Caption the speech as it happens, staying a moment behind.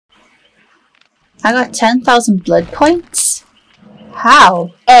I got 10,000 blood points?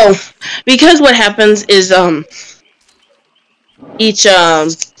 How? Oh, because what happens is, each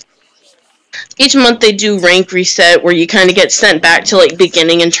month they do rank reset where you kind of get sent back to, like,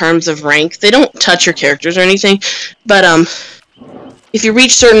 beginning in terms of rank. They don't touch your characters or anything, but, if you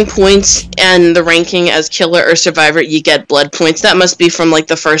reach certain points and the ranking as killer or survivor, you get blood points. That must be from, like,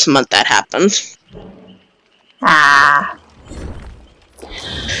 the first month that happened. Ah.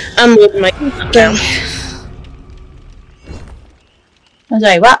 I'm loading my game up now. I'm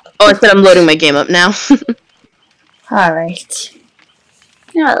sorry, what? Oh, I said I'm loading my game up now. Alright.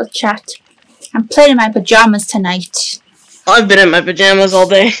 You know, little chat. I'm playing in my pajamas tonight. I've been in my pajamas all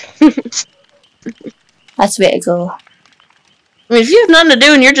day. That's the way to go. I mean, if you have nothing to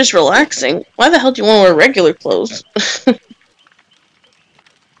do and you're just relaxing, why the hell do you want to wear regular clothes?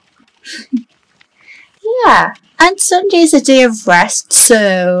 Yeah, and Sunday's a day of rest,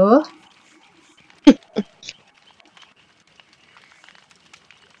 so...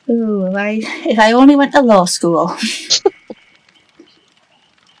 Ooh, if I only went to law school.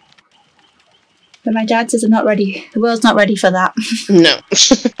 But my dad says I'm not ready. The world's not ready for that. No.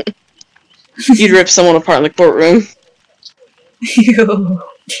 You'd rip someone apart in the courtroom.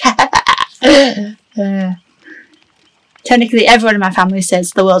 Technically, everyone in my family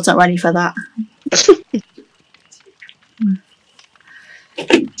says the world's not ready for that.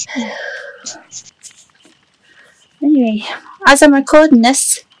 Anyway, as I'm recording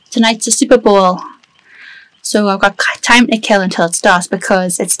this, tonight's the Super Bowl. So I've got time to kill until it starts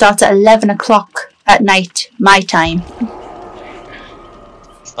because it starts at 11 o'clock at night, my time.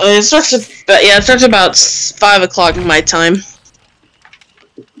 It starts about 5 o'clock my time.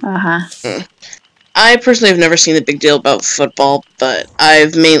 I personally have never seen a big deal about football, but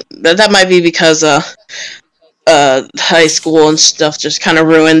that might be because high school and stuff just kind of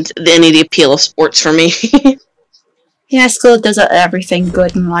ruined any of the appeal of sports for me. Yeah, school does everything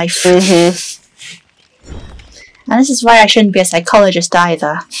good in life. Mm-hmm. And this is why I shouldn't be a psychologist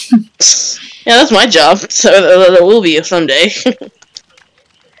either. Yeah, that's my job, so that will be someday.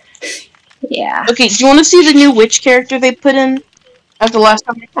 Yeah. Okay, do you want to see the new witch character they put in as the last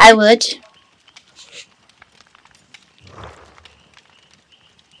time? I would.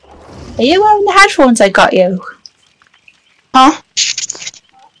 Are you wearing the headphones I got you? Huh?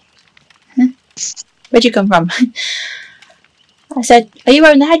 Where'd you come from? I said, are you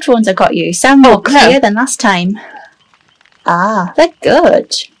wearing the headphones I got you? Sound more clear than last time. Ah, they're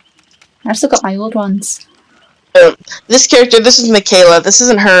good. I've still got my old ones. This character, this is Michaela. This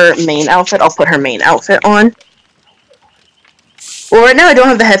isn't her main outfit. I'll put her main outfit on. Well, right now I don't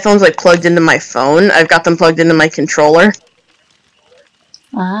have the headphones like plugged into my phone. I've got them plugged into my controller.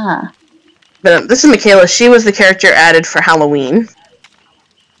 Ah. But this is Michaela. She was the character added for Halloween.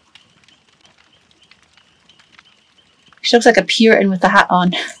 She looks like a Puritan with the hat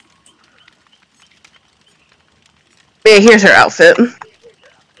on. Yeah, here's her outfit.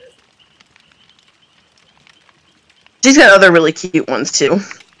 She's got other really cute ones too.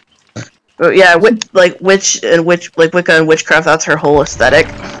 But yeah, Wicca and witchcraft. That's her whole aesthetic.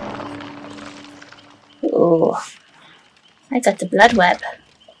 Oh, I got the blood web.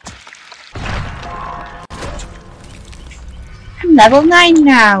 I'm level 9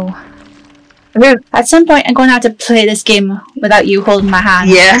 now. At some point, I'm going to have to play this game without you holding my hand.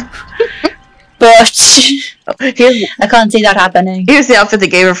 Yeah. But I can't see that happening. Here's the outfit they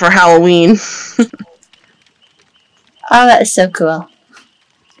gave her for Halloween. Oh, that is so cool.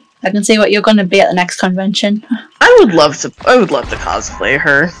 I can see what you're going to be at the next convention. I would love to cosplay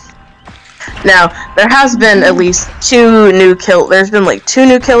her. Now, there has been at least there's been like 2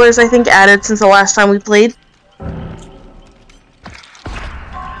 new killers, I think, added since the last time we played.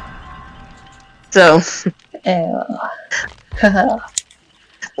 So,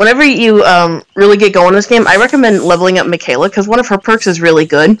 whenever you really get going in this game, I recommend leveling up Michaela because one of her perks is really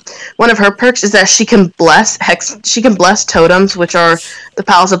good. One of her perks is that she can bless totems, which are the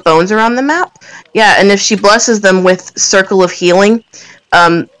piles of bones around the map. Yeah, and if she blesses them with Circle of Healing,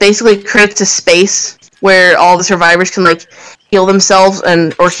 basically creates a space where all the survivors can like heal themselves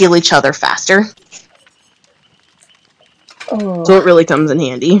or heal each other faster. Oh. So it really comes in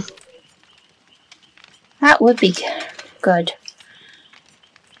handy. That would be good.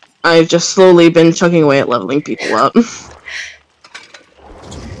 I've just slowly been chugging away at leveling people up.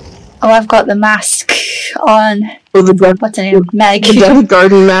 Oh, I've got the mask on. Oh, what's her name? Meg. The Death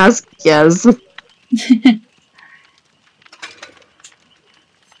Garden mask, yes.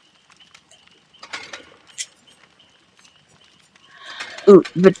 Ooh,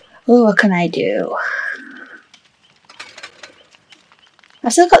 what can I do? I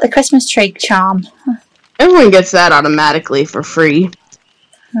still got the Christmas tree charm. Everyone gets that automatically for free.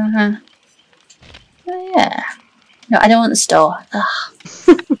 Oh, yeah. No, I don't want the store. Ugh.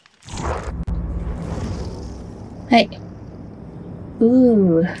 Hey.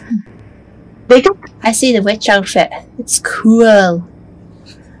 Ooh. I see the witch outfit. It's cool.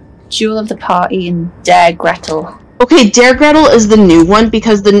 Jewel of the party and Dare Gretel. Okay, Dare Gretel is the new one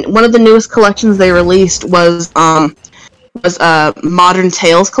because one of the newest collections they released was Modern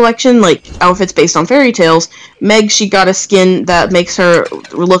Tales collection, like outfits based on fairy tales. Meg, she got a skin that makes her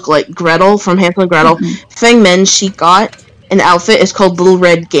look like Gretel from Hansel and Gretel. Feng Min, she got an outfit. It's called Little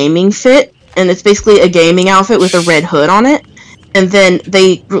Red Gaming Fit, and it's basically a gaming outfit with a red hood on it. And then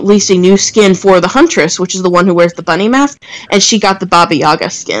they released a new skin for the Huntress, which is the one who wears the bunny mask, and she got the Baba Yaga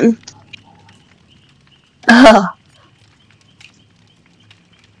skin. Ugh.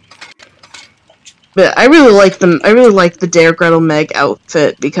 But I really like the Dare Gretel Meg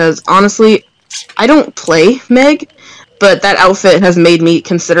outfit because honestly, I don't play Meg, but that outfit has made me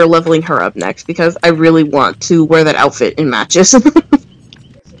consider leveling her up next because I really want to wear that outfit in matches.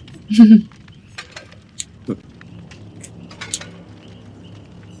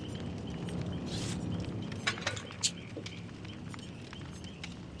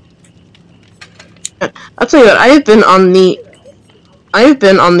 I'll tell you what, I have been on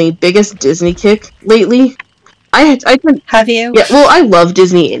the biggest Disney kick lately. Have you? Yeah, well, I love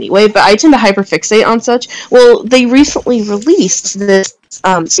Disney anyway, but I tend to hyperfixate on such. Well, they recently released this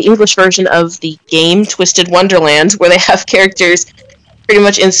the English version of the game Twisted Wonderland, where they have characters pretty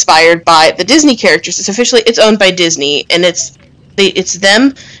much inspired by the Disney characters. It's owned by Disney, and it's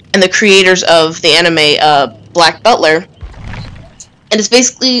them and the creators of the anime Black Butler. And it's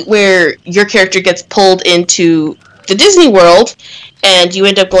basically where your character gets pulled into the Disney world, and you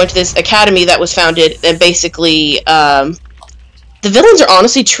end up going to this academy that was founded, and basically, the villains are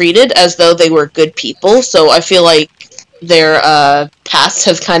honestly treated as though they were good people, so I feel like their past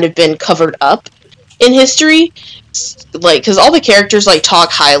has kind of been covered up in history, like, because all the characters, like,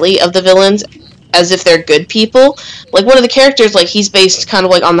 talk highly of the villains as if they're good people. Like, one of the characters, like, he's based kind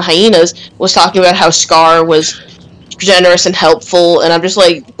of, like, on the hyenas, was talking about how Scar was generous and helpful, and I'm just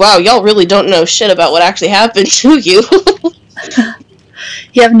like, wow, y'all really don't know shit about what actually happened to you.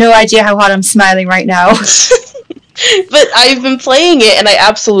 You have no idea how hard I'm smiling right now. But I've been playing it, and I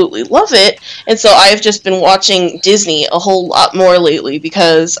absolutely love it, and so I've just been watching Disney a whole lot more lately,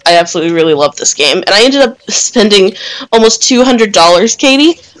 because I absolutely really love this game, and I ended up spending almost $200,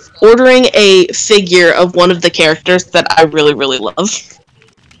 Katie, ordering a figure of one of the characters that I really, really love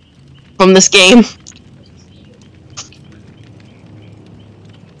from this game.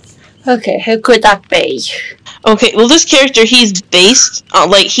 Okay, who could that be? Okay, well, this character, he's based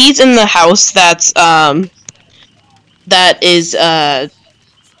on, like, he's in the house that is,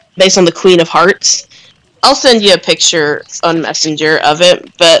 based on the Queen of Hearts. I'll send you a picture on Messenger of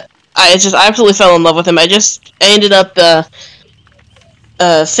it, but I absolutely fell in love with him. I ended up,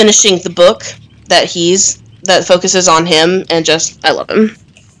 finishing the book that focuses on him, and I love him.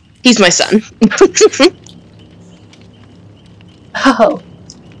 He's my son. Oh.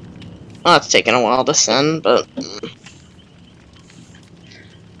 Oh, it's taken a while to send, but...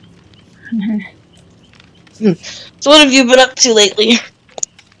 So what have you been up to lately?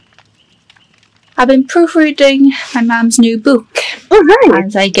 I've been proofreading my mom's new book. Oh, nice.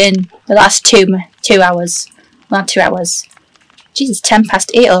 As like in the last 2 hours. Not 2 hours. Jesus,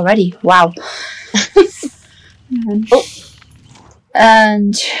 8:10 already. Wow.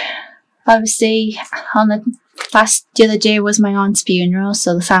 And obviously, the other day was my aunt's funeral,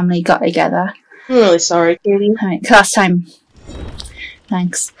 so the family got together. I'm really sorry, Katie. Alright, last time.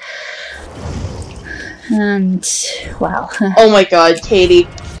 Thanks. And, well... Oh my god, Katie.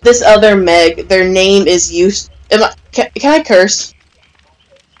 This other Meg, their name is used... Can I curse?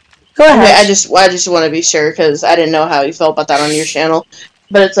 Go ahead. Okay, I just want to be sure, because I didn't know how you felt about that on your channel.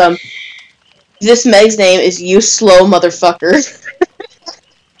 But it's, this Meg's name is You Slow Motherfucker.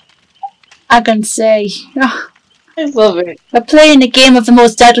 I can say... I love it. We're playing a game of the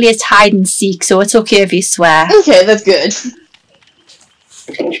most deadliest hide and seek, so it's okay if you swear. Okay, that's good.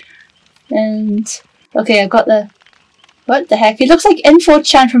 And okay, I've got the... What the heck? It looks like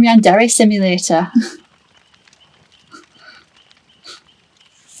Info-chan from Yandere Simulator.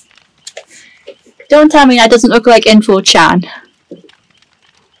 Don't tell me that doesn't look like Info-chan.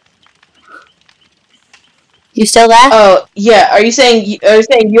 You still there? Oh, yeah. Are you saying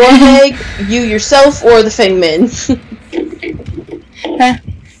your Meg, you yourself, or the Figmin?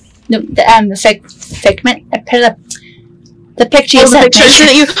 No, the figment. The picture you the sent picture me.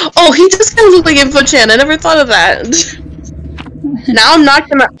 that you. Oh, he does kind of look like Info-chan. I never thought of that. Now I'm not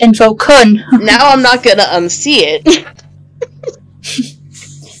gonna info kun. Now I'm not gonna unsee it.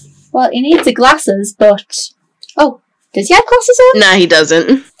 Well, he needs the glasses, but oh, does he have glasses on? Nah, he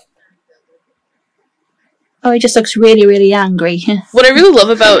doesn't. Oh, he just looks really, really angry. What I really love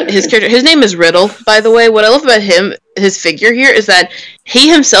about his character, his name is Riddle, by the way. What I love about him, his figure here, is that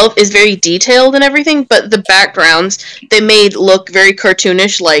he himself is very detailed and everything, but the backgrounds they made look very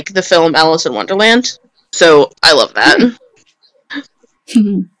cartoonish, like the film Alice in Wonderland. So I love that.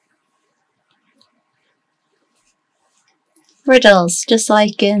 Riddles, just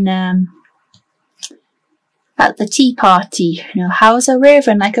like in at the tea party. You know, how's a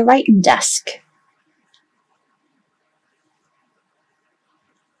raven like a writing desk?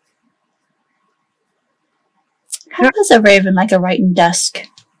 How is a raven like a writing desk?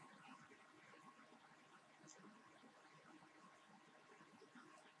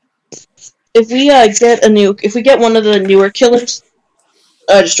 If we get one of the newer killers,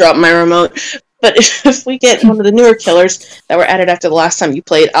 I just dropped my remote. But if we get one of the newer killers that were added after the last time you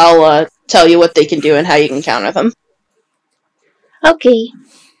played, I'll tell you what they can do and how you can counter them. Okay.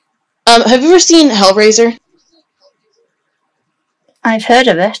 Have you ever seen Hellraiser? I've heard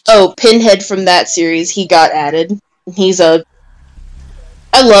of it. Oh, Pinhead from that series, he got added. I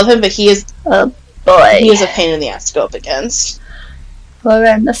love him, but he is... Oh, boy. He is a pain in the ass to go up against. We're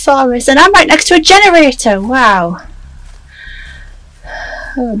in the forest, and I'm right next to a generator. Wow.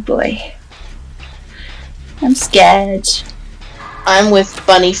 Oh, boy. I'm scared. I'm with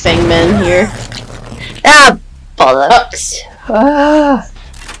Bunny Fangman here. Ah, bollocks. Oh.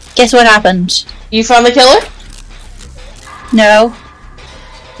 Guess what happened? You found the killer? No.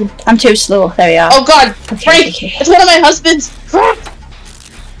 I'm too slow. There we are. Oh god! Okay, Frank! okay. It's one of my husbands! Crap!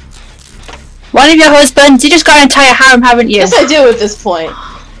 One of your husbands? You just got an entire harem, haven't you? Yes, I do at this point.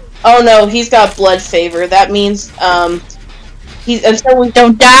 Oh no, he's got blood favor. That means, Don't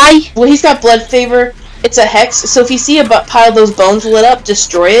die! Well, he's got blood favor. It's a hex, so if you see a pile of those bones lit up,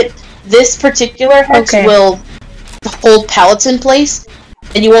 destroy it. This particular hex will hold pallets in place,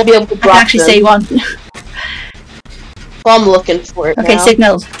 and you won't be able to drop them. I can actually say one. Well, I'm looking for it Okay, now.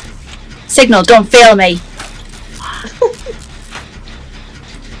 signal. Signal, don't fail me.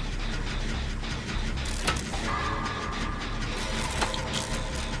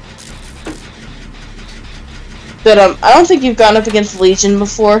 But, I don't think you've gone up against Legion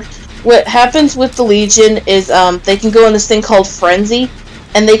before. What happens with the Legion is, they can go in this thing called Frenzy,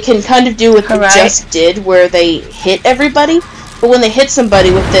 and they can kind of do what they just did, where they hit everybody. But when they hit somebody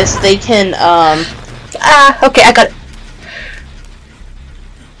with this, they can, okay, I got it.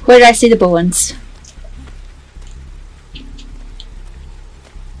 Where did I see the bones?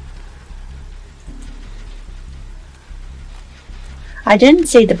 I didn't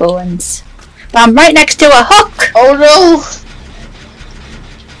see the bones. But I'm right next to a hook! Oh no!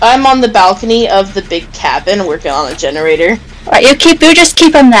 I'm on the balcony of the big cabin working on a generator. Alright, you just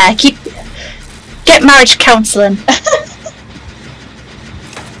keep them there. Get marriage counseling.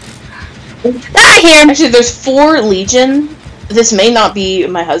 I hear him! Actually, there's 4 Legion. This may not be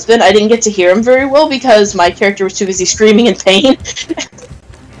my husband. I didn't get to hear him very well because my character was too busy screaming in pain.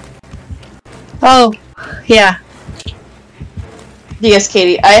 Oh, yeah. Yes,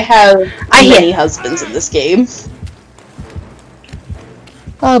 Katie, I have many husbands in this game.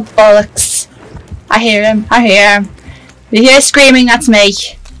 Oh, bollocks. I hear him. I hear him. You hear screaming, that's me.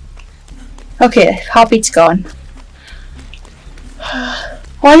 Okay, heartbeat's gone.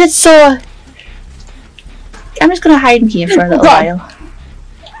 Why is it so... I'm just gonna hide in here for a little while.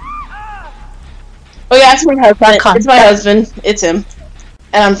 Oh yeah, it's my husband. It's my husband. It's him.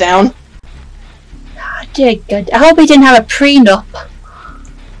 And I'm down. Oh, dear God. I hope he didn't have a prenup.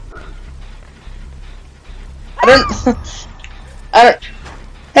 I don't...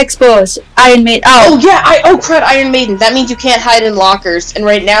 Expose. Iron Maiden. Oh yeah, oh crud, Iron Maiden. That means you can't hide in lockers. And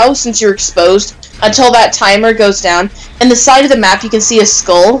right now, since you're exposed, until that timer goes down, and the side of the map you can see a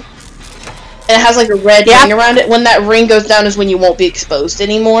skull. And it has like a red ring around it. When that ring goes down is when you won't be exposed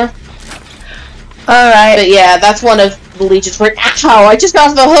anymore. Alright. But yeah, that's one of the Legion's where— Ow! I just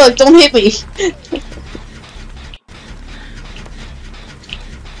got off the hook! Don't hit me!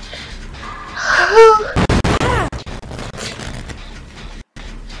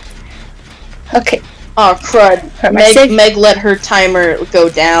 Okay. Oh crud. Meg let her timer go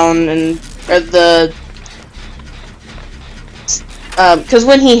down and— because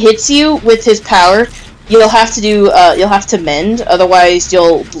when he hits you with his power, you'll have to mend, otherwise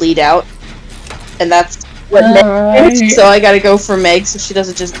you'll bleed out. And that's what Meg did, so I gotta go for Meg so she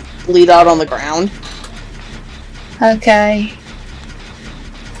doesn't just bleed out on the ground. Okay.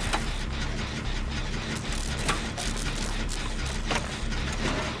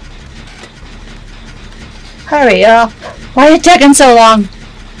 Hurry up. Why are you taking so long?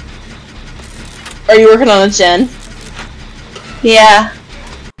 Are you working on a gen? Yeah.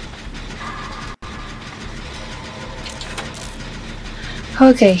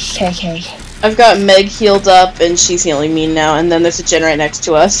 Okay. I've got Meg healed up, and she's healing me now, and then there's a gen right next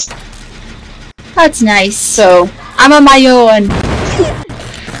to us. That's nice. So... I'm on my own.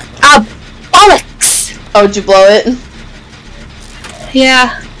 Ah, bollocks! Oh, did you blow it?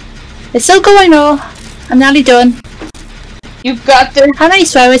 Yeah. It's still going on. I'm nearly done. You've got this. How many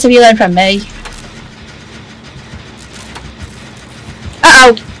swear words have you learned from me?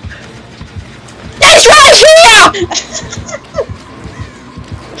 Uh-oh! There's right here!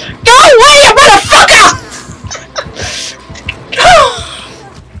 Go away, you motherfucker!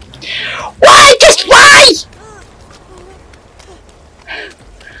 Why? Just why?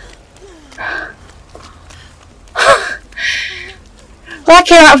 Well, that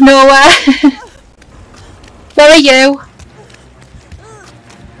came out of nowhere. Where are you?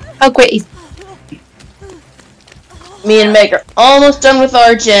 Oh, great. Me and Meg are almost done with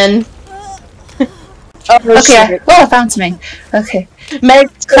our gen. Okay, I found something. Okay.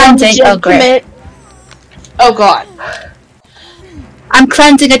 Meg's cleansing. Oh, great. Oh, God. I'm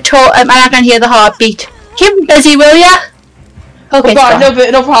cleansing a totem and I can hear the heartbeat. Keep busy, will ya? Okay, oh, God,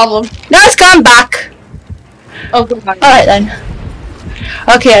 no problem. No, it's gone back. Oh, God. Alright then.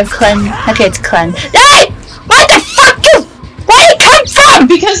 Okay, I've cleansed. Okay, it's cleansed. Hey! What the fuck? Where did it come from?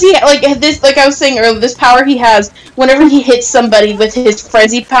 Because he, like I was saying earlier, this power he has, whenever he hits somebody with his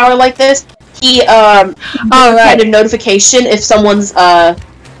frenzy power like this, he, kind of notification if someone's,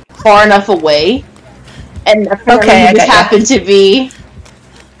 far enough away. And apparently he just happened to be...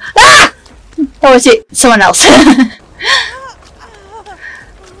 Ah! Or is it someone else?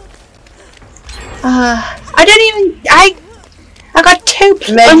 I don't even... I got two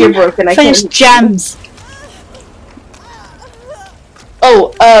Meg, you're broken. I finished gems.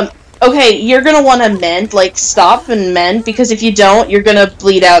 Oh, okay, you're gonna want to mend, like, stop and mend, because if you don't, you're gonna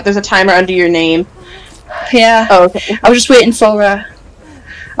bleed out. There's a timer under your name. Yeah. Oh, okay. I was just waiting for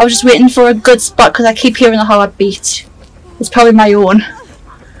a good spot, because I keep hearing the heartbeat. It's probably my own.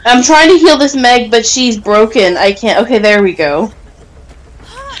 I'm trying to heal this Meg, but she's broken. I can't. Okay, there we go.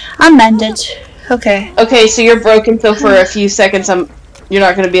 I'm mended. Okay. Okay, so you're broken, so for a few seconds, you're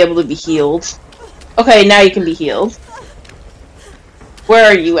not gonna be able to be healed. Okay, now you can be healed. Where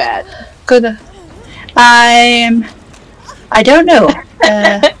are you at? Good. I don't know.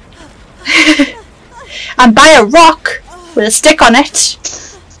 I'm by a rock with a stick on it.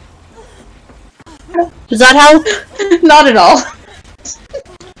 Does that help? Not at all.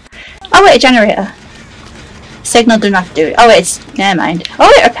 Oh wait, a generator. Signal do not do it. Oh wait, never mind. Oh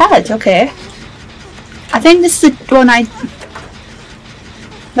wait, a pad. Okay. I think this is the one that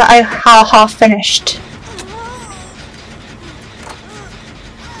I half finished.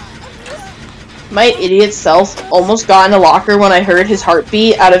 My idiot self almost got in a locker when I heard his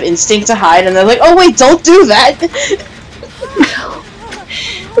heartbeat out of instinct to hide, and they're like, "Oh wait, don't do that."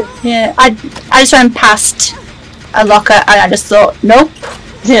 Yeah, I just went past a locker and I just thought, nope.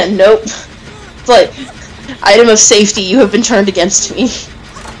 Yeah, nope. It's like, item of safety, you have been turned against me.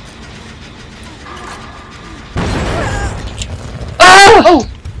 Oh!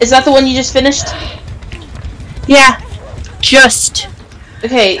 Is that the one you just finished? Yeah, just.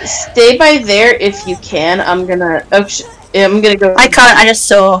 Okay, stay by there if you can. I'm gonna... Oh, I'm gonna go... I can't, I just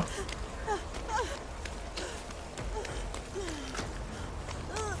saw.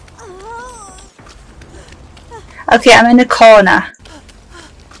 Okay, I'm in the corner.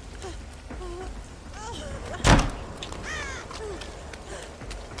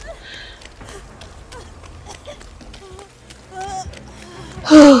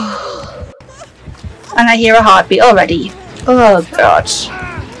 And I hear a heartbeat already. Oh god.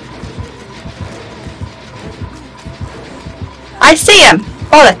 I see him!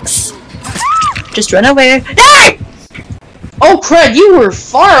 Bollocks! Just run away. No! Oh crud, you were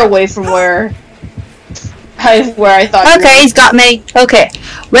far away from where I thought you Okay, were. he's got me. Okay.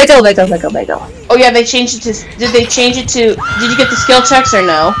 Wiggle, wiggle, wiggle, wiggle. Oh yeah, they changed it to... Did they change it to... Did you get the skill checks or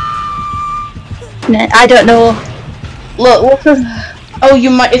no? I don't know. Look, oh,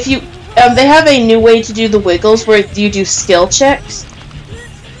 you might... If you... they have a new way to do the wiggles where you do skill checks.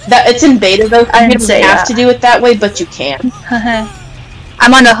 It's in beta though, so you don't have to do it that way, but you can.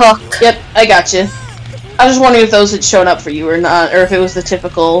 I'm on a hook. Yep, I got you. I was just wondering if those had shown up for you or not, or if it was the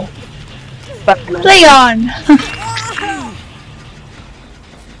typical... Leon!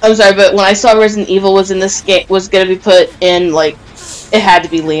 I'm sorry, but when I saw Resident Evil was in this game, was gonna be put in, like, it had to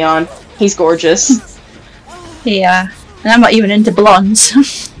be Leon. He's gorgeous. Yeah, and I'm not even into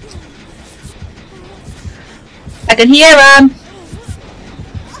blondes. can hear him.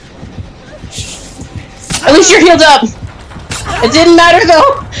 At least you're healed up. It didn't matter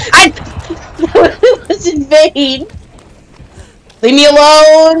though. It was in vain. Leave me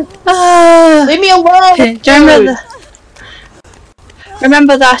alone. Leave me alone. Do you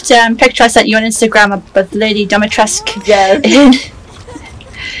remember that picture I sent you on Instagram of Lady Dimitrescu? Yes.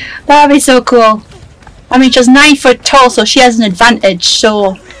 That'd be so cool. I mean, she's 9 foot tall, so she has an advantage.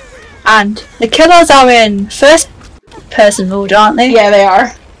 So, and the killers are in first person mode, aren't they? Yeah, they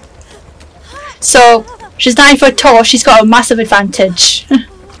are. So she's 9 foot tall. She's got a massive advantage.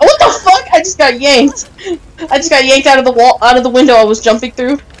 What the fuck? I just got yanked. I just got yanked out of the wall, out of the window I was jumping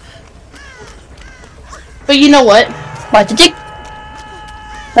through. But you know what? What did you?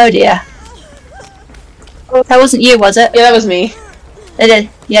 Oh dear. That wasn't you, was it? Yeah, that was me. It is.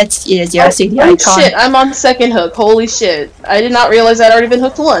 Yeah, it is you. I see the icon. Shit, I'm on the second hook. Holy shit. I did not realize I'd already been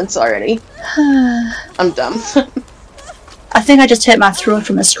hooked once already. I'm dumb. I think I just hit my throat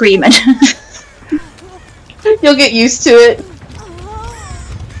from the screaming. You'll get used to it.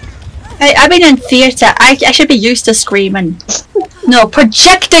 I've been in theatre. I should be used to screaming. No,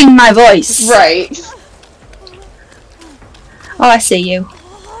 projecting my voice. Right. Oh, I see you.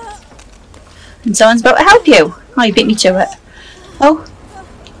 And someone's about to help you. Oh, you beat me to it. Oh.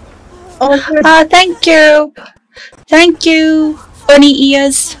 Oh, thank you. Thank you, bunny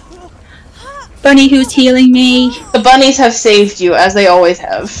ears. Bunny who's healing me. The bunnies have saved you, as they always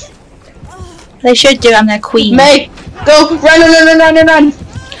have. They should do. I'm their queen. Meg, go! Run, run, run, run, run, run!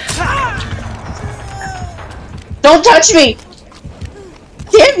 Don't touch me!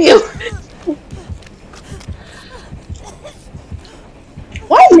 Damn you!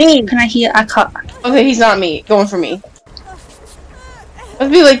 Why me? Can I heal? I can't. Okay, he's not me. Going for me. I'd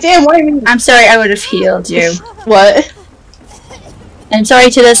be like, damn, why me? I'm sorry, I would have healed you. What? I'm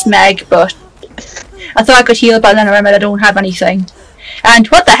sorry to this Meg, but I thought I could heal, but then I remembered I don't have anything. And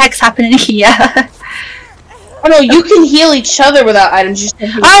what the heck's happening here? Oh no, you can heal each other without items. You just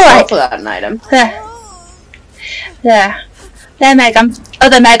can't heal yourself without an item. There, Meg.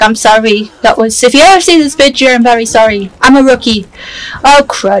 Other Meg. I'm sorry. That was. If you ever see this video, I'm very sorry. I'm a rookie. Oh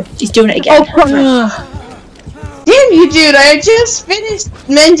crud! He's doing it again. Oh, damn you, dude! I just finished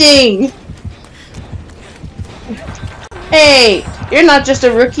mending. Hey, you're not just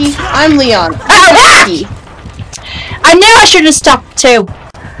a rookie. I'm Leon. I'm a rookie. I knew I should have stopped too.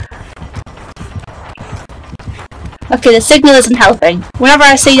 Okay, the signal isn't helping. Whenever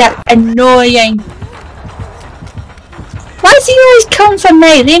I see that annoying... Why does he always come for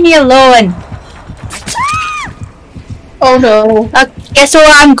me? Leave me alone. Oh no. Guess where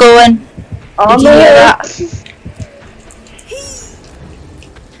I'm going? Oh Did you hear that?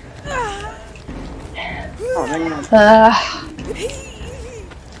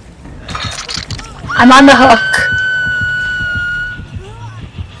 I'm on the hook.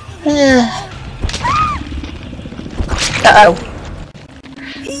 Uh-oh.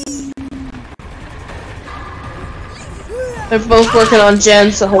 They're both working on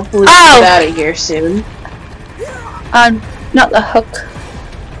Jen, so hopefully we'll get out of here soon. Not the hook.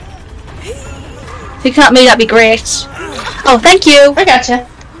 If you can help me, that'd be great. Oh, thank you. I gotcha.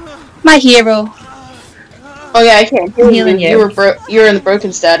 My hero. Oh yeah, I can't heal you. You You were in the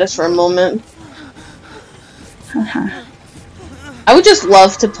broken status for a moment. I would just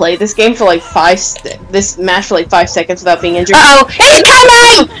love to play this game for like this match for like 5 seconds without being injured. Uh-oh! He's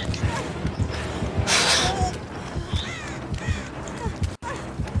coming!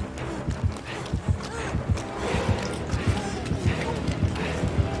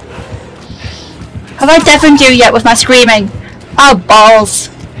 Have I deafened you yet with my screaming? Oh, balls.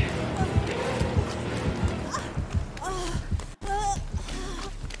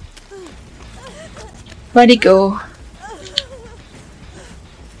 Where'd he go?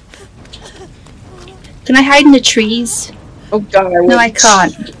 Can I hide in the trees? Oh god, No, I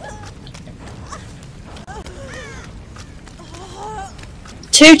can't.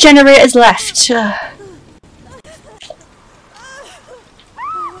 2 generators left.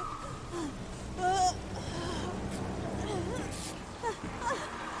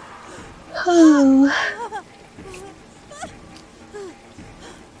 Oh.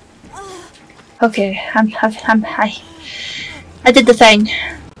 Okay, I did the thing.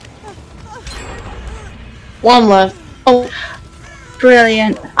 1 left. Oh.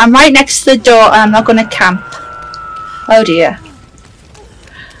 Brilliant. I'm right next to the door and I'm not gonna camp. Oh dear.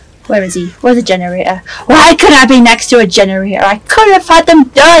 Where is he? Where's the generator? Why could I be next to a generator? I could have had them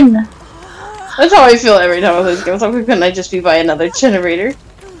done! That's how I feel every time I play this game. So why couldn't I just be by another generator?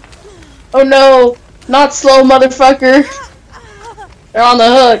 Oh no! Not slow, motherfucker! They're on the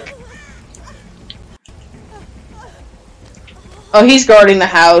hook. Oh, he's guarding the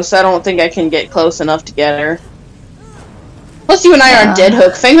house. I don't think I can get close enough to get her. Plus, you and I aren't dead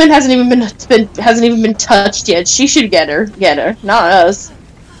hook. Fangman hasn't even been touched yet. She should get her, not us.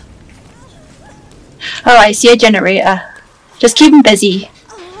 Oh, I see a generator. Just keep him busy.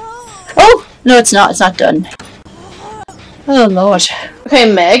 Oh no, it's not. It's not done. Oh lord.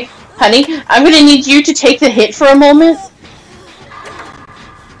 Okay, Meg, honey, I'm gonna need you to take the hit for a moment.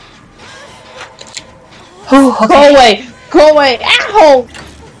 Oh, okay. Go away! Go away! Ow!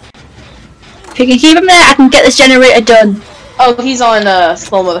 If you can keep him there, I can get this generator done. Oh, he's on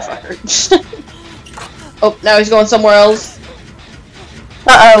slow motherfucker. Oh, now he's going somewhere else.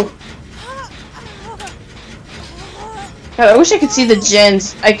 Uh-oh. God, I wish I could see the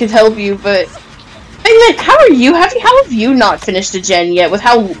gens. I could help you, but Fangman, how are you? How have you not finished a gen yet? With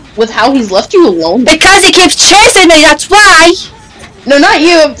how he's left you alone? Because he keeps chasing me. That's why. No, not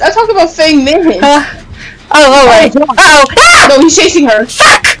you. I'm talking about Fangman. Oh, right. Uh-oh. Ah! No, he's chasing her.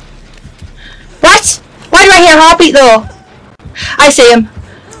 Fuck! What? Why do I hear a heartbeat though? I see him.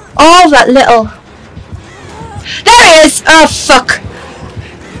 Oh, that little. There he is! Oh, fuck.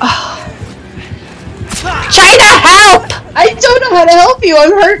 Oh. Chynna, help! I don't know how to help you.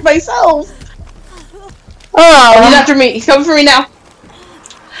 I'm hurt myself. Oh. He's after me. He's coming for me now.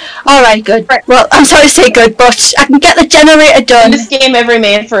 Alright, good. Well, I'm sorry to say good, but I can get the generator done. In this game, every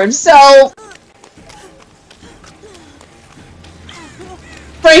man for himself.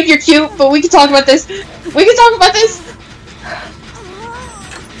 Frank, you're cute, but we can talk about this. We can talk about this.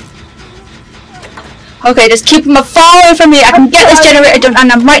 Okay, just keep him far away from me. I can get this generator done,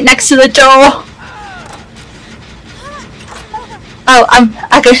 and I'm right next to the door. Oh,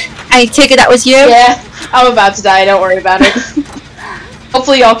 I take it that was you? Yeah, I'm about to die. Don't worry about it.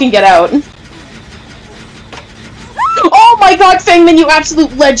 Hopefully, y'all can get out. Oh my God, Fangman, you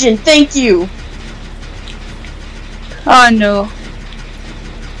absolute legend! Thank you. Oh no.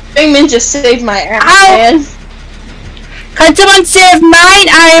 Fangman just saved my ass, man. Can someone save mine?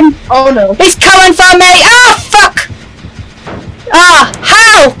 Oh no. He's coming for me! Ah, fuck! Ah,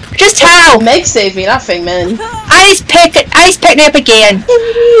 how? Just how? Meg saved me, not Fangman. Ice picking up again.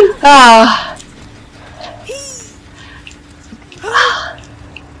 Ah.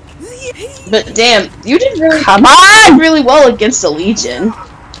 But damn, you did really Come on! really well against the Legion.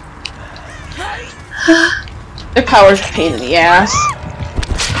 Their power's a pain in the ass.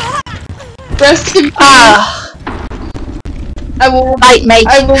 Rest in peace. I will bite me.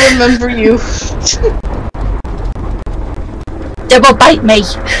 I will remember you. Double bite me.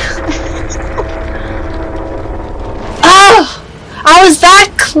 Oh, I was that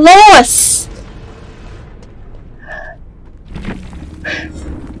close.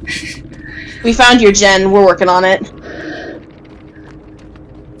 We found your gen. We're working on it.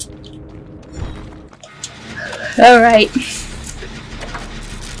 All right.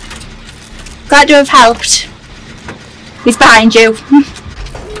 Glad to have helped. He's behind you.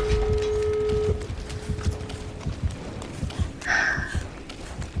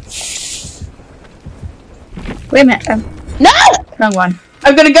 Wait a minute. No! Wrong one.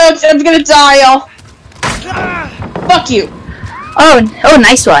 I'm gonna die, y'all. Fuck you. Oh,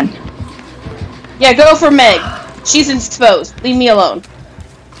 nice one. Yeah, go for Meg. She's exposed. Leave me alone.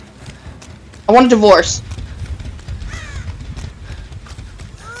 I want a divorce.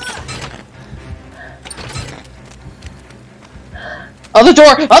 Other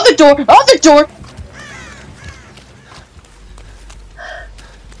door! Other door! Other door!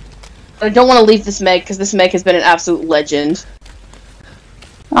 I don't want to leave this Meg, because this Meg has been an absolute legend.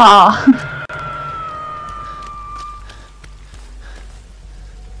 Aw.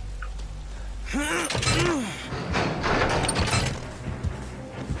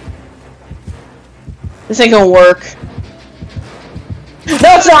 This ain't gonna work.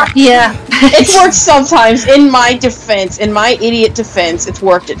 No, it's not! Yeah. It's worked sometimes, in my defense. In my idiot defense, it's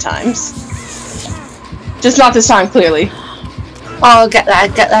worked at times. Just not this time, clearly. Oh, get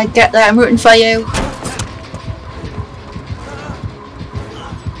that. I'm rooting for you.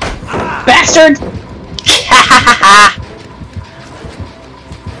 Bastard!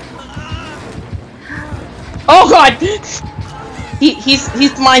 Oh god!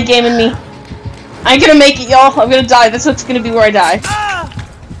 He's mind gaming me. I ain't gonna make it, y'all. I'm gonna die. That's what's gonna be where I die.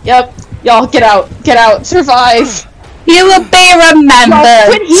 Yep. Y'all, get out. Get out. Survive. You will be remembered. Y'all,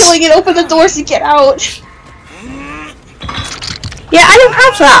 quit healing and open the doors to get out. Yeah, I don't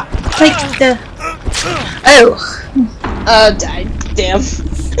have that. Like the. Oh. Damn.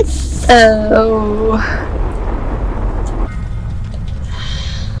 Oh.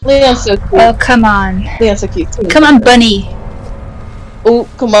 Leon's so cute. Oh, come on. Leon's so cute. Come on, bunny. Oh,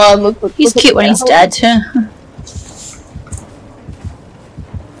 come on. Look. He's cute when he's dead.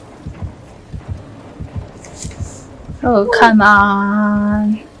 Oh, come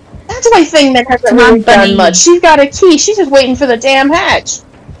on. That's my thing that hasn't really done much. She's got a key. She's just waiting for the damn hatch.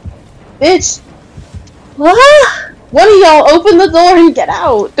 Bitch. What? One of y'all open the door and get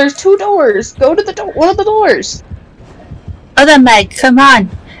out. There's 2 doors. Go to the door. One of the doors. Other Meg, come on.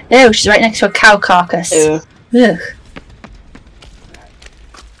 Ew, she's right next to a cow carcass. Ew. Ugh.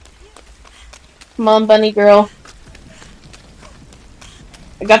 Come on, bunny girl.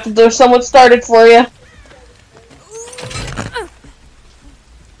 I got the door somewhat started for you.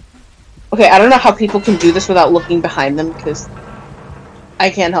 Okay, I don't know how people can do this without looking behind them, because I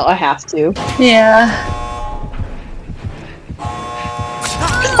can't help, I have to. Yeah.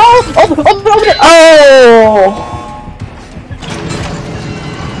 Oh! Open it! Oh!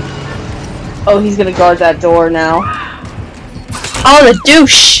 Oh, he's gonna guard that door now. Oh, the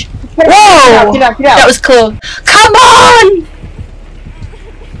douche! Whoa! Get out! That was cool. Come on!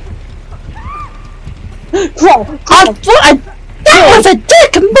 That was a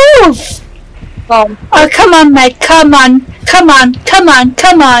dick move! Oh, come on, mate, come on.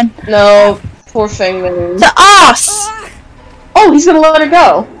 No, poor Fangman. The arse! Oh, he's gonna let her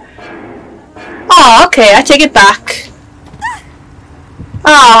go. Oh, okay, I take it back.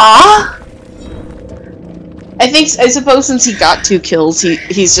 Ah. I suppose since he got 2 kills,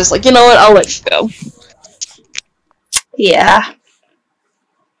 he's just like, you know what, I'll let you go. Yeah.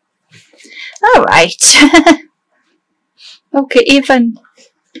 Alright. Okay, even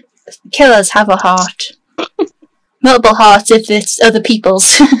killers have a heart. Multiple hearts if it's other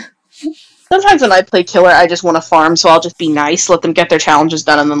people's. Sometimes when I play killer, I just want to farm, so I'll just be nice, let them get their challenges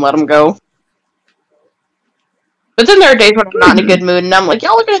done, and then let them go. But then there are days when I'm not in a good mood, and I'm like,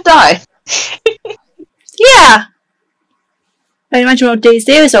 y'all are gonna die. Yeah! I imagine what days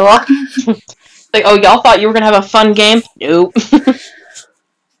those are. Like, oh, y'all thought you were gonna have a fun game? Nope.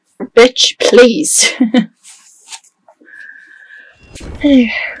 Bitch, please.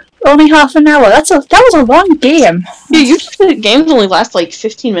 Only half an hour. That was a long game. Yeah, usually games only last like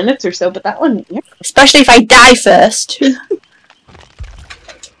 15 minutes or so, but that one, yeah. Especially if I die first.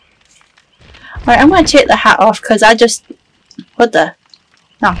 Alright, I'm gonna take the hat off because I just... What the...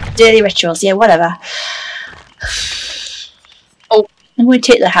 No, daily rituals. Yeah, whatever. Oh. I'm gonna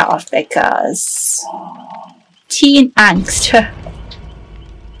take the hat off because... Teen angst.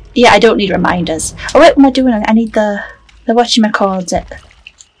 Yeah, I don't need reminders. Oh wait, what am I doing? I need the whatchamacallit.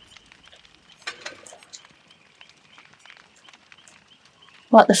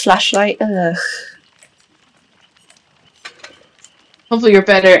 What, the flashlight? Ugh. Hopefully you're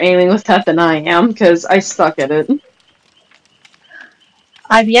better at aiming with that than I am, because I suck at it.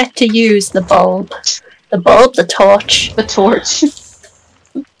 I've yet to use the bulb. The bulb? The torch. The torch.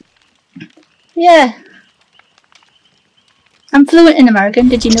 Yeah. I'm fluent in American,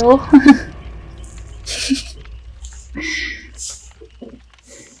 did you know?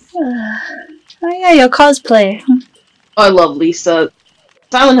 Oh yeah, your cosplay. Oh, I love Lisa.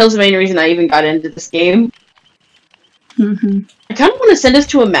 Silent Hill's the main reason I even got into this game. Mm-hmm. I kind of want to send us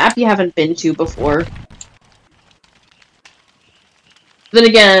to a map you haven't been to before. Then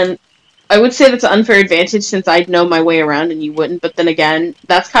again, I would say that's an unfair advantage since I'd know my way around and you wouldn't, but then again,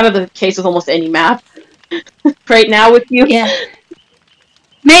 that's kind of the case with almost any map. Right now with you. Yeah.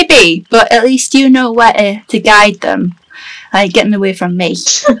 Maybe, but at least you know where to guide them. Like, getting away from me.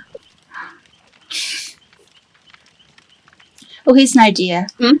 Oh, here's an idea.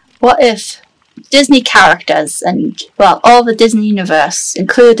 Hmm? What if Disney characters and, well, all the Disney universe,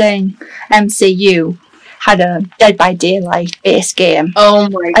 including MCU, had a Dead by Daylight base game? Oh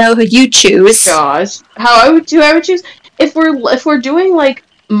my I know who you choose. gosh. How I would choose if we're doing like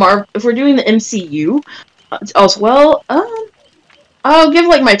if we're doing the MCU as well, I'll give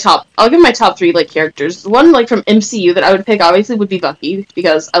my top 3 like characters. One like from MCU that I would pick obviously would be Bucky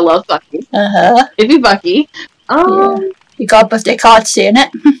because I love Bucky. Uh-huh. It'd be Bucky. Yeah. You got a birthday card saying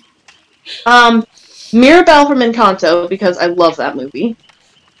it. Mirabelle from Encanto because I love that movie.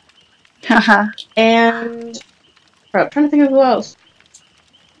 Haha. And I'm trying to think of who else.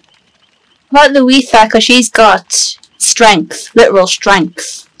 What about Louisa? Because she's got strength, literal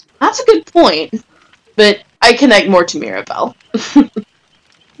strength. That's a good point, but I connect more to Mirabelle.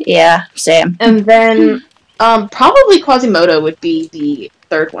 Yeah, same. And then probably Quasimodo would be the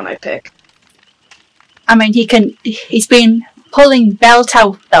 3rd one I pick. I mean, he's been pulling bell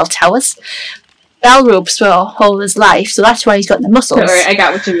ropes for all his life, so that's why he's got the muscles. Sorry, I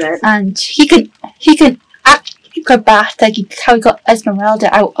got what you meant. And he can act acrobat, like how he got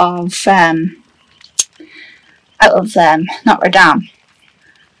Esmeralda out of Notre Dame.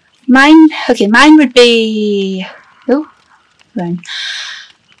 Mine would be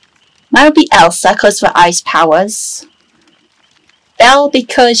Mine would be Elsa, because for ice powers. Belle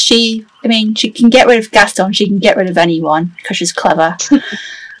because she can get rid of Gaston, she can get rid of anyone because she's clever.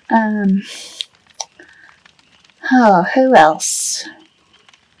 Who else?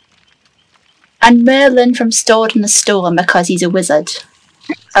 And Merlin from Stored in the Storm because he's a wizard.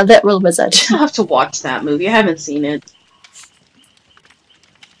 A literal wizard. I have to watch that movie. I haven't seen it.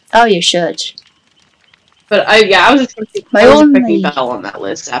 Oh, you should. But I was expecting Belle on that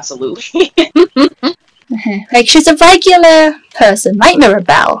list, absolutely. Like, she's a regular person, like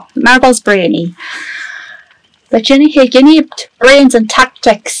Mirabelle. Mirabelle's brainy. But you need brains and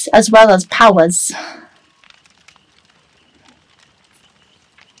tactics as well as powers.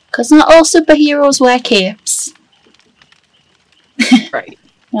 Because not all superheroes wear capes. Right.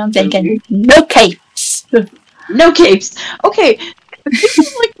 And I'm thinking, no capes. No capes. Okay,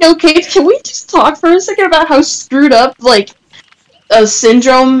 like no capes. Can we just talk for a second about how screwed up, like,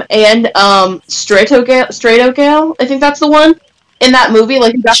 Syndrome and Stratogale? I think that's the one in that movie.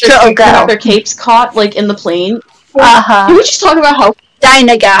 Like, got their capes caught, like, in the plane. Can we just talk about how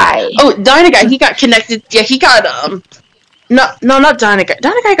Dynaguy? Oh, Dynaguy. He got connected. Yeah, he got not Dynaguy.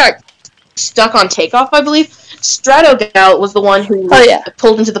 Dynaguy got stuck on takeoff, I believe. Stratogale was the one who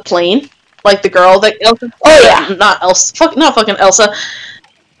pulled into the plane, like the girl that Elsa. Oh yeah, not Elsa. Not fucking Elsa.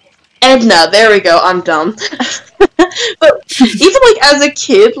 Edna. There we go. I'm dumb. But even like as a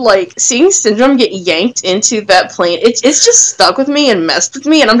kid, like seeing Syndrome get yanked into that plane, it's just stuck with me and messed with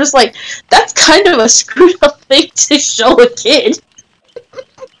me, and I'm just like, that's kind of a screwed up thing to show a kid.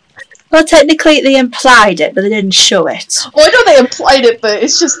 Well, technically they implied it, but they didn't show it. Well, I know they implied it, but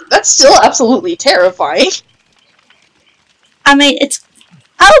it's just, that's still absolutely terrifying. I mean, it's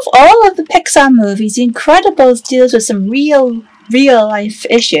out of all of the Pixar movies, The Incredibles deals with some real life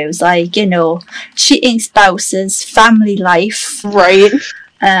issues, like, you know, cheating spouses, family life. Right.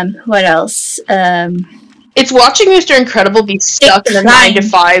 What else? It's watching Mr. Incredible be stuck in a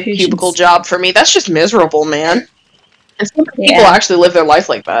 9-to-5 cubicle job for me. That's just miserable, man. And some people actually live their life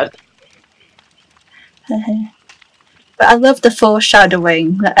like that. But I love the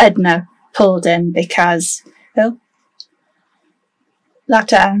foreshadowing that Edna pulled in because,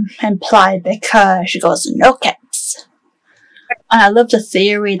 that implied because she goes, no capes. And I love the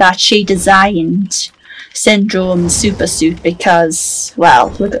theory that she designed Syndrome's super suit because,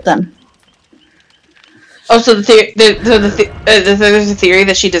 well, look at them. Oh, so there's a theory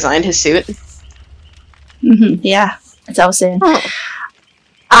that she designed his suit? Yeah, that's what I was saying. Oh.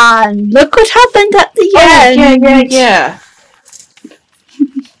 And look what happened at the end! Yeah.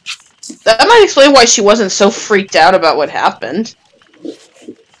 That might explain why she wasn't so freaked out about what happened.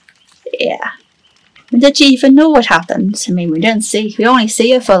 Yeah. Did you even know what happened? I mean, we only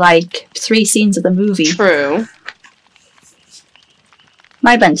see her for like 3 scenes of the movie. True.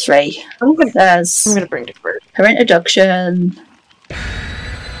 Might have been 3. I'm gonna bring it first. Her introduction.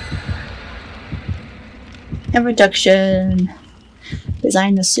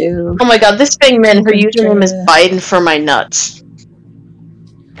 Design the suit. Oh my god, this Fangman, her username is Biden for my nuts.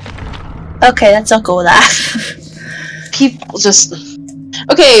 Okay, let's not go with that. People just...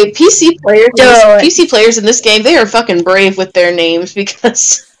 Okay, PC players in this game, they are fucking brave with their names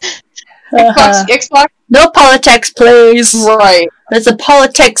because... Xbox... No politics, please! Right. There's a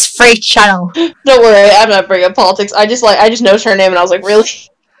politics-free channel. Don't worry, I'm not bringing up politics. I just noticed her name and I was like, really?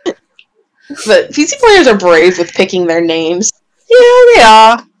 But PC players are brave with picking their names. Yeah, they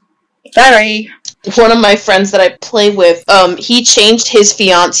are. Very. One of my friends that I play with, he changed his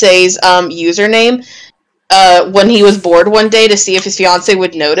fiance's username when he was bored one day to see if his fiance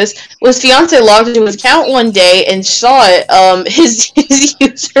would notice. Well, his fiance logged into his account one day and saw it. His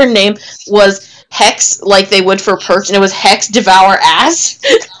username was Hex, like they would for Perch, and it was Hex Devour Ass.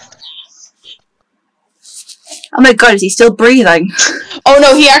 Oh my god, is he still breathing? Oh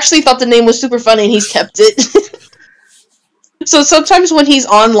no, he actually thought the name was super funny and he's kept it. So sometimes when he's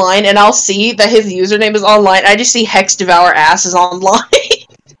online and I'll see that his username is online, I just see Hex Devour Ass is online.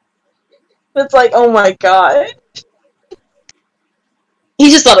 It's like, oh my god.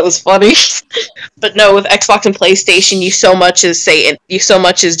 He just thought it was funny. But no, with Xbox and PlayStation, you so much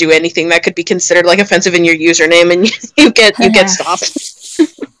as do anything that could be considered like offensive in your username and you get stopped.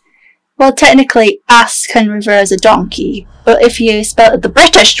 Well, technically, ass can reverse a donkey, but if you spell it the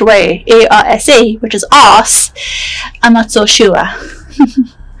British way, A-R-S-E, which is arse, I'm not so sure.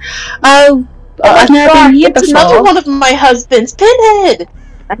 I've never been here before. It's another one of my husband's Pinhead!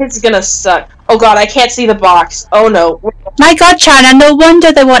 It's gonna suck. Oh god, I can't see the box. Oh no. My god, Chynna, no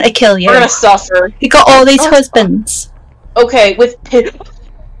wonder they want to kill you. We're gonna suffer. You got all these husbands. Okay, with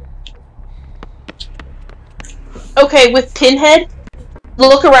Pinhead,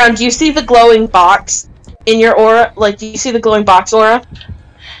 look around. Do you see the glowing box? in your aura? Like, do you see the glowing box aura?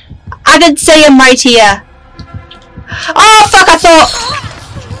 I can see him right here. Oh fuck! I thought.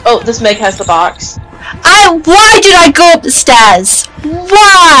 Oh, this Meg has the box. Why did I go up the stairs?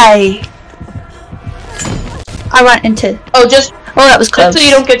 Why? I went into. Oh, that was close. Just so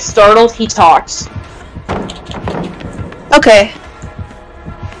you don't get startled, he talks. Okay.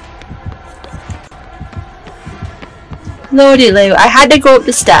 Lordy Lou, I had to go up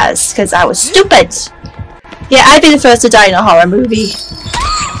the stairs because I was stupid. Yeah, I'd be the first to die in a horror movie.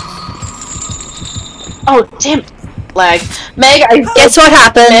 Oh, damn it. Lag. Meg, guess what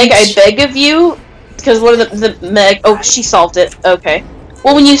happened? Meg, I beg of you, because one of the Meg. Oh, she solved it. Okay.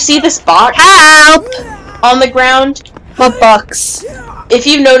 Well, when you see this box, help on the ground. What box? If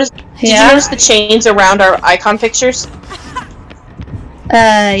you notice, did you notice the chains around our icon pictures?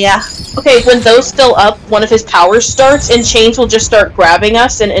 Yeah. Okay, when those still up, one of his powers starts, and chains will just start grabbing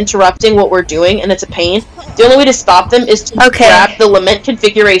us and interrupting what we're doing, and it's a pain. The only way to stop them is to grab the lament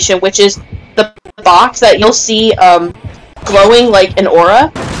configuration, which is the box that you'll see glowing like an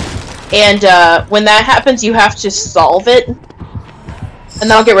aura. And when that happens, you have to solve it, and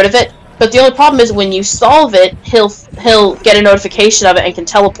that'll get rid of it. But the only problem is when you solve it, he'll get a notification of it and can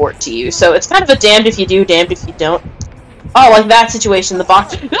teleport to you. So it's kind of a damned if you do, damned if you don't. Oh, like that situation, the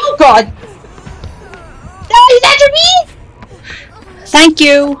box. Oh god! No, he's after me! Thank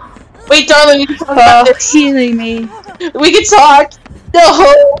you. Wait, darling, we can talk about this. Healing me. We can talk.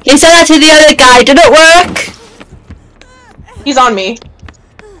 No! You said that to the other guy, did it work? He's on me.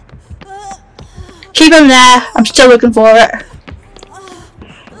 Keep him there, I'm still looking for it.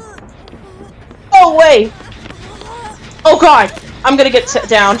 Oh, wait! Oh god! I'm gonna get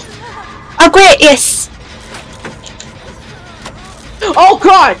down. Oh great, yes! Oh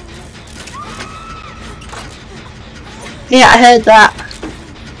god! Yeah, I heard that.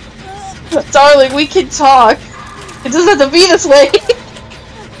 Darling, we can talk. It doesn't have to be this way.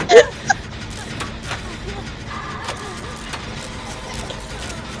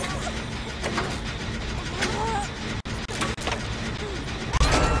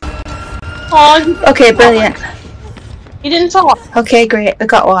 Oh, okay, brilliant. You didn't talk. Okay, great. I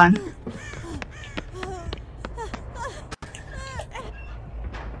got one.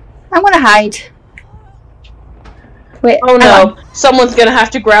 I'm gonna hide. Wait. Oh no. Someone's gonna have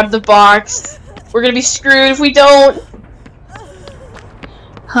to grab the box. We're gonna be screwed if we don't.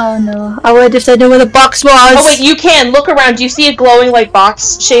 Oh no. I would if I knew where the box was. Oh wait, you can. Look around. Do you see a glowing, like,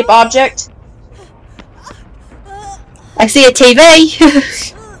 box-shaped object? I see a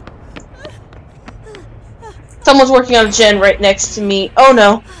TV. Someone's working on a gen right next to me. Oh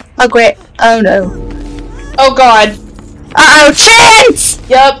no. Oh great. Oh no. Oh god. Uh-oh, chance!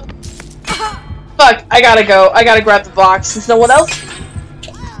 Yup. Fuck, I gotta go. I gotta grab the box since no one else.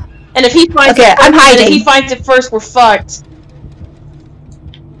 And if he finds it first, I'm hiding. If he finds it first, we're fucked.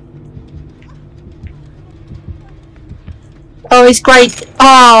 Oh, he's great.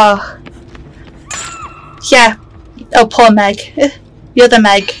 Oh. Yeah. Oh, poor Meg. The other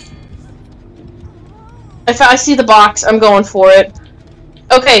Meg. If I see the box, I'm going for it.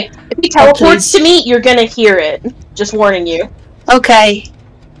 Okay, if he teleports to me, you're gonna hear it. Just warning you. Okay.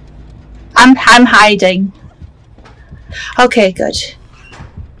 I'm hiding. Okay, good.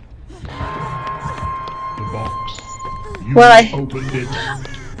 The box. You Well, opened it.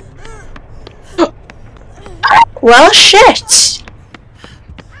 Well, shit.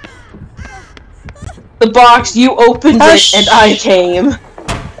 The box, you opened it, and I came.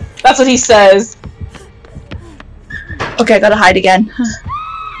 That's what he says. Okay, I gotta hide again.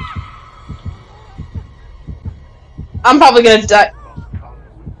 I'm probably gonna die.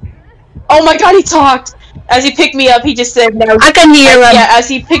 Oh my god, he talked! As he picked me up, he just said, "Now." I can hear him. Yeah, as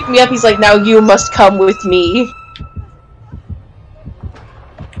he picked me up, he's like, "Now you must come with me."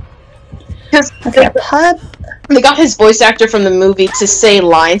 Because they got his voice actor from the movie to say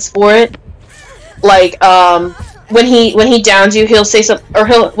lines for it. Like, when he downs you, he'll say something, or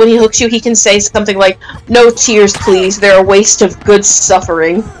when he hooks you, he can say something like, "No tears, please. They're a waste of good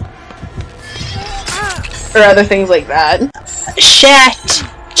suffering," or other things like that. Shit!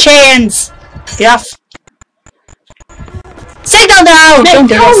 Chains! Get off! Signal now! Don't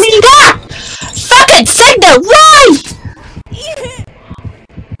do this! Ah! Fucking signal! Why?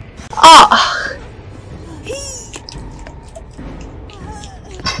 Oh!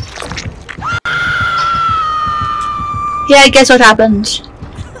 Yeah, guess what happened?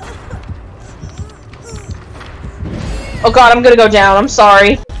 Oh god, I'm gonna go down. I'm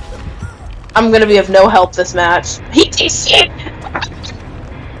sorry. I'm gonna be of no help this match.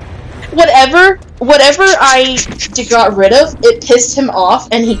 Whatever I got rid of, it pissed him off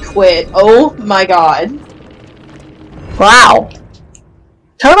and he quit. Oh my god. Wow.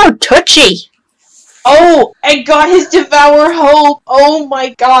 Talk about touchy. Oh, I got his Devour Hope. Oh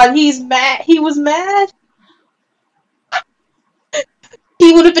my god, he's mad. He was mad.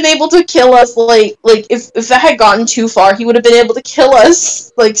 He would have been able to kill us, like if that had gotten too far, he would have been able to kill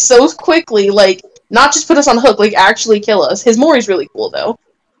us, like, so quickly, like, not just put us on hook, like, actually kill us. His Mori's really cool, though.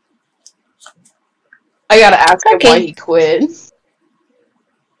 I gotta ask him why he quit.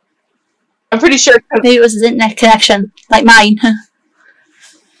 I'm pretty sure... Maybe it was his internet connection, like mine.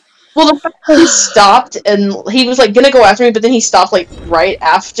 Well, the fact that he stopped, and he was, like, gonna go after me, but then he stopped, like, right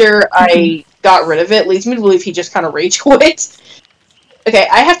after I got rid of it, leads me to believe he just kind of rage quit. Okay,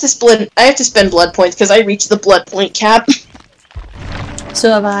 I have to spend blood points, because I reached the blood point cap. So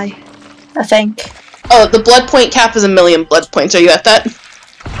have I think. Oh, the blood point cap is 1,000,000 blood points. Are you at that?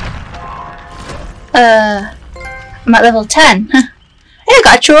 I'm at level 10. Hey, I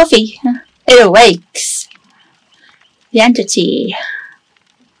got a trophy. It awakes. The entity.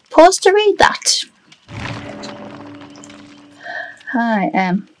 Pause to read that.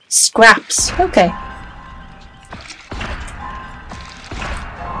 Hi, scraps. Okay.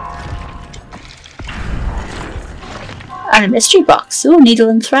 And a mystery box. Ooh, needle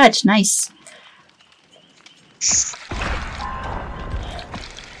and thread. Nice.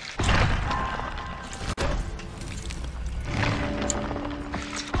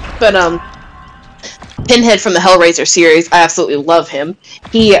 But, Pinhead from the Hellraiser series, I absolutely love him.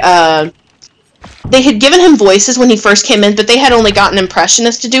 They had given him voices when he first came in, but they had only gotten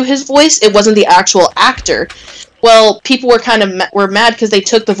impressionists to do his voice. It wasn't the actual actor. Well, people were kind of were mad because they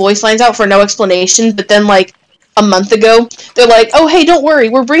took the voice lines out for no explanation, but then, like, a month ago, they're like, oh, hey, don't worry,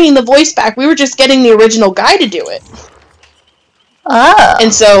 we're bringing the voice back. We were just getting the original guy to do it. Oh.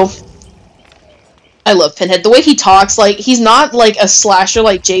 And so... I love Pinhead. The way he talks, like, he's not, like, a slasher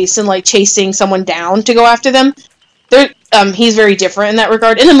like Jason, like, chasing someone down to go after them. He's very different in that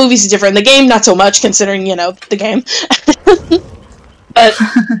regard. In the movies, he's different. In the game, not so much, considering, you know, the game. But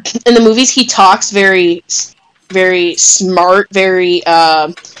in the movies, he talks very, very smart, very,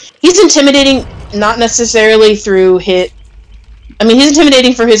 he's intimidating, not necessarily through his... I mean, he's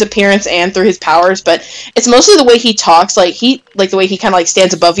intimidating for his appearance and through his powers, but it's mostly the way he talks, like the way he kind of, like,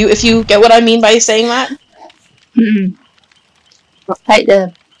 stands above you, if you get what I mean by saying that. Mm-hmm. Like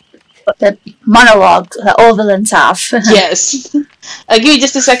the monologue that all villains have. Yes. Give me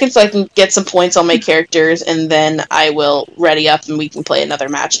just a second so I can get some points on my characters, and then I will ready up and we can play another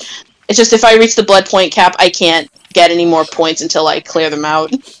match. It's just if I reach the blood point cap, I can't get any more points until I clear them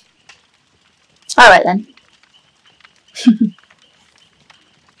out. Alright then.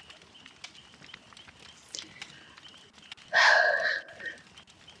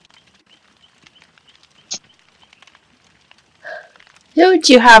 Who would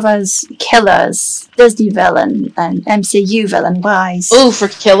you have as killers? Disney villain and MCU villain wise? Ooh, for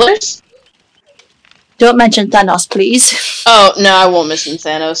killers? Don't mention Thanos, please. Oh, no, I won't mention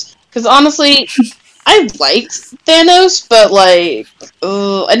Thanos. Because honestly, I liked Thanos, but, like,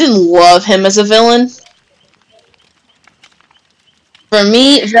 I didn't love him as a villain. For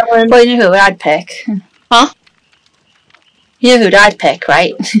me, villain... Well, you know who I'd pick. Huh? You know who I'd pick,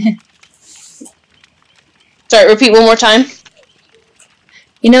 right? Sorry, repeat one more time.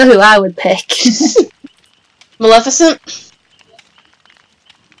 You know who I would pick. Maleficent?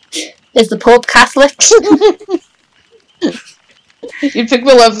 Is the Pope Catholic? You'd pick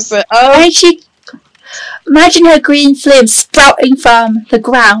Maleficent. Oh. Imagine her green flame sprouting from the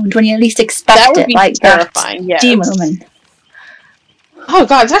ground when you least expect it. That would be like terrifying, yes. Demon woman. Oh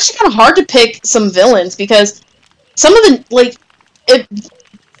god, it's actually kind of hard to pick some villains, because some of the, like,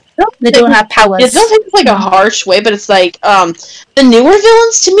 they don't have powers. It don't think it's, like, a harsh way, but it's like, the newer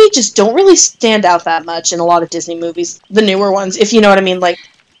villains, to me, just don't really stand out that much in a lot of Disney movies. The newer ones, if you know what I mean, like,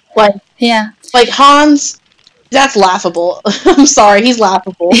 yeah. Like, Hans, that's laughable. I'm sorry, he's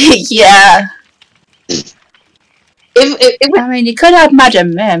laughable. Yeah. I mean, you could have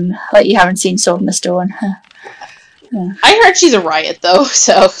Madame Mim, like you haven't seen Sword in the Stone. Yeah. I heard she's a riot, though,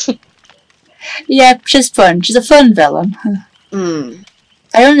 so... Yeah, she's fun. She's a fun villain. Mm.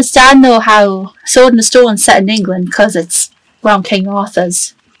 I understand, though, how Sword in the Stone is set in England, because it's around King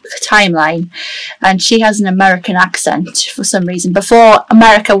Arthur's timeline, and she has an American accent for some reason, before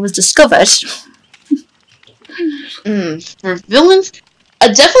America was discovered. For villains,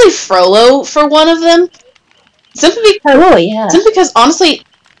 definitely Frollo for one of them. Simply because, honestly,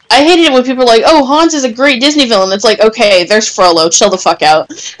 I hated it when people are like, oh, Hans is a great Disney villain. It's like, okay, there's Frollo, chill the fuck out.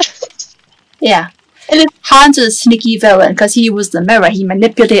 Yeah. And Hans was a sneaky villain because he was the mirror. He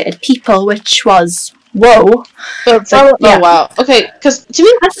manipulated people, which was Whoa. But But, yeah. oh wow, okay, because to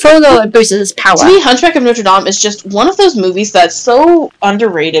me, And Frollo boosts his power. to me, Hunchback of Notre Dame is just one of those movies that's so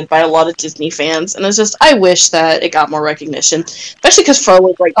underrated by a lot of Disney fans, and it's just I wish that it got more recognition, especially because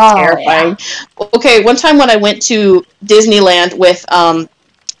Frollo is like terrifying. Yeah. Okay, one time when I went to Disneyland with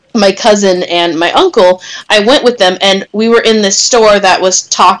my cousin and my uncle, I went with them, and we were in this store that was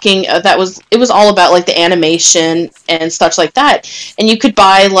talking. It was all about like the animation and such like that. And you could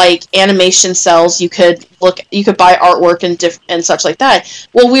buy like animation cells. You could buy artwork and such like that.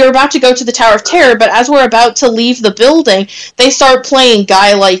 Well, we were about to go to the Tower of Terror, but as we're about to leave the building, they start playing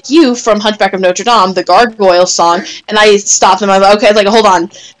 "Guy Like You" from Hunchback of Notre Dame, the Gargoyle song, and I stopped them. I was like, okay, hold on.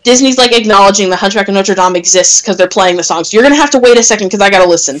 Disney's like acknowledging the Hunchback of Notre Dame exists because they're playing the song. So you're gonna have to wait a second because I gotta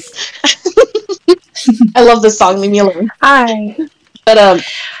listen. I love this song. Leave me alone. But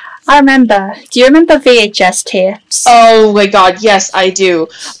I remember. Do you remember VHS tapes? Oh my god, yes, I do.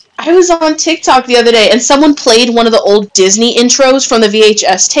 I was on TikTok the other day and someone played one of the old Disney intros from the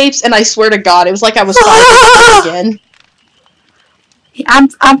VHS tapes, and I swear to God, it was like I was 5 again.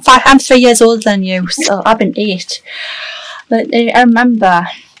 I'm 3 years older than you, so I've been 8. But I remember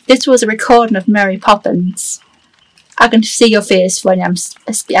this was a recording of Mary Poppins. I can see your face when as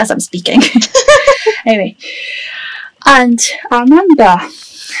I'm speaking. Anyway, and I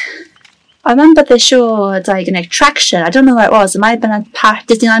remember they showed like an attraction. I don't know where it was. It might have been at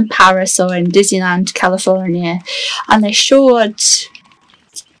Disneyland Paris or in Disneyland California, and they showed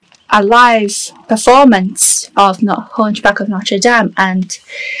a live performance of Hunchback of Notre Dame, and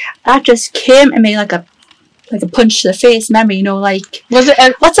that just came to me like a punch to the face memory. You know, like what's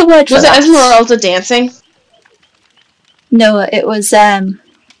the word for that? Was it Esmeralda dancing? No, it was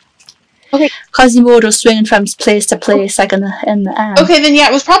Quasimodo swinging from place to place, like in the Okay, then yeah,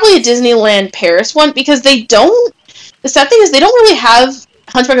 it was probably a Disneyland Paris one, because the sad thing is they don't really have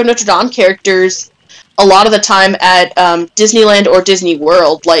Hunchback of Notre Dame characters a lot of the time at Disneyland or Disney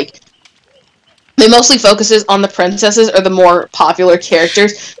World. Like, they mostly focuses on the princesses or the more popular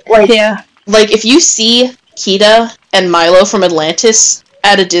characters. Like, yeah. Like, if you see Kita and Milo from Atlantis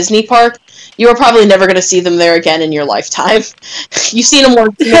at a Disney park, you are probably never going to see them there again in your lifetime. You've seen them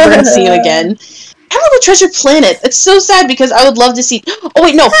once, you're never going to see them again. I love the Treasure Planet. It's so sad because I would love to see... Oh,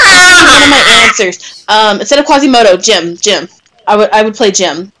 wait, no. One of my answers. Instead of Quasimodo, Jim. I would play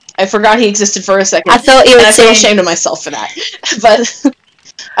Jim. I forgot he existed for a second. I thought you would I feel ashamed of myself for that. But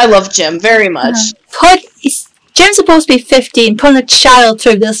I love Jim very much. Jim's supposed to be 15, putting a child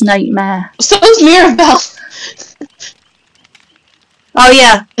through this nightmare. So is Mirabelle. Oh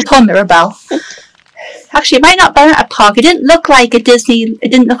yeah, poor Mirabelle. Actually, it might not have been at a park. It didn't look like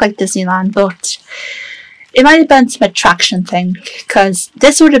Disneyland, but it might have been some attraction thing. Because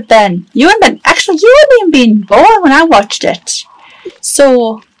this would have been you wouldn't even been born when I watched it.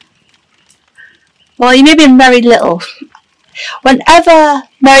 So, well, you may have been very little. Whenever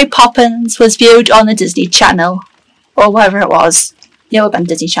Mary Poppins was viewed on the Disney Channel, or whatever it was, it would have been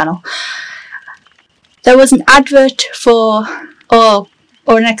Disney Channel, there was an advert for, or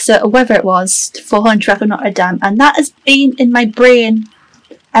an excerpt, or whatever it was, for Hunchback of Notre Dame, and that has been in my brain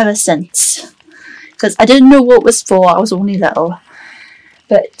ever since. Because I didn't know what it was for, I was only little.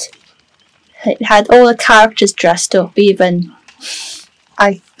 But it had all the characters dressed up, even...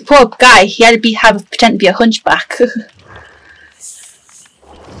 poor guy, he had to pretend to be a hunchback.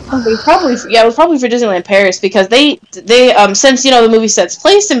 It was probably for Disneyland Paris, because they since the movie sets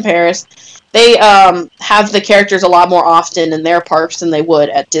place in Paris, they have the characters a lot more often in their parks than they would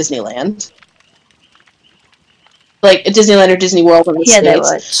at Disneyland. Like at Disneyland or Disney World in the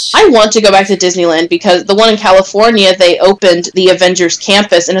States. I want to go back to Disneyland because the one in California, they opened the Avengers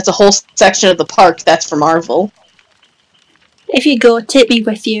campus, and it's a whole section of the park that's for Marvel. If you go, take me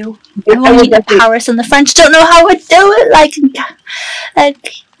with you. I want to meet the Paris, and the French don't know how to do it like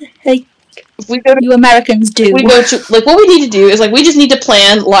you Americans do. We go to what we need to do is we just need to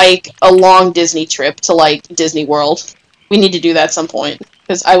plan a long Disney trip to Disney World. We need to do that at some point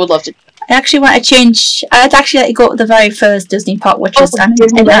because I would love to. I actually want to change. I'd actually like to go to the very first Disney park, which is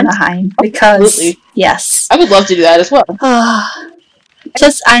in Anaheim, because absolutely. Yes, I would love to do that as well.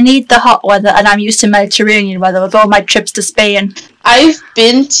 Plus, I need the hot weather, and I'm used to Mediterranean weather with all my trips to Spain. I've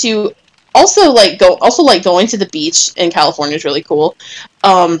been to going to the beach in California is really cool.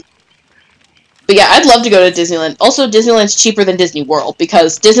 But yeah, I'd love to go to Disneyland. Also, Disneyland's cheaper than Disney World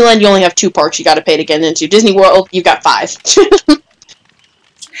because Disneyland you only have 2 parks you got to pay to get into. Disney World you've got 5.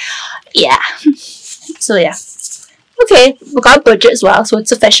 Yeah. So yeah. Okay, we got a budget as well, so it's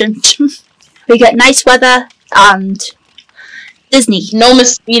sufficient. We get nice weather and Disney. No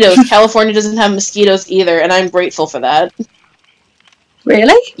mosquitoes. California doesn't have mosquitoes either, and I'm grateful for that.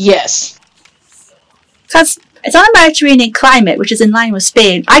 Really? Yes. Because it's on a Mediterranean climate, which is in line with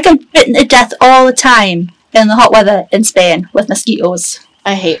Spain. I get bitten to death all the time in the hot weather in Spain with mosquitoes.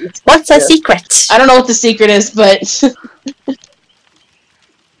 I hate mosquitoes. What's the secret? I don't know what the secret is, but...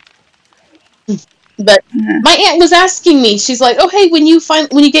 But my aunt was asking me, she's like, oh, hey, when you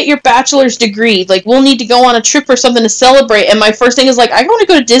get your bachelor's degree, like, we'll need to go on a trip or something to celebrate. And my first thing is, like, I want to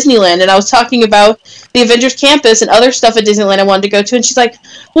go to Disneyland. And I was talking about the Avengers Campus and other stuff at Disneyland I wanted to go to. And she's like,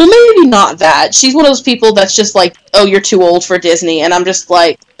 well, maybe not that. She's one of those people that's just like, oh, you're too old for Disney. And I'm just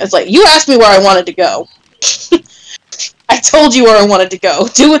like, it's like, you asked me where I wanted to go. I told you where I wanted to go.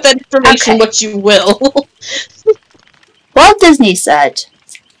 Do with that information what you will. Walt Disney said,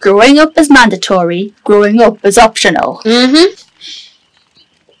 growing up is mandatory, growing up is optional. Mm-hmm.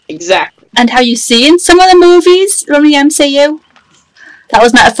 Exactly. And how you see in some of the movies from the MCU? That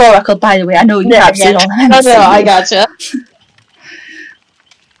was metaphorical, by the way. I know you have seen all the MCU. No, I gotcha.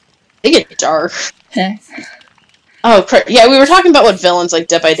 They get dark. Yeah. Oh, yeah, we were talking about what villains like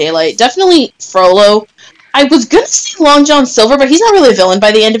Dead by Daylight. Definitely Frollo. I was gonna say Long John Silver, but he's not really a villain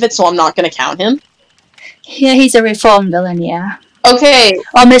by the end of it, so I'm not gonna count him. Yeah, he's a reformed villain, yeah. Okay.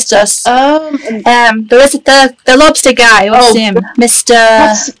 Oh, Mr. There was the lobster guy. What's his name?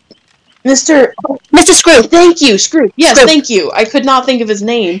 Mr. Screw. Thank you, Screw. Yes, Screw. thank you. I could not think of his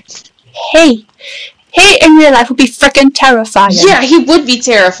name. He in real life would be freaking terrifying. Yeah, he would be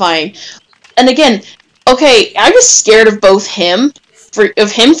terrifying. And again, okay, I was scared of both him for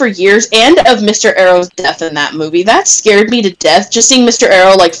years and of Mr. Arrow's death in that movie. That scared me to death. Just seeing Mr.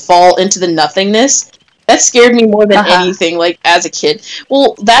 Arrow like fall into the nothingness. That scared me more than anything, like, as a kid.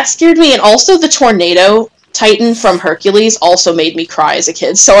 Well, that scared me, and also the tornado titan from Hercules also made me cry as a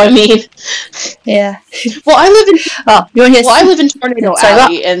kid, so I mean... Yeah. Well, I live in... I live in Tornado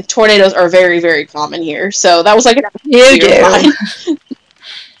Alley, and tornadoes are very, very common here, so that was like an... You do.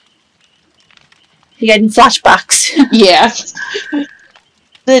 You're getting flashbacks. Yeah.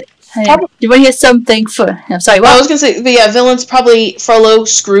 Do you want to hear something for... I'm sorry, what? Well, I was going to say, the villains probably Frollo,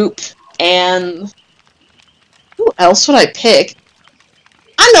 Scroop, and... Who else would I pick?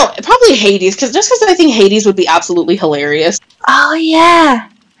 I don't know, probably Hades, just because I think Hades would be absolutely hilarious. Oh, yeah.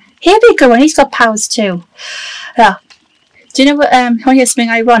 He'd be a good one. He's got powers, too. Yeah. Do you know what, want to hear something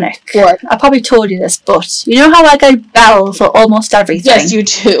ironic? What? I probably told you this, but you know how I get Belle for almost everything? Yes, you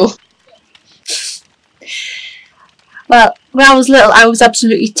do. Well, when I was little, I was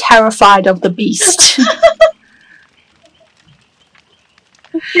absolutely terrified of the Beast.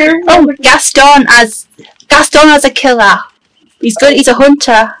 Oh, Gaston as a killer. He's good. He's a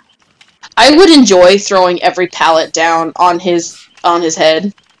hunter. I would enjoy throwing every pallet down on his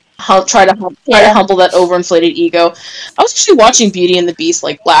head. I'll try to humble that overinflated ego. I was actually watching Beauty and the Beast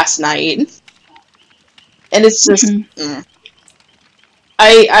like last night, and it's just.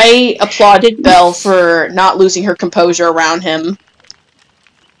 I applauded Belle for not losing her composure around him.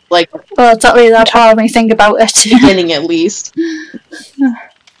 Like, well, it's not really that hard when you think about it. Beginning at least.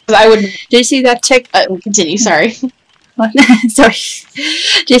 I would. Did you see that continue. Sorry. Sorry.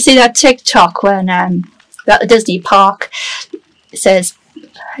 Did you see that TikTok when at the Disney park it says,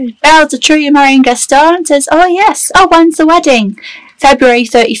 "Belle's a true you're marrying Gaston?" It says, "Oh yes. Oh, when's the wedding? February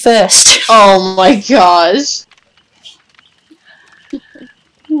 31st." Oh my gosh.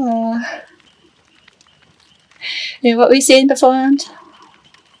 Yeah, what were you saying beforehand?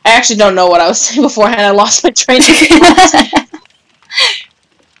 I actually don't know what I was saying beforehand. I lost my train of thought.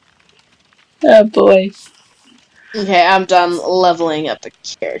 Oh boy. Okay, I'm done leveling up a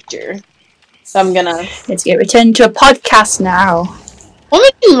character. So I'm gonna... Let's get returned to a podcast now. Well,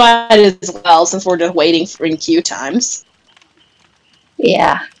 we might as well, since we're just waiting for in queue times.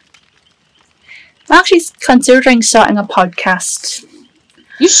 Yeah. I'm actually considering starting a podcast.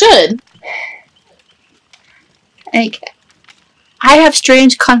 You should. Like, I have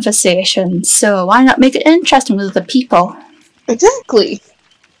strange conversations, so why not make it interesting with other people? Exactly.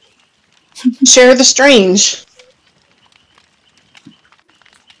 Share the strange.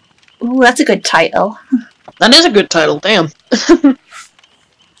 Ooh, that's a good title. That is a good title, damn.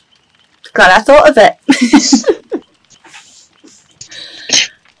 Glad I thought of it.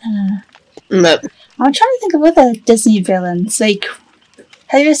 I'm trying to think of other Disney villains. Like,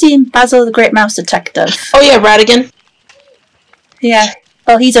 have you ever seen Basil the Great Mouse Detective? Oh yeah, Ratigan. Yeah.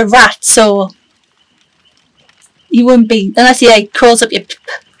 Well, he's a rat, so he wouldn't be unless he like crawls up your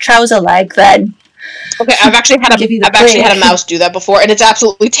trouser leg. Then okay, I've actually had a mouse do that before, and it's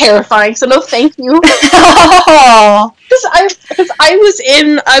absolutely terrifying. So no, thank you. Because I was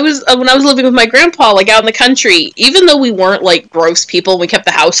when I was living with my grandpa, like out in the country. Even though we weren't like gross people, and we kept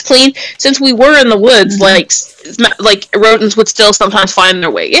the house clean. Since we were in the woods, like rodents would still sometimes find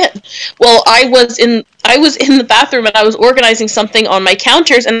their way in. Well, I I was in the bathroom and I was organizing something on my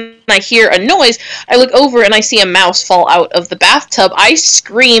counters and I hear a noise. I look over and I see a mouse fall out of the bathtub. I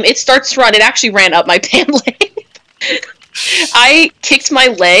scream. It starts to run. It actually ran up my pant leg. I kicked my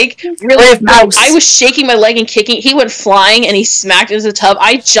leg. Really, mouse. I was shaking my leg and kicking. He went flying and he smacked into the tub.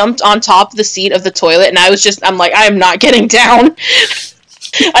 I jumped on top of the seat of the toilet and I'm like, I am not getting down.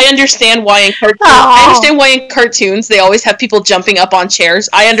 I understand why in cartoons they always have people jumping up on chairs.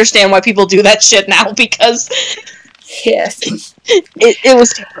 I understand why people do that shit now because yes, it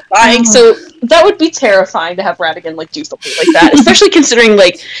was terrifying. So that would be terrifying to have Ratigan like do something like that, especially considering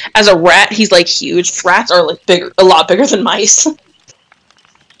like as a rat he's like huge. Rats are like a lot bigger than mice.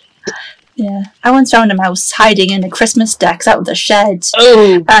 Yeah, I once found a mouse hiding in a Christmas decks out of the shed.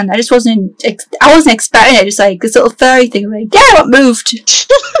 Oh, and I just wasn't expecting it. Just like this little furry thing. I'm like, yeah, it moved.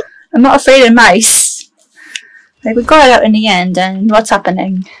 I'm not afraid of mice. Like we got it out in the end, and what's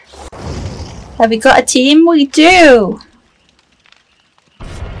happening? Have we got a team? We do.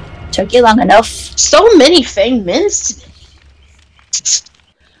 Took you long enough. So many Fang Mins today.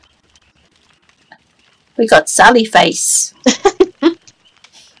 We got Sally Face.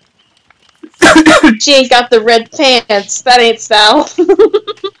 She ain't got the red pants. That ain't Sal.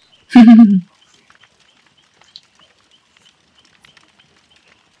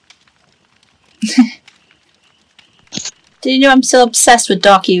 Do you know I'm still obsessed with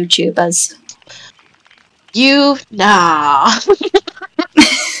dark YouTubers? Nah.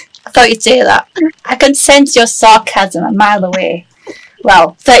 I thought you'd say that. I can sense your sarcasm a mile away.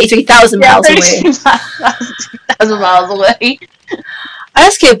 Well, 33,000 miles away. 33,000 miles away. I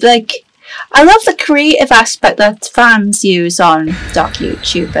just keep like, I love the creative aspect that fans use on dark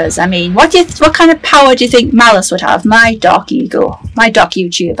YouTubers. I mean, what kind of power do you think Malice would have? My dark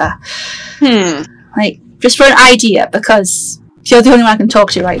YouTuber. Like, just for an idea, because you're the only one I can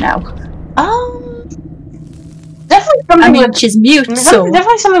talk to right now. Definitely something. I mean, she's mute, so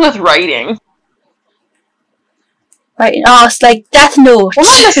definitely something with writing. Right? Oh, it's like Death Note. Well,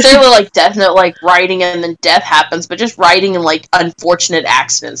 not necessarily like Death Note, like writing and then death happens, but just writing and like unfortunate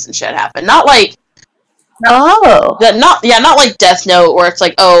accidents and shit happen. Not like not like Death Note where it's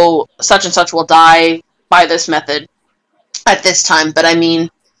like, oh, such and such will die by this method at this time. But I mean,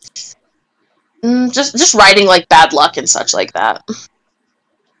 just writing like bad luck and such like that.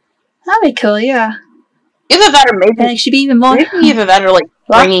 That'd be cool, yeah. Either that or maybe it should be even more. Maybe either that or like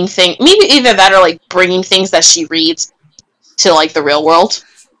bringing things. Maybe either that or like bringing things that she reads to like the real world.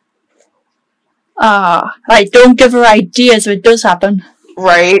 Like don't give her ideas if it does happen.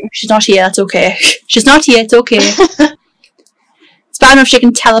 Right. She's not here. It's okay. She's not here. It's okay. It's bad enough she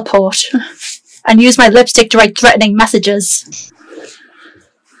can teleport and use my lipstick to write threatening messages.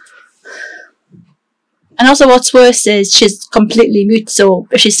 And also, what's worse is she's completely mute. So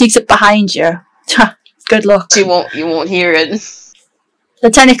if she sneaks up behind you. Good luck. You won't hear it.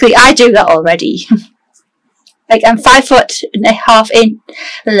 But technically, I do that already. Like, I'm 5'8",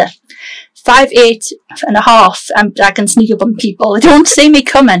 and I can sneak up on people. They don't see me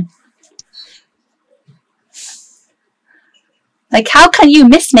coming. Like, how can you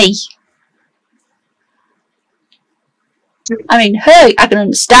miss me? I mean, her, I can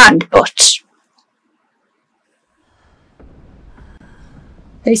understand, but...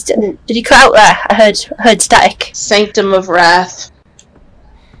 Did he cut out there? I heard static. Sanctum of Wrath.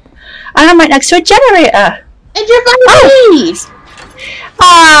 And I'm right next to a generator. And you're gonna leave.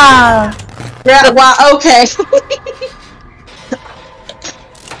 Yeah, wow, okay.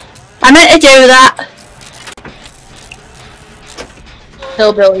 I meant to do that.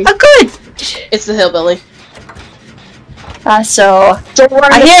 Hillbilly. Oh, good. It's the hillbilly. So...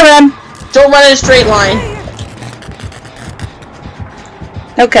 I hear him. Don't run in a straight line.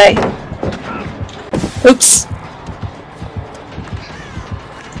 Okay. Oops.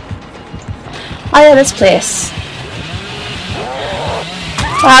 Oh yeah, this place.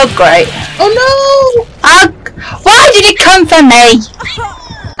 Oh great. Oh no! Why did he come for me?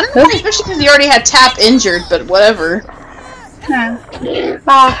 I don't know, especially because he already had Tap injured, but whatever. I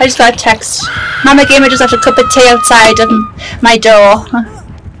just got a text. Mama Gamer just left a cup of tea outside of my door.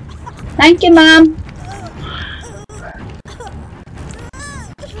 Thank you, Mom.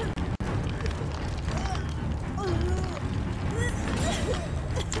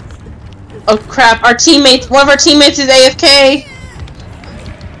 Oh crap, one of our teammates is AFK!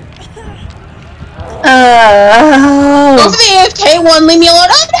 Go for the AFK one, leave me alone!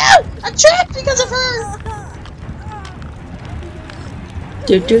 Oh no! I'm trapped because of her!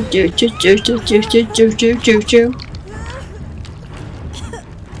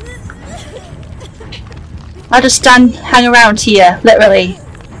 I'll just hang around here, literally.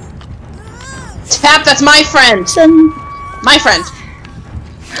 Tap, that's my friend! My friend.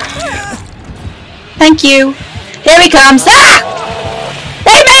 Thank you. Here he comes. Ah!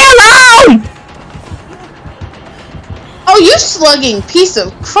 Leave me alone! Oh, you slugging piece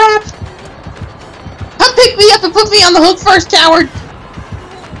of crap! Come pick me up and put me on the hook first, coward!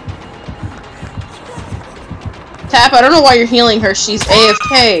 Tap, I don't know why you're healing her. She's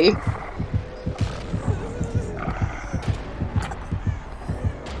AFK.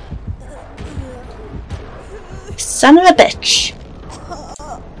 Son of a bitch.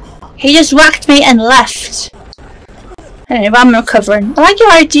 He just whacked me and left. Anyway, I'm recovering. I like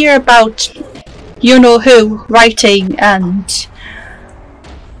your idea about you-know-who writing and...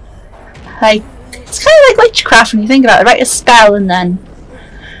 like, it's kind of like witchcraft when you think about it. Write a spell and then...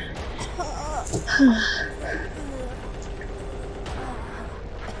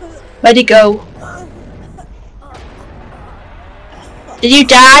 Where'd he go? Did you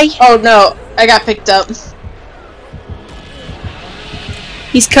die? Oh no, I got picked up.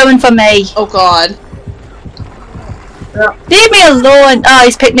 He's coming for me. Oh god. Leave me alone! Oh,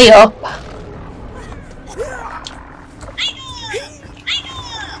 he's picked me up.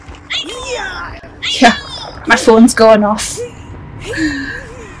 Yeah, my phone's going off.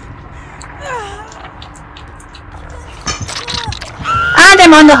 And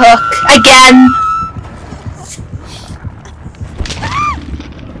I'm on the hook again.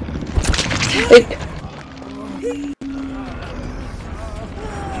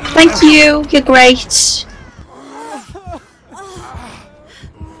 Thank you, you're great.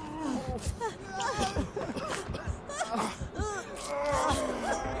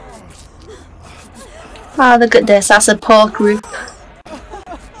 Oh, look at this, our support group.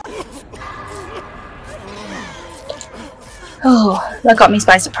 Oh, that got me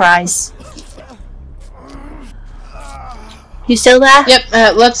by surprise. You still there?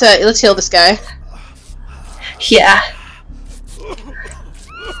 Yep, let's heal this guy. Yeah.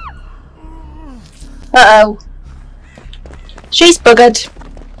 Uh-oh. She's buggered.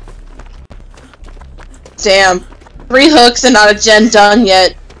 Damn. 3 hooks and not a gen done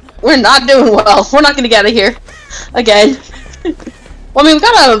yet. We're not doing well. We're not gonna get out of here. Again. Well, I mean, we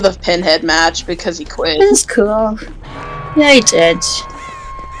got out of the pinhead match because he quit. This is cool. Yeah, he did.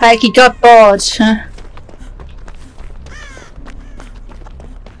 Like, he got bored, huh?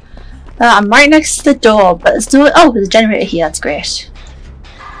 I'm right next to the door, but there's no... Oh, there's a generator here, that's great.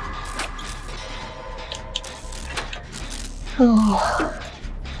 Oh.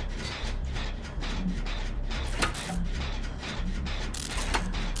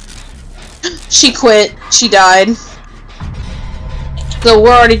 She quit. She died. So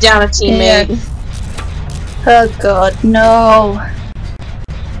we're already down a teammate. Yeah. Oh god, no.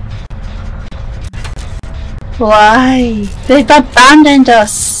 Why? They've abandoned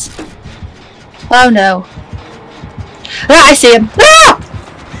us. Oh no. Ah, I see him. Ah!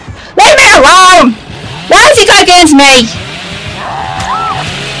 Leave me alone! Why has he got against me?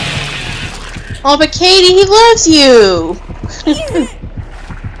 Oh, but Katie, he loves you!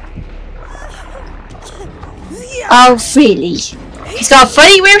 Oh, really? He's got a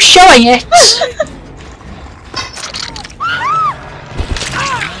funny way of showing it.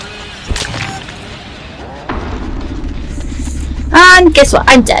 And guess what?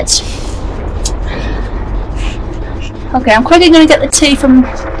 I'm dead. Okay, I'm quickly gonna get the tea from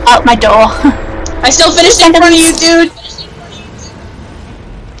out my door. I still finished in front of you, dude!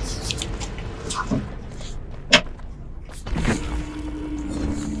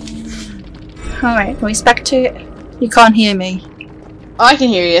 Alright, can we back to it? You can't hear me. Oh, I can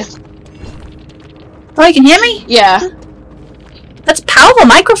hear you. Oh, you can hear me? Yeah. That's a powerful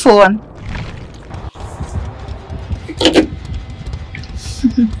microphone.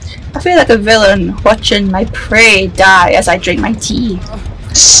 I feel like a villain watching my prey die as I drink my tea.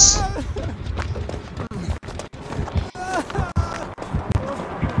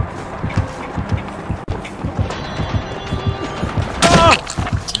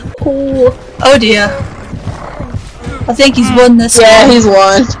 Oh dear. I think he's won this one. Yeah, he's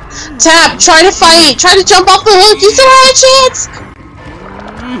won. Tap, try to fight! Try to jump off the hook! You still have a chance!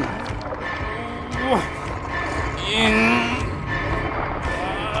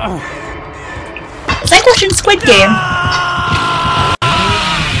 It's like watching Squid Game.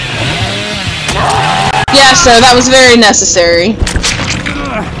 Yeah, so that was very necessary.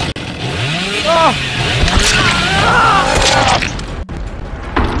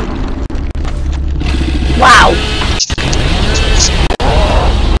 Wow.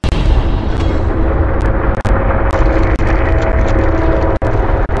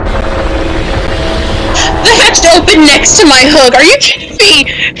 The hatch opened next to my hook. Are you kidding me?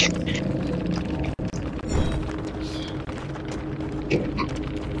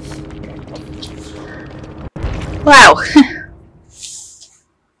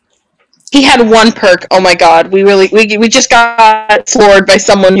 had one perk. Oh my god, we just got floored by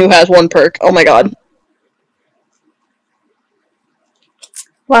someone who has one perk. Oh my god.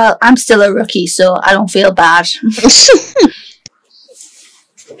 Well, I'm still a rookie, so I don't feel bad.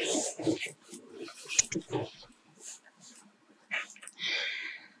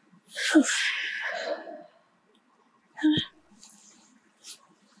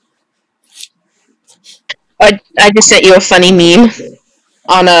 I just sent you a funny meme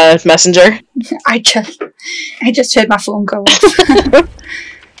on a messenger. I just heard my phone go off.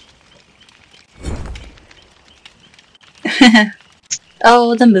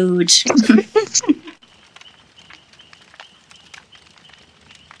 Oh, the mood.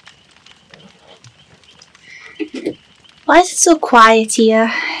 Why is it so quiet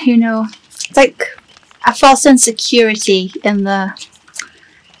here? You know, it's like a false insecurity in the...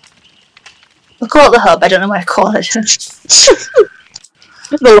 We'll call it the hub, I don't know what I call it.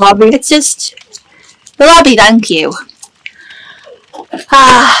 The lobby. It's just... The lobby, thank you.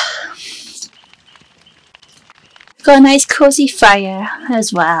 Got a nice cozy fire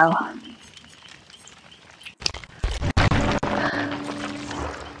as well.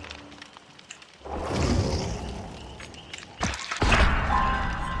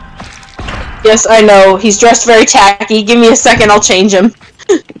 Yes, I know. He's dressed very tacky. Give me a second, I'll change him.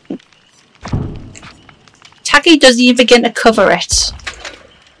 Tacky doesn't even begin to cover it.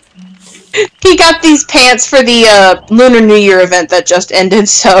 He got these pants for the Lunar New Year event that just ended,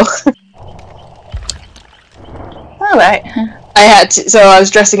 so... Alright. I had to, so I was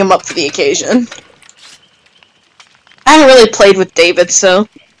dressing him up for the occasion. I haven't really played with David, so...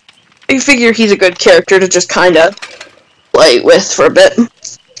 I figure he's a good character to just kinda play with for a bit.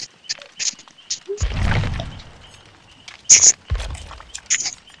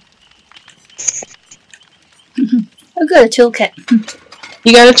 Oh good, a toolkit.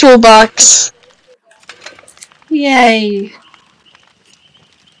 You got a toolbox. Yay.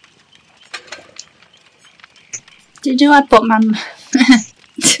 Did you know I bought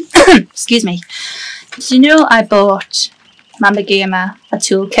excuse me. Did you know I bought Mama Gamer a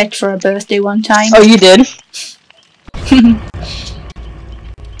toolkit for her birthday one time? Oh, you did?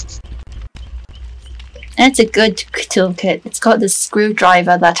 And it's a good toolkit. It's got this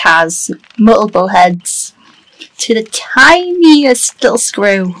screwdriver that has multiple heads to the tiniest little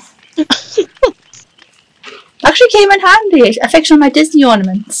screw. Actually came in handy. I fixed one of my Disney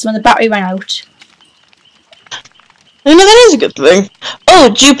ornaments when the battery ran out. I know that is a good thing. Oh,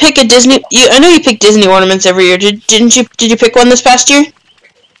 did you pick a Disney? I know you pick Disney ornaments every year. Didn't you? Did you pick one this past year?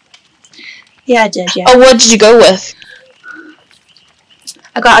 Yeah, I did. Yeah. Oh, what did you go with?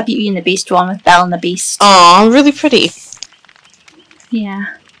 I got a Beauty and the Beast one with Belle and the Beast. Aw, really pretty.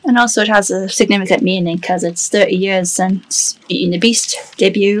 Yeah. And also it has a significant meaning because it's 30 years since Beauty and the Beast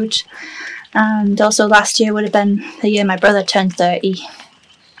debuted. And also last year would have been the year my brother turned 30.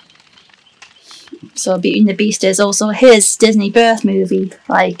 So Beauty and the Beast is also his Disney birth movie.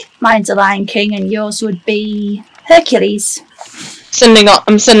 Like, mine's The Lion King and yours would be Hercules.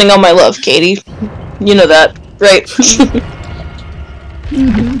 I'm sending all my love, Katie. You know that, right?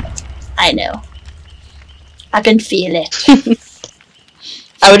 I know. I can feel it.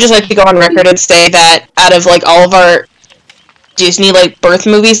 I would just like to go on record and say that out of like all of our Disney like birth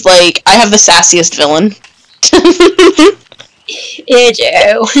movies, like I have the sassiest villain. You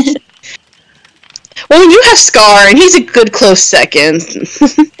do. Well, you have Scar, and he's a good close second.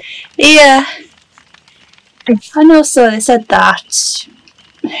 Yeah. And also they said that,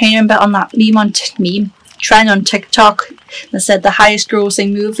 I remember on that meme trend on TikTok, they said the highest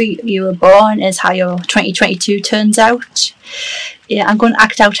grossing movie you were born is how your 2022 turns out. Yeah, I'm going to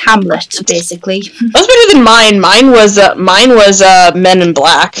act out Hamlet, basically. That's better than mine. Mine was Men in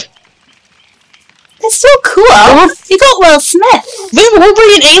Black. That's so cool. You got Will Smith. We're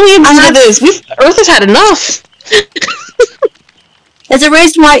bringing aliens into this. Earth has had enough. There's a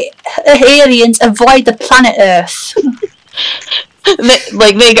reason why aliens avoid the planet Earth.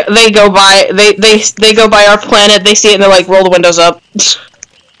 they go by our planet. They see it and they're like, roll the windows up.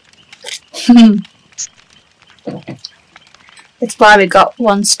 It's why we got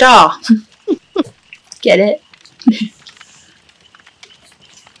 1 star. Get it?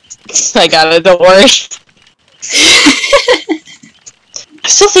 I got it, don't worry. I'm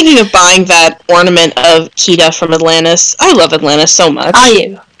still thinking of buying that ornament of Cheetah from Atlantis. I love Atlantis so much. Are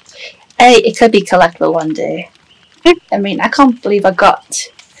you? Hey, it could be collectible one day. I mean, I can't believe I got...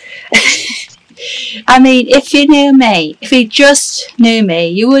 I mean, if you knew me, if you just knew me,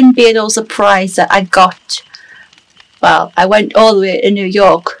 you wouldn't be at all surprised that I got... Well, I went all the way to New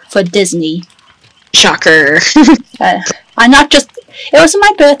York for Disney. Shocker. I And not just... It was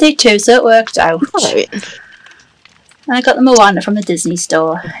my birthday too, so it worked out. Right. And I got the Moana from the Disney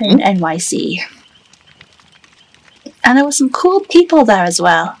store in NYC. And there were some cool people there as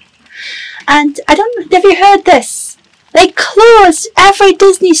well. And I don't know, have you heard this? They closed every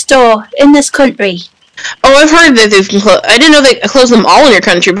Disney store in this country. Oh, I've heard that they've closed. I didn't know they closed them all in your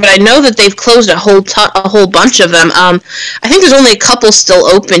country, but I know that they've closed a whole bunch of them. I think there's only a couple still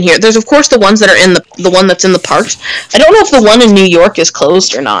open here. There's of course the ones that are in the one that's in the parks. I don't know if the one in New York is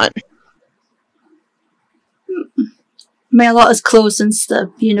closed or not. I mean, a lot is closed since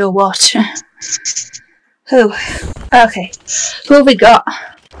the you know what. Who? Okay. Who have we got?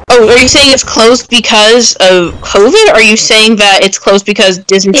 Oh, are you saying it's closed because of COVID? Or are you saying that it's closed because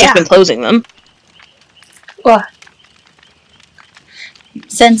Disney's just been closing them? What?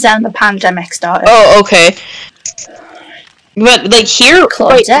 Since the pandemic started. Oh, okay. But like here,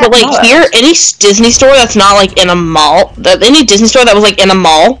 here, any Disney store that's not like in a mall, any Disney store that was like in a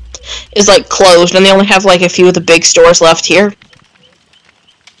mall is like closed, and they only have like a few of the big stores left here.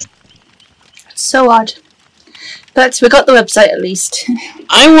 So odd. But we got the website at least.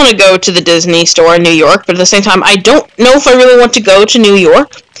 I want to go to the Disney store in New York, but at the same time, I don't know if I really want to go to New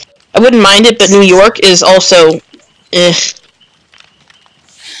York. I wouldn't mind it, but New York is also,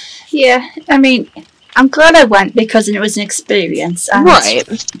 Yeah, I mean, I'm glad I went because it was an experience. And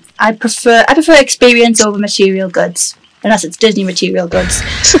right. I prefer experience over material goods, unless it's Disney material goods.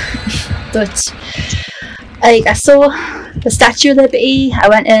 But I saw the Statue of Liberty. I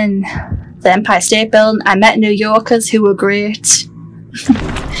went in the Empire State Building. I met New Yorkers who were great.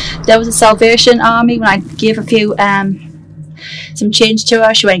 There was a Salvation Army when I gave a few some change to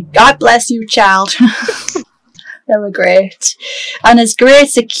her. She went, "God bless you, child." They were great. And this great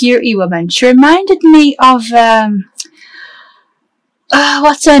security woman. She reminded me of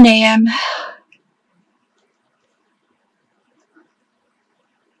what's her name?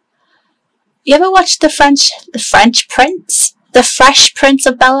 You ever watched the French Prince? The Fresh Prince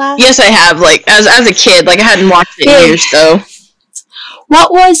of Bel-Air? Yes, I have. Like as a kid, like I hadn't watched it in years though.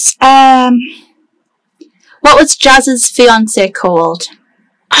 What was Jazz's fiance called?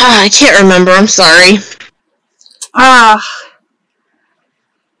 I can't remember. I'm sorry. Well,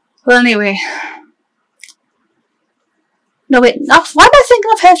 anyway. No, wait. Why am I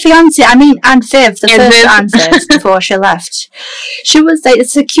thinking of her fiance? I mean, Aunt Viv, the first Aunt Viv, before she left. She was like a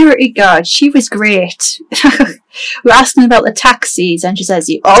security guard. She was great. We're asking about the taxis, and she says,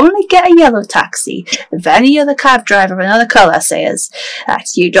 "You only get a yellow taxi. If any other cab driver of another colour says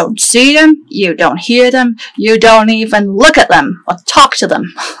that you don't see them, you don't hear them, you don't even look at them or talk to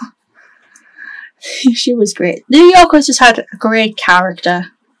them." She was great. New Yorkers just had a great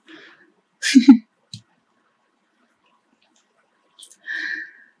character.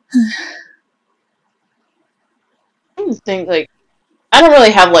 I think like I don't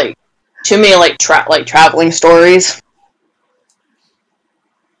really have like too many like traveling stories.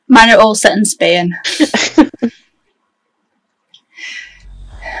 Mine are all set in Spain.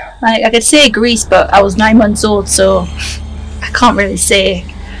 I could say Greece, but I was 9 months old, so I can't really say.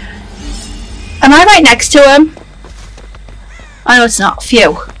 Am I right next to him? Oh no, it's not.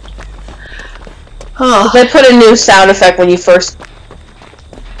 Phew. Oh. They put a new sound effect when you first.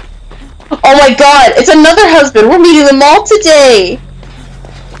 Oh my god! It's another husband! We're meeting them all today!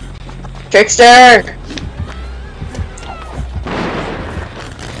 Trickster!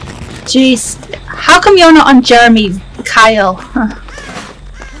 Jeez. How come you're not on Jeremy Kyle? Huh.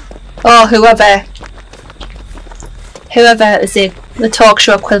 Oh, whoever is the talk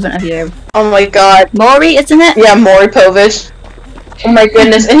show equivalent of you. Oh my god. Maury, isn't it? Yeah, Maury Povich. Oh my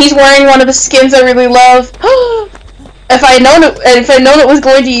goodness. And he's wearing one of the skins I really love. If I known it was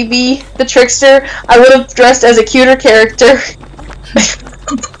going to be the Trickster, I would have dressed as a cuter character.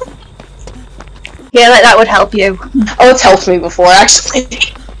 Yeah, that would help you. Oh, it's helped me before, actually.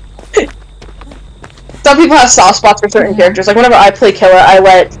 Some people have soft spots for certain characters. Like, whenever I play Killer, I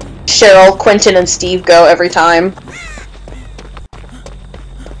let Cheryl, Quentin, and Steve go every time.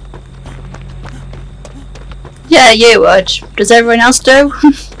 Yeah, you would. Does everyone else do?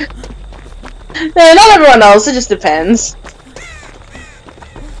 No, not everyone else, it just depends.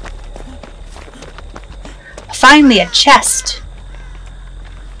 Finally, a chest.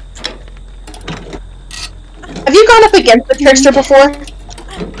 Have you gone up against the Trickster before?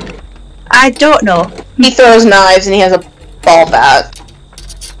 I don't know. He throws knives and he has a ball bat.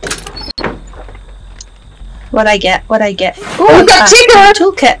 What I get? Oh, we've got Tinkerer!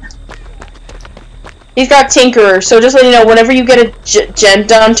 Toolkit. He's got Tinkerer, so just let you know, whenever you get a gen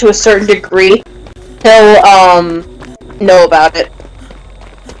done to a certain degree, he'll, know about it.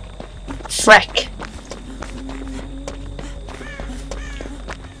 Frick.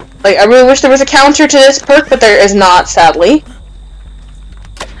 Like, I really wish there was a counter to this perk, but there is not, sadly.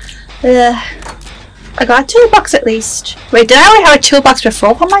 I got a toolbox at least. Wait, did I already have a toolbox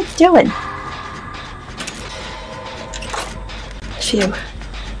before? What am I doing? Phew.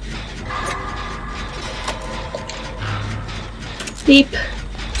 Beep.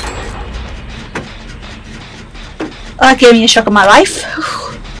 Oh, that gave me a shock of my life.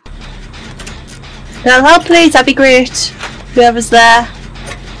 That'll help, please. That'd be great. Whoever's there.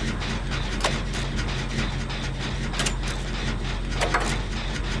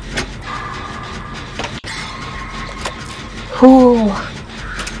 Ooh.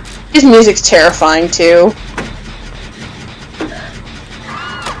 His music's terrifying too.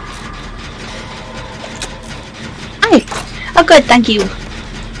 Hi. Oh, good. Thank you.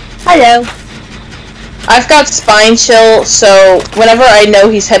 Hello. I've got spine chill, so whenever I know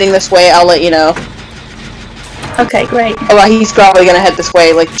he's heading this way, I'll let you know. Okay, great. Oh, well, he's probably gonna head this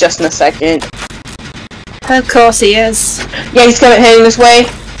way, like, just in a second. Of course he is. Yeah, he's heading this way.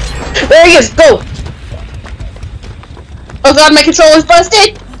 There he is! Go! Oh god, my controller's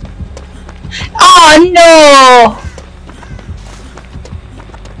busted! Oh no!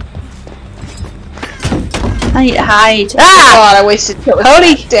 I need to hide. Ah! God, I wasted killers.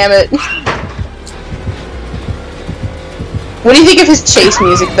 Holy! Damn it. What do you think of his chase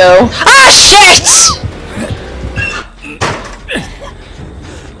music, though? Ah, shit!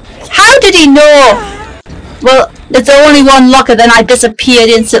 How did he know? Well, there's only one locker, then I disappeared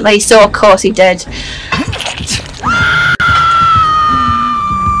instantly, so of course he did.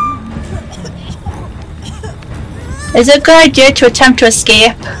 Is it a good idea to attempt to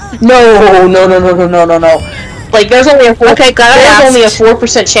escape? No. Like, there's only a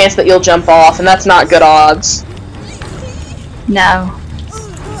 4% chance that you'll jump off, and that's not good odds. No.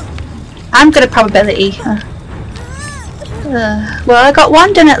 I'm good at probability. Well, I got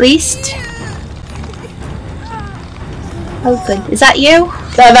one done at least. Oh, good. Is that you?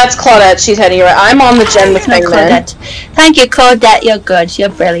 No, that's Claudette. She's heading right. I'm on the gen with Hangman. Claudette. Thank you, Claudette. You're good. You're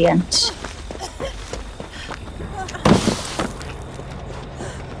brilliant.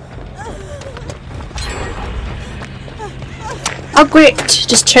 Oh, great.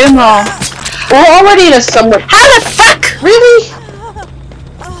 Just two more. We're already in a somewhat... How the fuck? Really?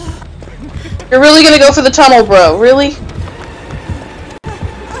 You're really gonna go for the tunnel, bro? Really?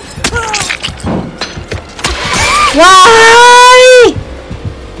 Why?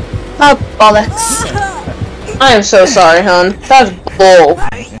 Oh, bollocks. I am so sorry, hon. That's bull.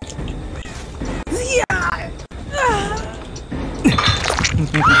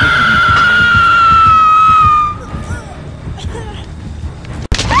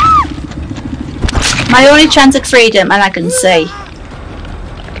 My only chance of freedom, and I can see.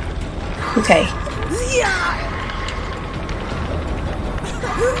 Okay.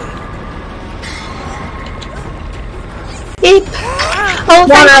 Beep. Oh,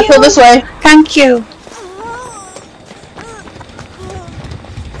 thank you. This way. Thank you.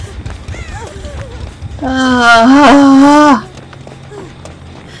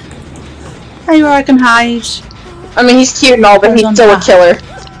 Anywhere I can hide. I mean, he's cute and all, but he's still a killer.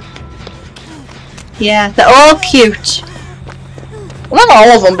 Yeah, they're all cute. Well, not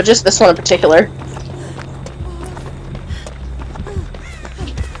all of them, but just this one in particular.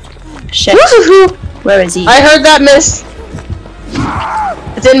 Shit. Where is he? I heard that miss.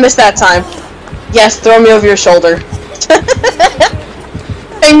 I didn't miss that time. Yes, throw me over your shoulder.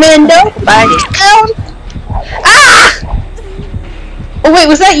 Hangman, no! Bye. Ah! Oh wait,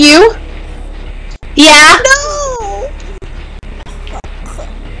 was that you? Yeah. No!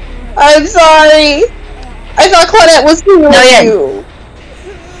 I'm sorry. I thought Claudette was you.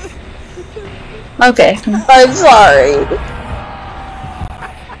 Okay. I'm sorry.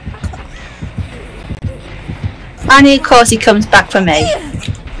 And of course he comes back for me.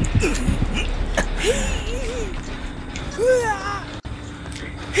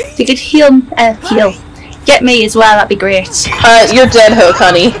 If you could heal, get me as well, that'd be great. You're dead, Hook,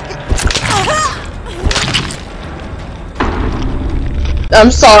 honey. I'm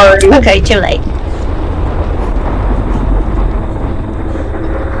sorry. Okay, too late.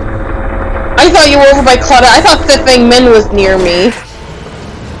 I thought you were over by Claudette. I thought the thing Min was near me.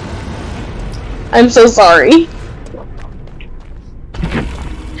 I'm so sorry.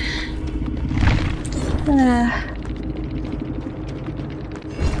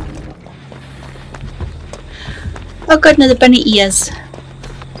 Oh good, another bunny ears.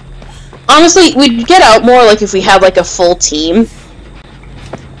 Honestly, we'd get out more like if we had like a full team.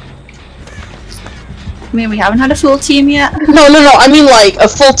 I mean, we haven't had a full team yet. No, I mean like a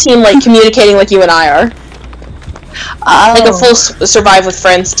full team, like communicating like you and I are. Oh. Like a full survive with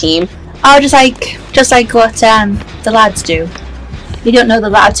friends team. Oh, just like what the lads do. You don't know the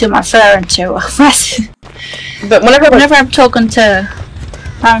lads who I'm referring to. But whenever I'm talking to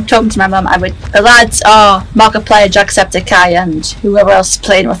my mum, the lads are Markiplier, Jacksepticeye, and whoever else is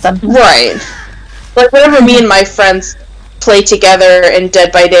playing with them. Right. Like whenever me and my friends play together in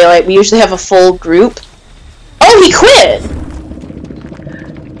Dead by Daylight, we usually have a full group. Oh, he quit!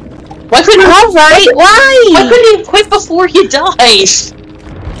 Why couldn't he? Alright, why? Why couldn't he quit before he died?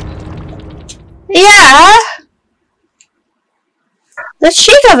 Yeah. The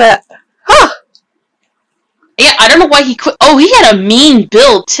cheek of it. Huh. Yeah, I don't know why he quit. Oh, he had a mean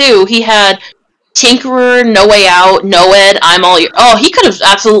build, too. He had Tinkerer, No Way Out, Noed, I'm All Your... Oh, he could have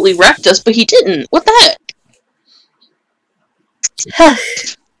absolutely wrecked us, but he didn't. What the heck?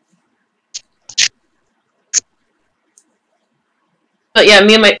 But yeah,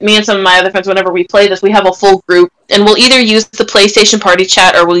 me and some of my other friends, whenever we play this, we have a full group, and we'll either use the PlayStation Party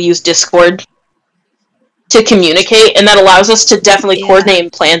Chat or we'll use Discord to communicate, and that allows us to definitely coordinate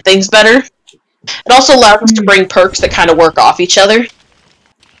and plan things better. It also allows us to bring perks that kind of work off each other.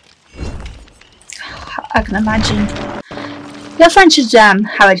 I can imagine. Your friend should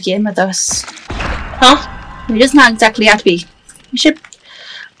have a game with us. Huh? It doesn't exactly have to be. You should.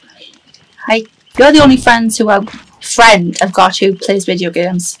 You're the only friend I've got who plays video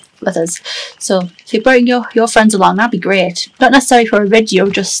games with us. So if you bring your friends along, that'd be great. Not necessarily for a video,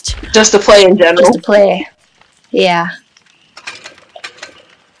 just to play in general. Just to play. Yeah.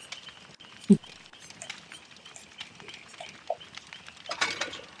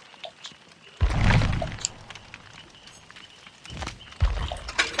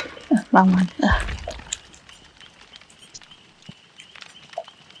 Wrong one. Ugh.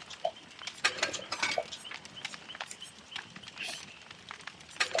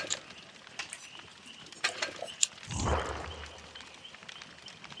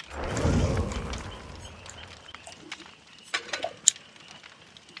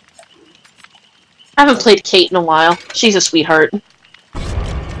 I haven't played Kate in a while. She's a sweetheart.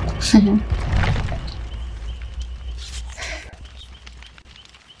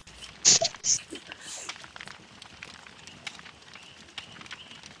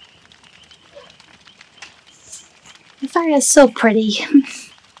 The fire is so pretty.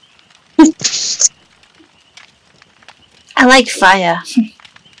 I like fire.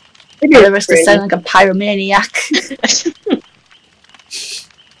 The risk of sounding like a pyromaniac.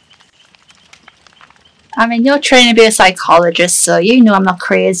 I mean, you're training to be a psychologist, so you know I'm not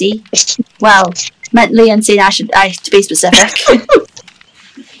crazy. Well, mentally insane, to be specific.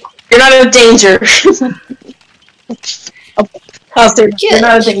 You're not in danger. You're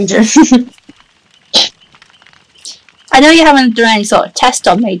not in danger. I know you haven't done any sort of test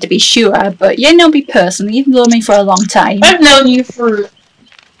on me, to be sure, but you know me personally. You've known me for a long time. I've known you for...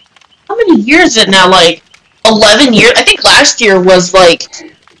 How many years is it now? Like, 11 years? I think last year was, like...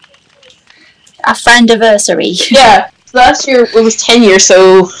 a friend-iversary. Yeah, last year it was 10 years,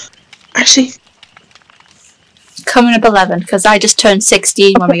 so... Actually... Coming up 11, because I just turned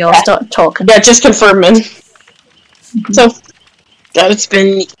 16 when we all started talking. Yeah, just confirming. Mm-hmm. So, God,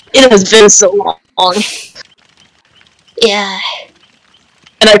 it has been so long. Yeah.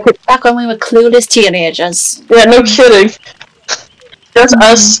 And I could... Back when we were clueless teenagers. Yeah, no kidding. Just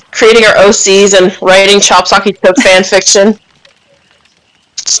us creating our OCs and writing Chopsocky Choke fanfiction.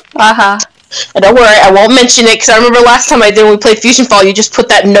 Uh-huh. And don't worry, I won't mention it, because I remember last time I did when we played Fusion Fall, you just put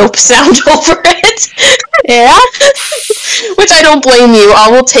that nope sound over it. Yeah? Which I don't blame you.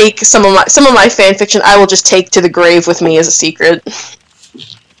 I will take some of my fanfiction, I will just take to the grave with me as a secret.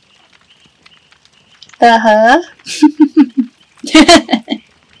 Uh-huh.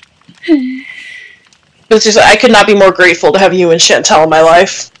 It's just, I could not be more grateful to have you and Chantel in my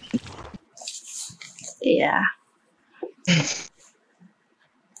life. Yeah.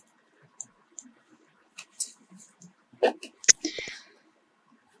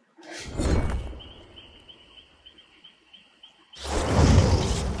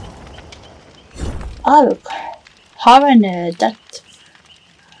 Oh, horror nerd.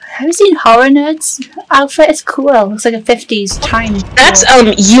 Have you seen Horror Nerd's outfit? It's cool. It looks like a 50s time. That's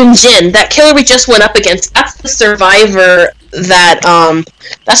Yoon Jin, that killer we just went up against. That's the survivor that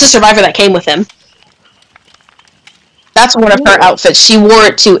came with him. That's one of her outfits. She wore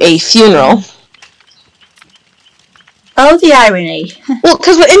it to a funeral. Oh, the irony. Well,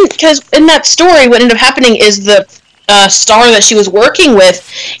 because in that story, what ended up happening is the star that she was working with,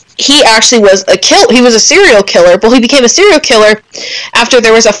 he actually was he was a serial killer, but he became a serial killer after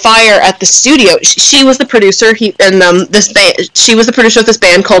there was a fire at the studio. She was the producer, she was the producer of this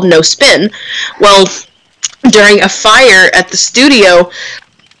band called No Spin. Well, during a fire at the studio,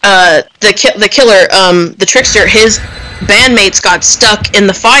 the killer, the trickster, his bandmates got stuck in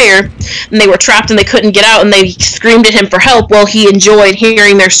the fire, and they were trapped and they couldn't get out, and they screamed at him for help. Well, he enjoyed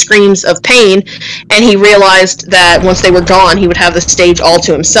hearing their screams of pain, and he realized that once they were gone, he would have the stage all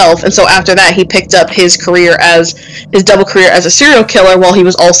to himself. And so after that, he picked up his double career as a serial killer while he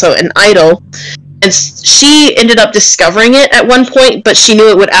was also an idol. And she ended up discovering it at one point, but she knew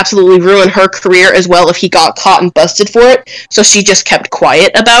it would absolutely ruin her career as well if he got caught and busted for it. So she just kept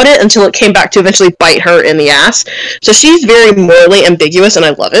quiet about it until it came back to eventually bite her in the ass. So she's very morally ambiguous, and I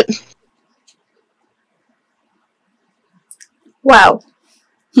love it. Wow.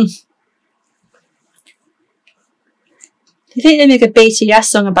 Do you think they make a BTS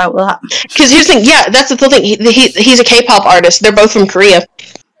song about that? Because here's the thing, yeah, that's the thing. He's a K-pop artist. They're both from Korea.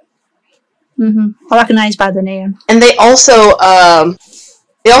 I recognize by the name. And they also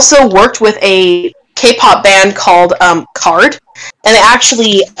worked with a K-pop band called Card, and they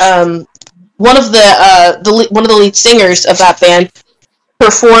actually one of the lead singers of that band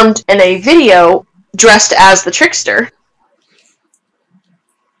performed in a video dressed as the trickster.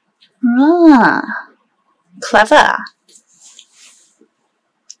 Ah, clever.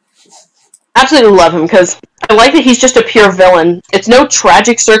 Absolutely love him, because I like that he's just a pure villain. It's no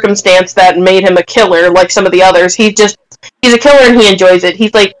tragic circumstance that made him a killer like some of the others. He's a killer and he enjoys it.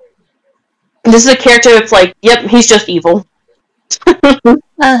 He's like, this is a character that's like, yep, he's just evil.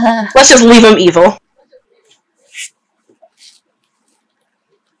 Let's just leave him evil.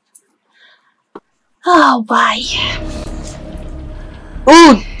 Oh, why?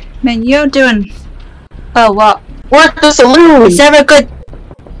 Ooh, Man, you're doing... Oh, what? we're at the saloon! Is there a good...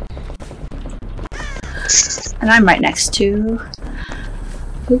 And I'm right next to...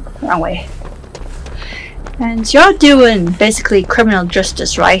 Oop, wrong way. And you're doing basically criminal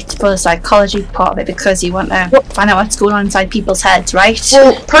justice, right? For the psychology part of it, because you want to find out what's going on inside people's heads, right?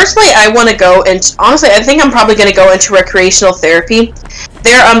 Well, personally, I want to go into... Honestly, I think I'm probably going to go into recreational therapy.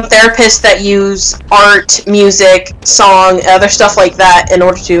 There are therapists that use art, music, song, other stuff like that in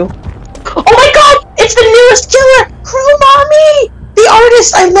order to... Oh my god! It's the newest killer! Crow Mommy! The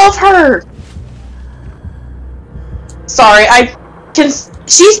artist! I love her! Sorry,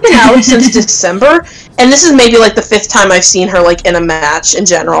 she's been out since December, and this is maybe like the 5th time I've seen her like in a match in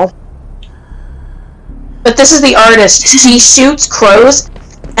general. But this is the artist. She shoots crows,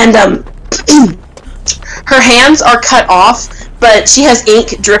 and her hands are cut off, but she has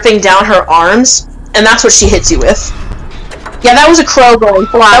ink dripping down her arms, and that's what she hits you with. Yeah, that was a crow going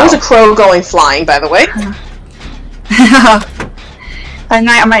flying. That was a crow going flying, by the way.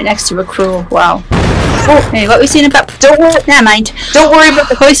 I'm right next to a crow. Wow. Hey, what we seen about? Never mind. Don't worry about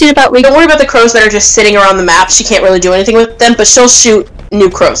what we seen about. Don't worry about the crows that are just sitting around the map. She can't really do anything with them, but she'll shoot new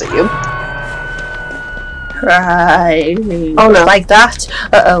crows at you. Right. Oh no! Like that.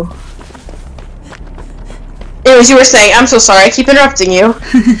 Uh-oh. Anyways, you were saying. I'm so sorry. I keep interrupting you.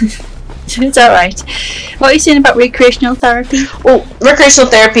 It's alright. What are you saying about recreational therapy? Well, recreational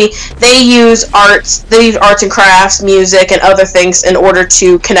therapy, they use arts and crafts, music, and other things in order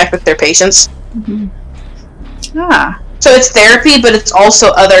to connect with their patients. Ah. So it's therapy, but it's also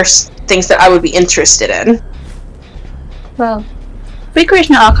other things that I would be interested in. Well,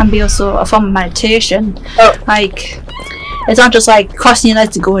 recreational art can be also a form of meditation. Oh. Like, it's not just like crossing your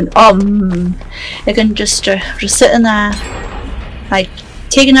legs and going, you can just sit in there, like,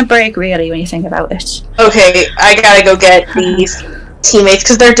 taking a break, really, when you think about it. Okay, I gotta go get these teammates,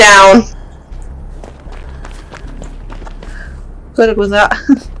 because they're down. Good luck with that.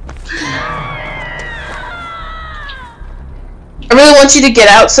 I really want you to get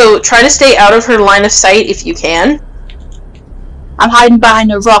out, so try to stay out of her line of sight if you can. I'm hiding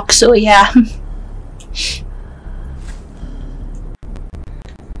behind a rock, so yeah.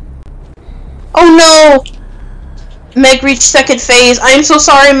 Oh no! Meg reached second phase. I am so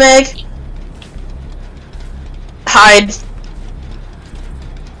sorry, Meg. Hide.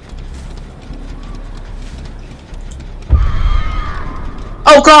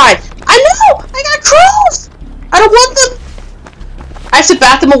 Oh god! I know! I got crows! I don't want them! I have to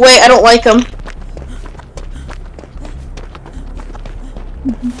bat them away. I don't like them.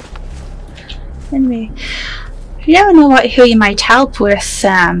 Anyway, you never know who you might help with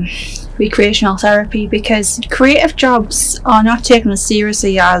recreational therapy, because creative jobs are not taken as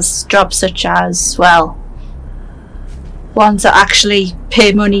seriously as jobs such as, well, ones that actually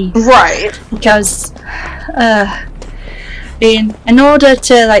pay money. Right. Because in order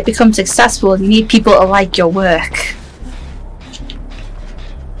to like become successful, you need people to like your work.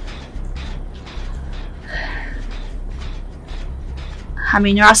 I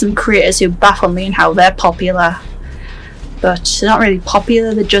mean, there are some creators who baffle me in how they're popular, but they're not really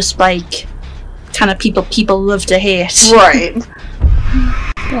popular. They're just like kind of people love to hate. Right.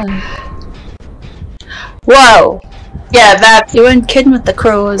 Whoa! Yeah, that's... You weren't kidding with the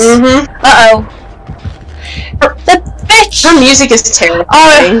crows. Mm-hmm. Uh-oh. The bitch! Her music is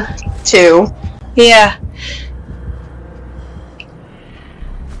terrifying, too. Yeah.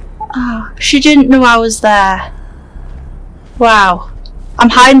 Oh, she didn't know I was there. Wow. I'm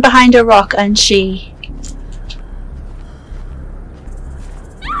hiding behind a rock and she...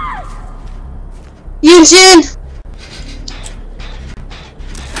 Eugene!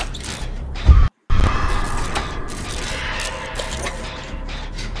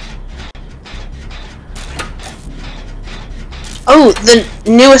 Oh, the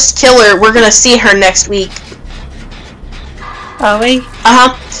newest killer. We're gonna see her next week. Are we?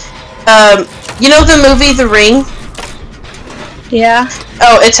 You know the movie The Ring? Yeah.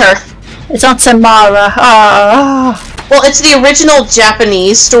 Oh, it's her. It's not Samara. Oh. Well, it's the original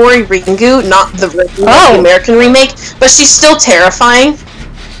Japanese story, Ringu, not the American remake, but she's still terrifying.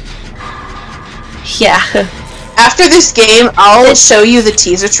 Yeah. After this game, I'll show you the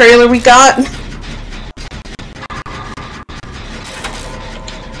teaser trailer we got.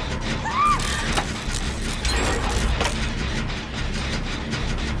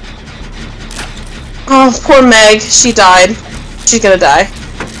 Oh, poor Meg. She died. She's gonna die.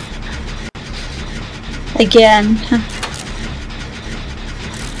 Again.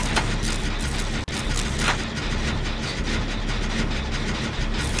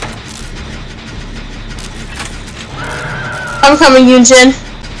 I'm coming, Yunjin.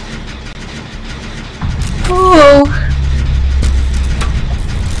 Oh.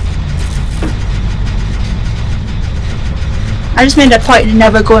 I just made a point to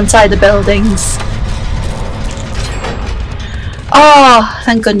never go inside the buildings. Oh,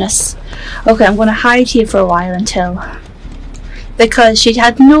 thank goodness. Okay, I'm gonna hide here for a while until... Because she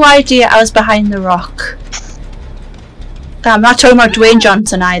had no idea I was behind the rock. I'm not talking about Dwayne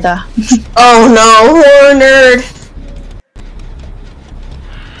Johnson either. Oh no, horror nerd!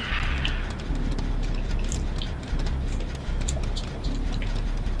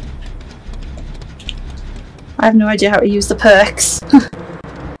 I have no idea how to use the perks.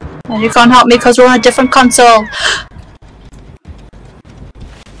 And you can't help me because we're on a different console.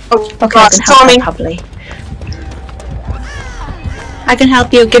 Oh, okay, God, I can help you, probably. I can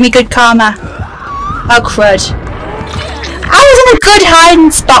help you. Give me good karma. Oh, crud. I was in a good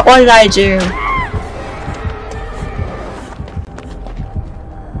hiding spot. What did I do?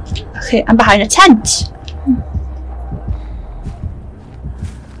 Okay, I'm behind a tent.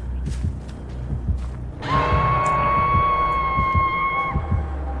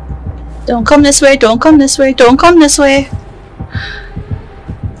 Don't come this way, don't come this way, don't come this way.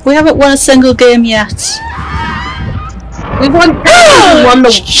 We haven't won a single game yet. We won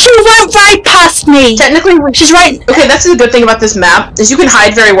the... She went right past me! Technically, she's right... Okay, that's the good thing about this map, is you can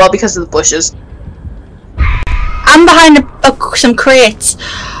hide very well because of the bushes. I'm behind some crates.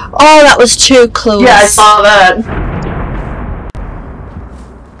 Oh, that was too close. Yeah, I saw that.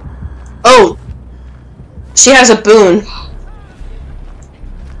 Oh. She has a boon.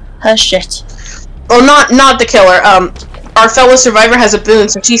 Her shit. Oh, not the killer. Our fellow survivor has a boon,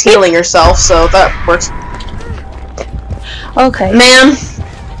 so she's healing herself, so that works. Okay. Ma'am.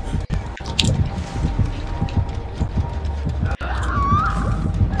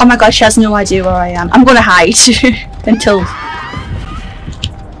 Oh my god, she has no idea where I am. I'm gonna hide until...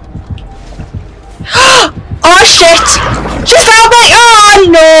 Oh shit! She found me! Oh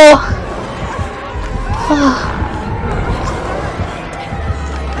no! Oh.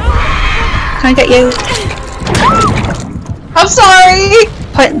 Can I get you? I'm sorry!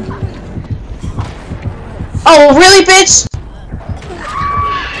 Point. Oh, really, bitch?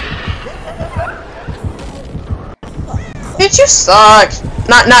 Bitch, you suck.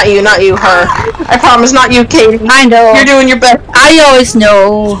 Not you, her. I promise, not you, Katie. I know. You're doing your best. I always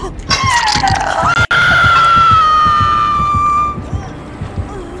know.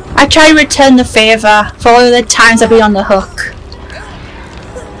 I try to return the favor for all the times I've been on the hook.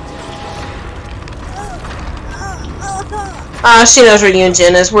 She knows where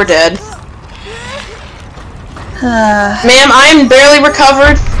Yunjin is. We're dead. Ma'am, I'm barely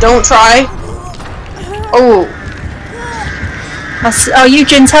recovered. Don't try. Oh. Oh,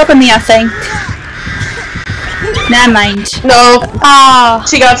 Eugene's helping me, I think. Never mind. No. Ah.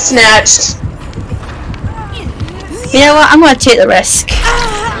 She got snatched. You know what? I'm gonna take the risk.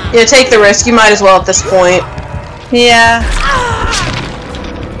 Yeah, take the risk. You might as well at this point. Yeah.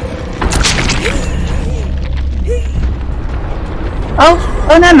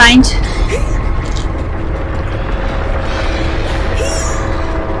 Oh, never mind.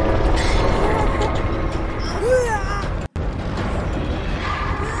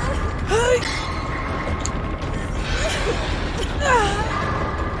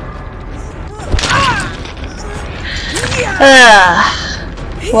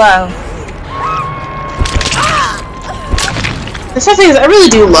 Wow. The sad thing is, I really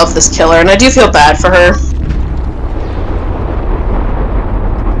do love this killer, and I do feel bad for her.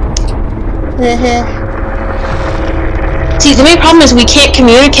 See, the main problem is we can't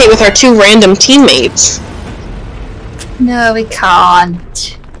communicate with our two random teammates. No, we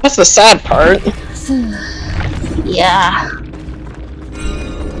can't. That's the sad part. Yeah.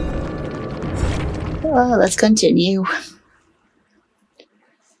 Oh, let's continue.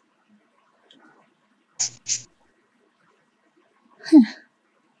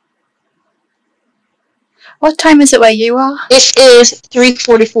 What time is it where you are? It is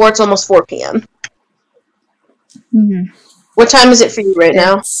 3:44. It's almost 4 p.m. Mm-hmm. What time is it for you right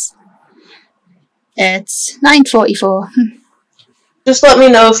now? It's 9:44. Just let me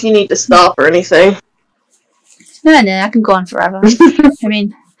know if you need to stop or anything. No, I can go on forever. I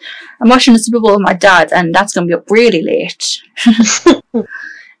mean, I'm watching the Super Bowl with my dad, and that's going to be up really late.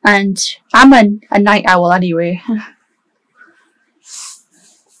 And I'm a night owl anyway.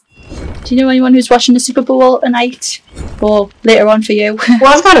 Do you know anyone who's watching the Super Bowl at night? Or later on for you?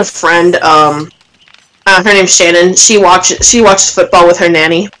 Well, I've got a friend, her name's Shannon. She watches football with her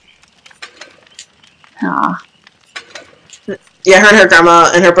nanny. Ah. Yeah, her and her grandma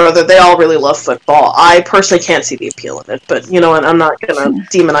and her brother, they all really love football. I personally can't see the appeal in it, but you know what, I'm not gonna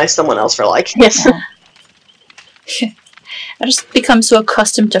demonize someone else for liking it. Yeah. I just become so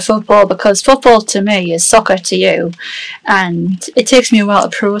accustomed to football because football to me is soccer to you, and it takes me a while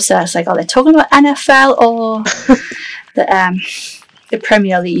to process. Like, are they talking about NFL or the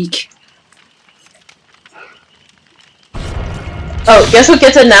Premier League? Oh, guess what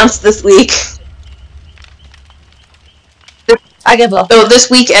gets announced this week? I give up. So this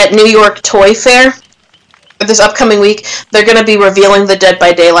week at New York Toy Fair, this upcoming week, they're going to be revealing the Dead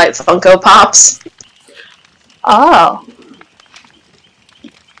by Daylight Funko Pops. Oh.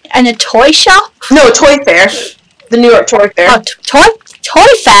 And a toy shop? No, Toy Fair. The New York Toy Fair. Oh, toy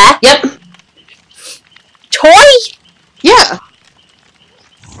fair? Yep. Toy? Yeah.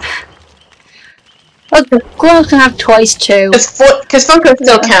 Well, girls can have toys too. Because Funko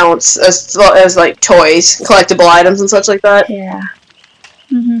still counts as like toys, collectible items and such like that. Yeah.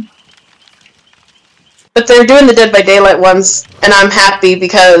 Mhm. But they're doing the Dead by Daylight ones, and I'm happy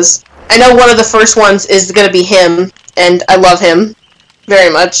because I know one of the first ones is going to be him, and I love him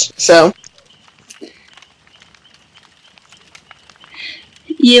very much. So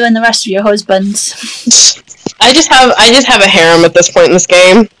You and the rest of your husbands. I just have a harem at this point in this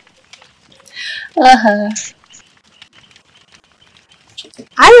game. I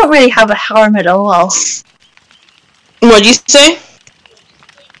don't really have a harem at all. What'd you say?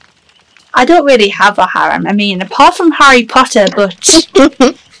 I don't really have a harem. I mean, apart from Harry Potter, but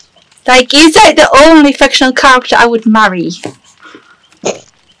like, he's like the only fictional character I would marry.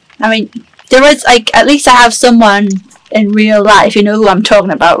 I mean, there is like, at least I have someone in real life. You know who I'm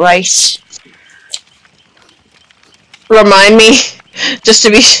talking about, right? Remind me, just to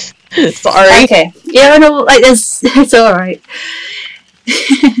be sorry. Okay. Yeah, I know. Like, it's all right.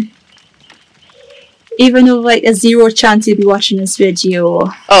 Even though like there's zero chance you'll be watching this video.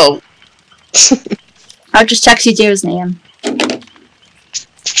 Oh. I'll just text you Joe's name.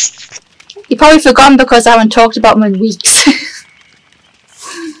 You probably forgotten because I haven't talked about him in weeks.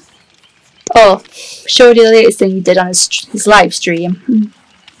 Oh, show you the latest thing he did on his live stream.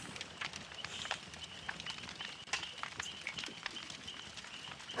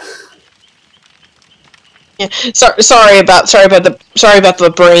 Yeah. Sorry about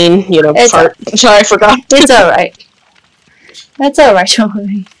the brain, you know, part. Sorry, I forgot. It's alright. That's alright, don't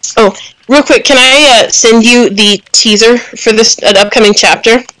worry. Oh, real quick, can I send you the teaser for this upcoming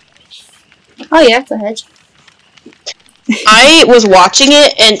chapter? Oh yeah, go ahead. I was watching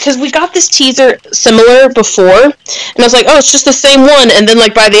it, and because we got this teaser similar before, and I was like, oh, it's just the same one, and then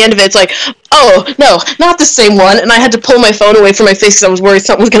like by the end of it, it's like, oh, no, not the same one, and I had to pull my phone away from my face because I was worried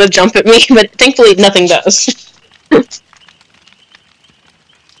something was going to jump at me, but thankfully nothing does.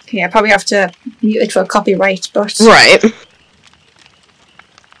 Okay, I probably have to mute it for copyright, but... Right.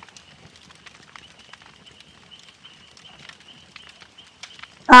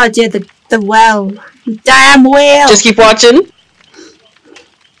 Oh dear, the well. The damn well! Just keep watching.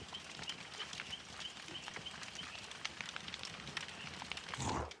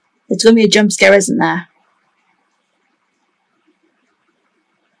 It's gonna be a jump scare, isn't there?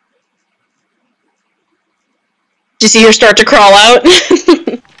 Did you see her start to crawl out?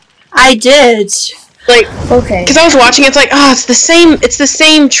 I did. Like, Okay. because I was watching, it's like, oh, it's the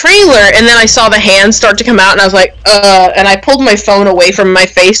same trailer, and then I saw the hands start to come out, and I was like, and I pulled my phone away from my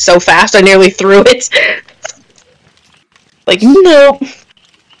face so fast, I nearly threw it. Like, nope.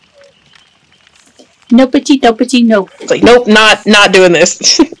 Nopety, nopety, nope. It's like, nope, not doing this.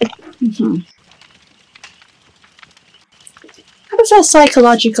 Mm-hmm. How was that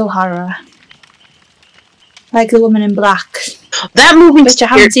psychological horror? Like The Woman in Black. That movie, which I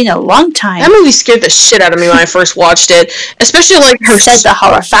haven't seen in a long time. That movie scared the shit out of me when I first watched it, especially like her. Said the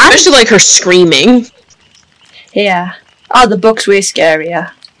horror fan. Especially like her screaming. Yeah. Oh, the book's way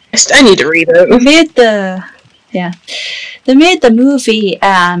scarier. I need to read it. They made the movie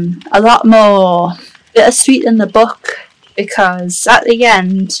a lot more bittersweet than the book, because at the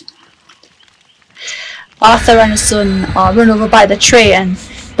end, Arthur and his son are run over by the train,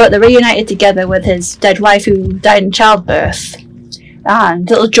 but they're reunited together with his dead wife who died in childbirth. And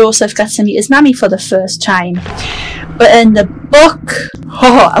little Joseph gets to meet his mammy for the first time. But in the book,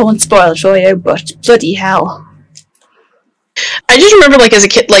 I won't spoil it for you, but bloody hell. I just remember, like, as a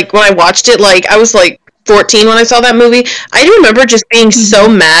kid, like, when I watched it, like, I was, like, 14 when I saw that movie. I remember just being so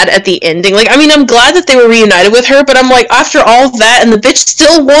mad at the ending. Like, I mean, I'm glad that they were reunited with her, but I'm like, after all that, and the bitch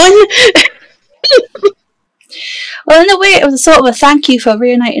still won? Well, in a way, it was sort of a thank you for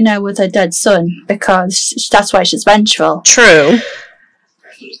reuniting her with her dead son, because that's why she's vengeful. True.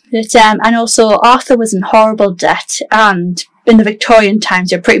 But, and also, Arthur was in horrible debt, and in the Victorian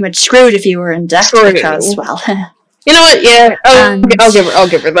times, you're pretty much screwed if you were in debt, because, well... You know what? Yeah, I'll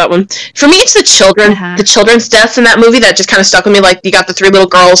give her that one. For me, it's the children's deaths in that movie that just kind of stuck with me. Like, you got the 3 little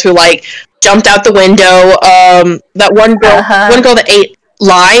girls who like jumped out the window. That one girl that ate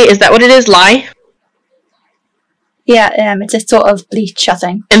Lye. Is that what it is? Lye? Yeah, it's a sort of bleach, I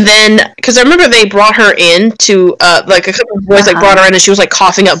think. And then, because I remember they brought her in to like a couple of boys like brought her in, and she was like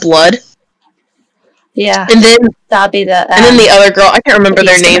coughing up blood. Yeah, and then that'd be the. And then the other girl, I can't remember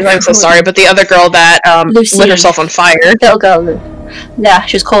their names. I'm so sorry, but the other girl that lit herself on fire. Little girl, yeah,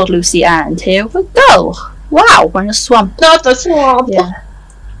 she was called Lucy, and here we go. Wow, we're in a swamp. Not the swamp. Yeah.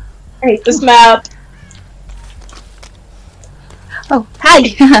 I hate this map. Oh,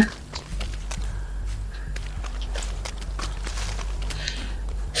 hi.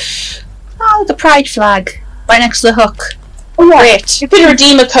 Oh, the pride flag right next to the hook. Oh, yeah. Great. You can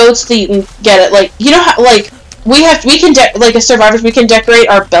redeem a code so you can get it. Like, you know how, like, like as survivors, we can decorate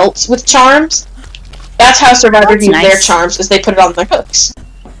our belts with charms. That's how survivors use their charms, is they put it on their hooks.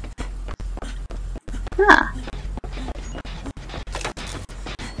 Huh.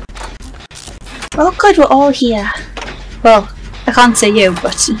 Oh good, we're all here. Well, I can't say you,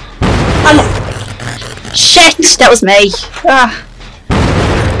 but... Shit! That was me! Ah.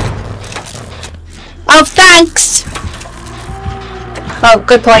 Oh, thanks! Oh,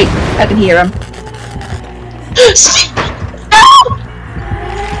 good point. I can hear him. No!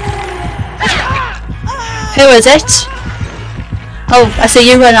 Who is it? Oh, I see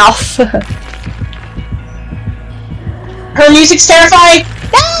you run off. Her music's terrifying!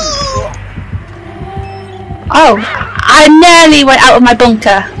 No! Oh, I nearly went out of my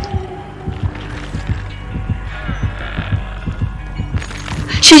bunker.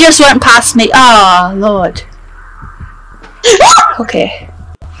 She just went past me. Oh, Lord. Okay.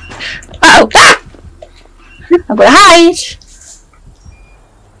 Uh-oh. Ah! I'm gonna hide.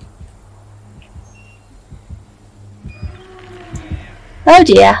 Oh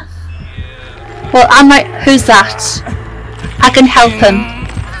dear. Well, I might... Who's that? I can help him.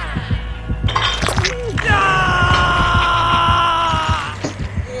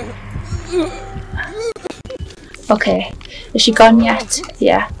 Okay. Is she gone yet?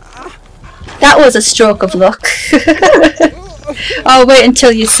 Yeah. That was a stroke of luck. I'll wait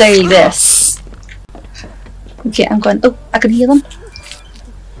until you say this. Okay, I'm going... Oh, I can heal him.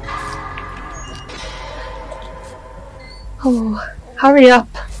 Oh, hurry up.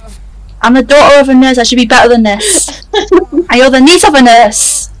 I'm the daughter of a nurse, I should be better than this. And you're the niece of a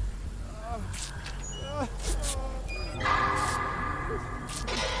nurse.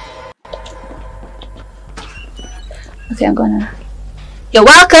 Okay, I'm gonna... You're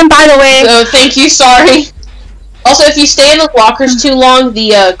welcome, by the way! Oh, thank you, sorry. Also, if you stay in the lockers too long,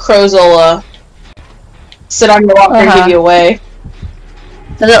 the crows will sit on your locker and give you away.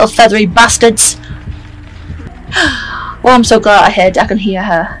 The little feathery bastards. Oh, I'm so glad I can hear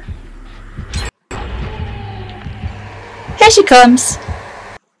her. Here she comes.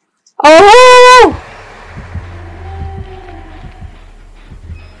 Oh!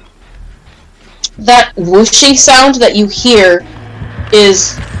 That whooshing sound that you hear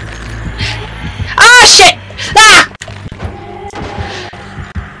is... Ah, shit! Ah!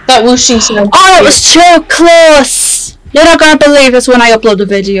 That whooshing sound. Oh, it was too close! You're not gonna believe this when I upload the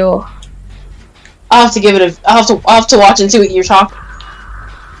video. I'll have to give it a. I'll have to watch and see what you're talking.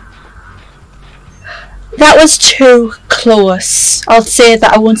 That was too close. I'll say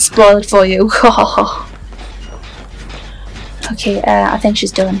that I won't spoil it for you. Okay, I think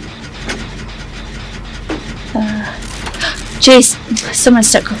she's done. Jeez, someone's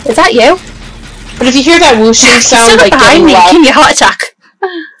stuck. Is that you? But if you hear that whooshing sound, like behind getting me, loud, give me a heart attack.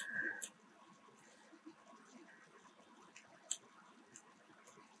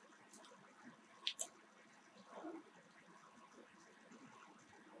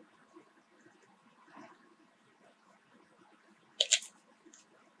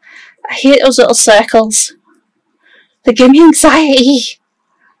 I hate those little circles. They give me anxiety.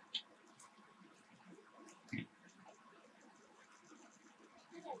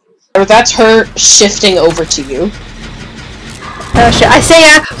 or that's her shifting over to you. Oh shit! I see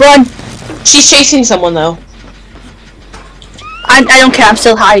ya. Run. She's chasing someone though. I don't care. I'm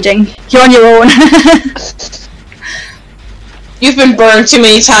still hiding. You're on your own. You've been burned too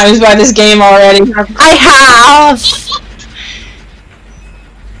many times by this game already. I have.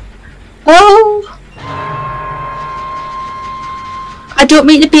 Oh. I don't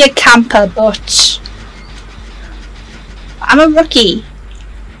mean to be a camper, but I'm a rookie.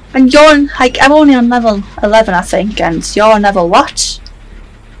 And you're on, like, I'm only on level 11, I think, and you're on level what?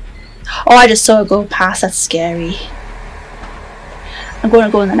 Oh, I just saw it go past. That's scary. I'm going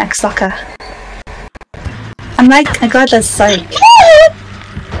to go in the next locker. I'm glad there's like.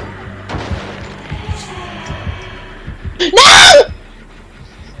 No!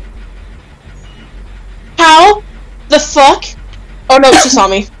 How the fuck? Oh no, she saw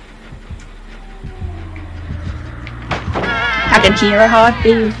me. I can hear a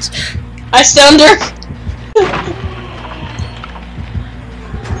heartbeat. I stunned her.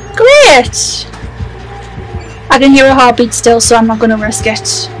 Great! I can hear a heartbeat still, so I'm not going to risk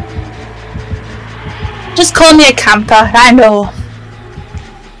it. Just call me a camper, I know.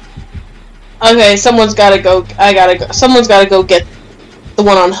 Okay, someone's gotta go. I gotta go. Someone's gotta go get the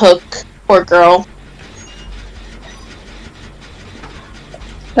one on hook. Poor girl.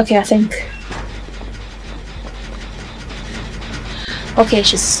 Okay, I think. Okay,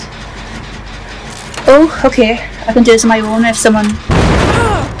 she's. Oh, okay. I can do this on my own if someone.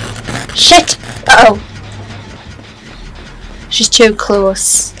 Shit! Uh oh. She's too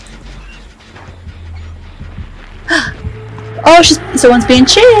close. Oh, someone's being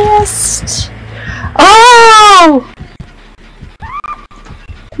chased. Oh!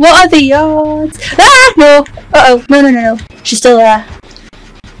 What are the odds? Ah, no! Uh oh, no. She's still there.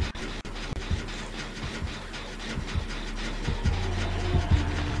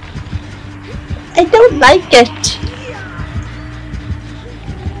 I don't like it.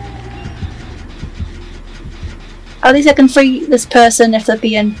 At least I can free this person if they're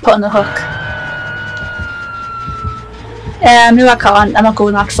being put on the hook. No, I can't. I'm not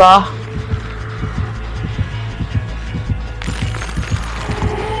going that far.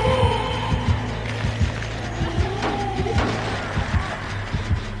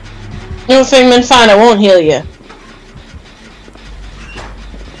 No, Figman, fine. I won't heal you.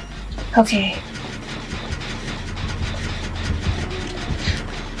 Okay.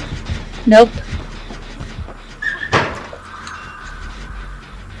 Nope.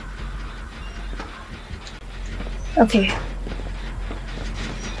 Okay.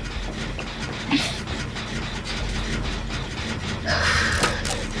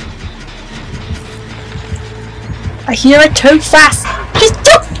 I hear it too fast. Just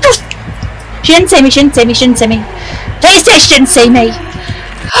don't. She didn't see me. Please say she didn't see me.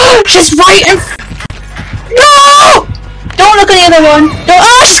 She's right in. No! Don't look at the other one. Don't.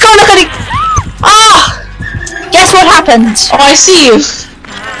 Oh, she's gonna look at it. Ah! Oh, guess what happened? Oh, I see you.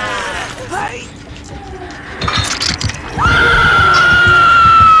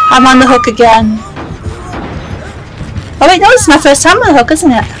 I'm on the hook again. Oh wait, no, it's my first time on the hook,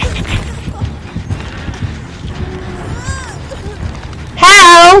 isn't it?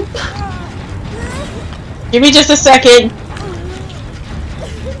 Help! Give me just a second.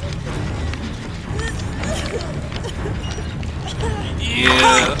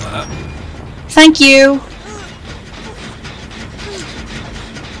 Yeah. Thank you.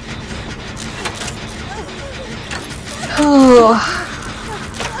 Oh.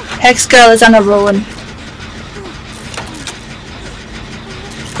 Hex girl is on a run.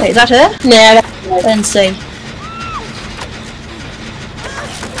 Wait, is that her? Nah. I didn't see.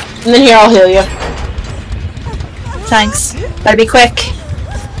 And then here, I'll heal you. Thanks. Better be quick.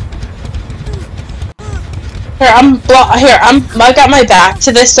 I got my back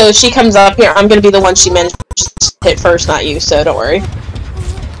to this, so if she comes up here, I'm gonna be the one she manages to hit first, not you, so don't worry.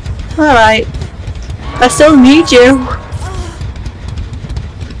 Alright. I still need you.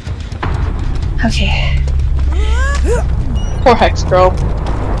 Okay. Poor Hex girl.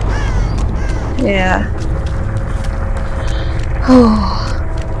 Yeah.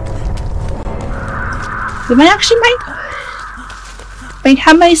 We might actually I mean,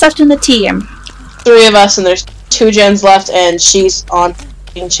 how many's left in the team? 3 of us, and there's 2 gens left, and she's on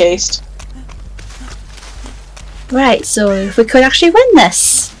being chased. Right, so if we could actually win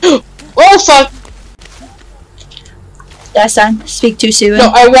this. Oh fuck! Yes, son. Speak too soon.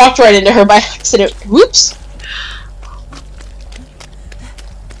 No, I walked right into her by accident. Whoops!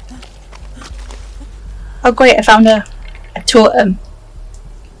 Oh great, I found a totem.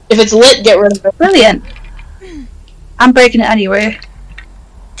 If it's lit, get rid of it. Brilliant. I'm breaking it anyway.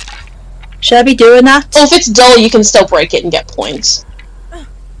 Should I be doing that? Oh, if it's dull, you can still break it and get points.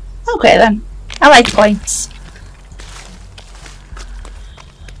 Okay then. I like points.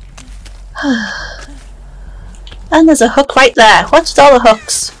 And there's a hook right there. What's with all the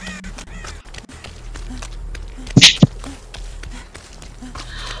hooks?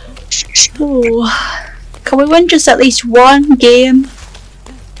 Ooh. Can we win just at least one game?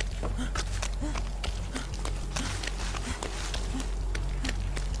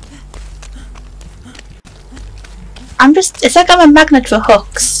 It's like I'm a magnet for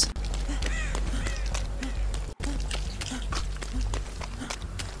hooks.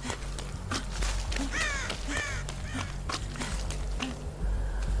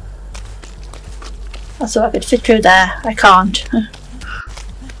 I thought I could fit through there. I can't.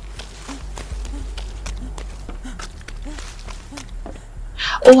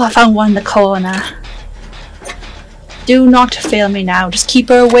 Oh, I found one in the corner. Do not fail me now. Just keep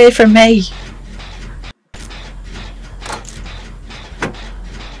her away from me.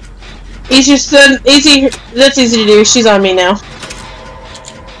 Easy. That's easy to do. She's on me now.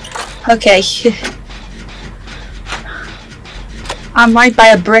 Okay. I'm right by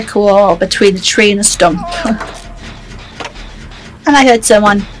a brick wall between the tree and the stump. And I heard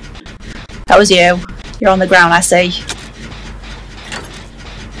someone. That was you. You're on the ground, I see.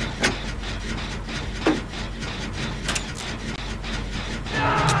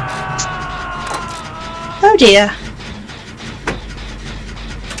 Oh dear.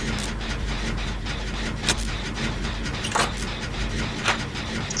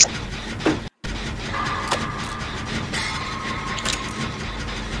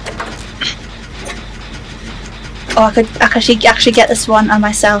 Oh, I could actually get this one on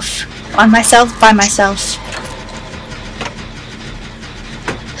myself. By myself.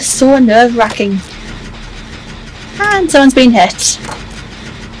 So nerve-wracking. And someone's been hit.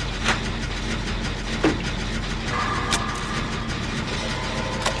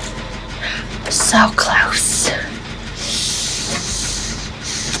 So close.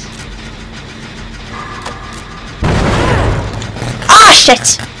 Ah,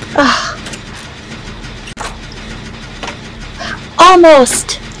 shit! Oh.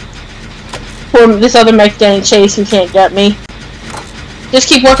 Almost! Well, this other mech getting chased and can't get me. Just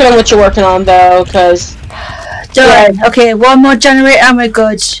keep working on what you're working on, though, because... Done. Yeah. Okay, one more generator and we're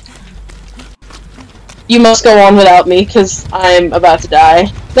good. You must go on without me, because I'm about to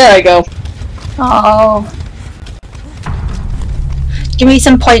die. There I go. Oh. Give me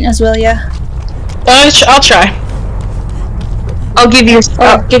some pointers, will ya? I'll try. I'll give you...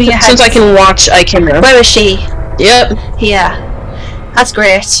 give me a head. Since I can watch, I can... Where is she? Yep. Here. That's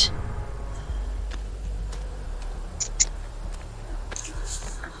great.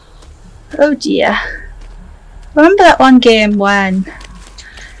 Oh dear. Remember that one game when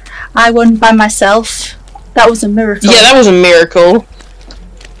I won by myself? That was a miracle. Yeah, that was a miracle.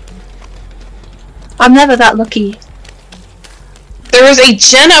 I'm never that lucky. There was a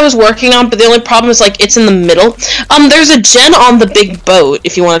gen I was working on, but the only problem is, like, it's in the middle. There's a gen on the big boat,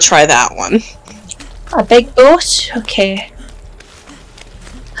 if you want to try that one. A big boat? Okay.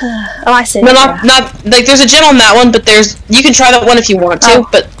 Oh, I see. No, not, like, there's a gen on that one, but you can try that one if you want to,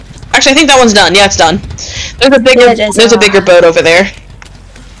 but, actually, I think that one's done. Yeah, it's done. There's a bigger boat over there.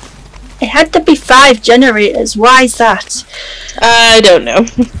 It had to be 5 generators. Why is that? I don't know.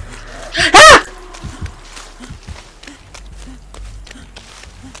 Ah!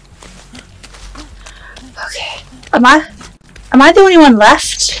 Okay. Am I the only one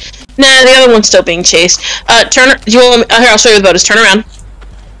left? Nah, the other one's still being chased. Here, I'll show you the boat. Just turn around.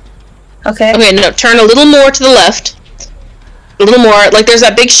 Okay. Okay, no, turn a little more to the left. A little more. Like, there's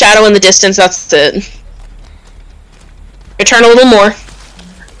that big shadow in the distance. That's it. Here, turn a little more.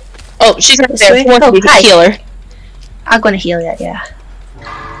 Oh, she's right there. Oh, You can heal her. I'm gonna heal it, yeah.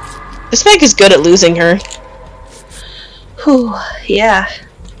 This Meg is good at losing her. Whew, yeah.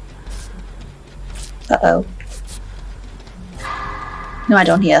 Uh-oh. No, I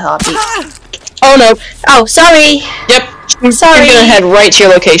don't hear a heartbeat. Oh no. Oh, sorry! Yep. Sorry! I'm gonna head right to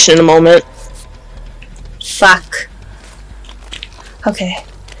your location in a moment. Fuck. Okay.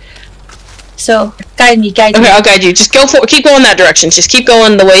 So, guide me. Okay, I'll guide you. Just keep going that direction. Just keep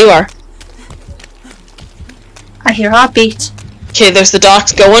going the way you are. I hear a heartbeat. Okay, there's the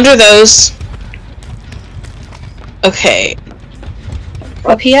docks. Go under those. Okay.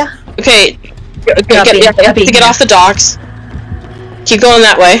 Up here? Okay. Get off the docks. Keep going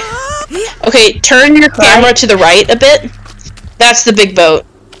that way. Okay, turn your camera to the right a bit. That's the big boat.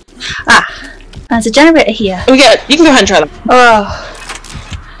 Ah. There's a generator here. You can go ahead and try them. Oh.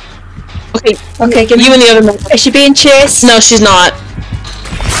 Okay, give me... You and the other man. Is she being chased? No, she's not.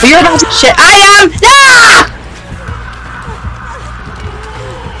 You're about to... Shit, I am! Ah!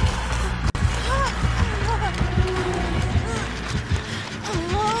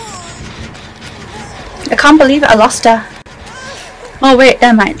 I can't believe it, I lost her. Oh wait,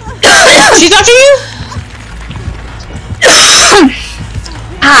 never mind. She's after you?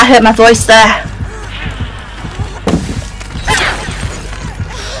 I hurt my voice there.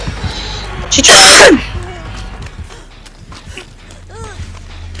 She tried.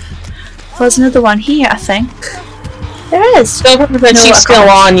 There's another one here, I think. There is. But she's still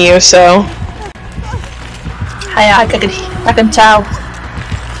on you, so... I can tell.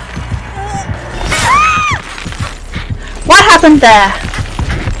 What happened there?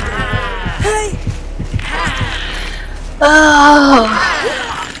 Oh.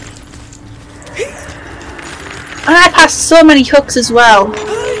 And I passed so many hooks as well.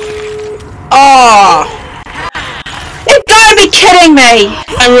 Oh! You gotta be kidding me!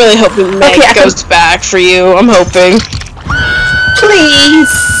 I'm really hoping Meg goes back for you. I'm hoping. Please!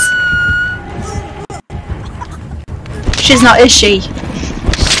 She's not, is she?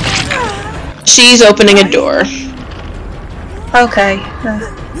 She's opening a door. Okay.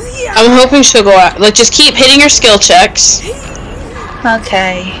 I'm hoping she'll go out. Like, just keep hitting your skill checks.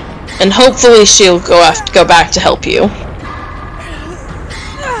 Okay. And hopefully she'll go back to help you.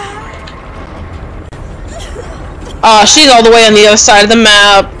 She's all the way on the other side of the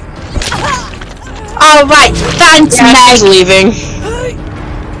map. Alright, thanks, yeah, Meg. She's leaving.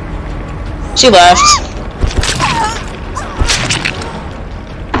 She left.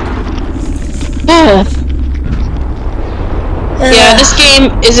 Yeah, this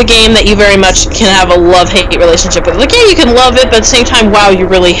game is a game that you very much can have a love-hate relationship with. Like, yeah, you can love it, but at the same time, wow, you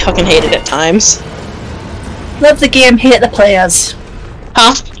really fucking hate it at times. Love the game, hate the players.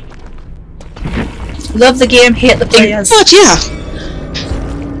 Huh? Love the game, hate the players. But yeah.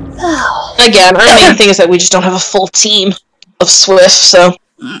 Again, our main thing is that we just don't have a full team of Swift, so...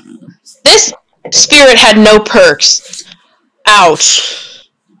 This spirit had no perks. Ouch.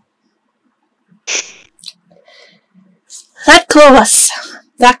 That close.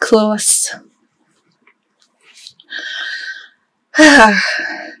 That close.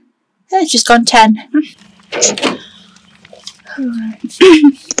 It's just gone 10.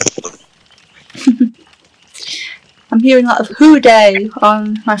 I'm hearing a lot of "Who Day"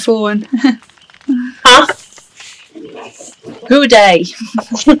 on my phone. Huh? Who Day?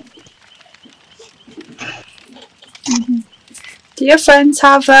 Do your friends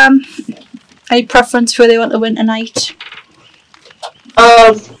have any preference for who they want to win tonight?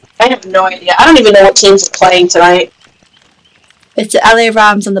 I have no idea. I don't even know what teams are playing tonight. It's the LA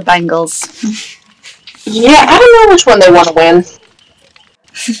Rams and the Bengals. Yeah, I don't know which one they want to win.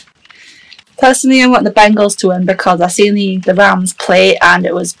 Personally, I want the Bengals to win because I seen the Rams play and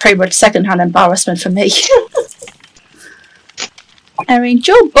it was pretty much second-hand embarrassment for me. I mean,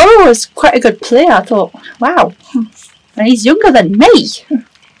 Joe Burrow is quite a good player. I thought, wow, and he's younger than me.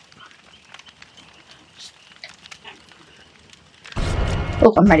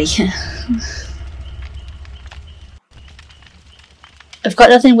 Oh, I'm ready. I've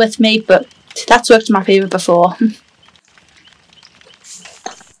got nothing with me, but that's worked in my favour before.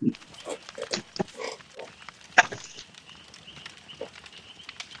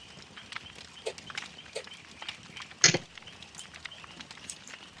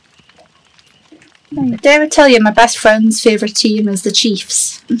 Dare I tell you, my best friend's favourite team is the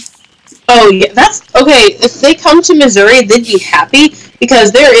Chiefs. Oh, yeah, that's... Okay, if they come to Missouri, they'd be happy,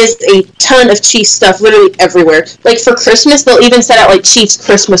 because there is a ton of Chiefs stuff literally everywhere. Like, for Christmas, they'll even set out, like, Chiefs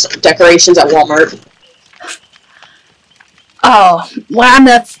Christmas decorations at Walmart. Oh,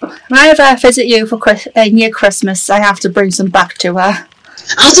 whenever I visit you for near Christmas, I have to bring some back to her.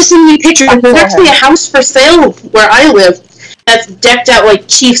 I'll just send you pictures. There's actually a house for sale where I live that's decked out like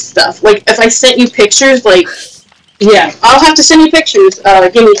Chief stuff. Like, if I sent you pictures, like, yeah, I'll have to send you pictures.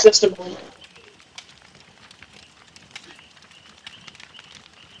 Give me just a moment.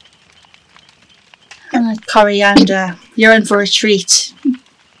 Coriander, you're in for a treat.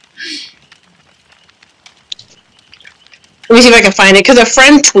 Let me see if I can find it, because a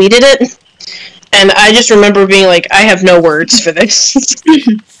friend tweeted it, and I just remember being like, I have no words for this.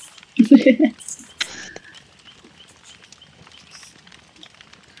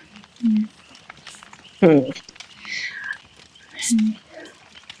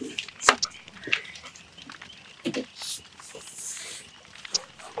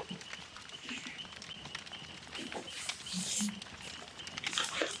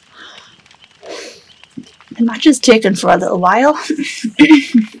 The match is taken for a little while.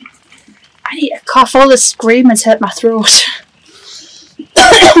 I need to cough. All this scream has hurt my throat.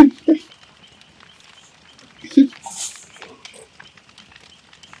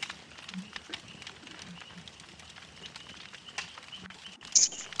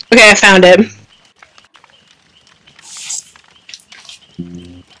 Okay, I found it.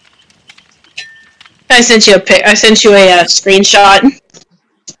 I sent you a screenshot.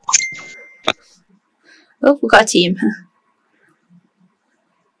 Oh, we got a team.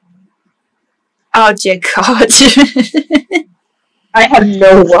 Oh dear God. I have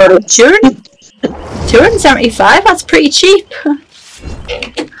no words. 275? That's pretty cheap.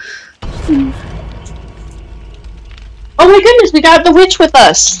 Oh my goodness, we got the witch with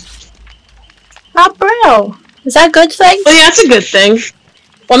us. Oh, bro. Is that a good thing? Oh yeah, that's a good thing.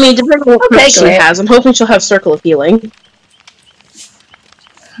 Well, I mean, depending on what she great. has, I'm hoping she'll have Circle of Healing.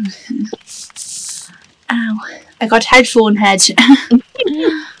 Ow. I got headphone head.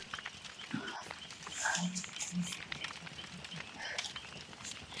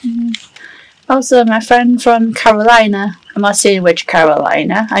 Also, my friend from Carolina, I'm not saying which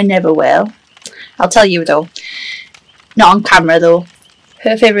Carolina, I never will. I'll tell you though. Not on camera though.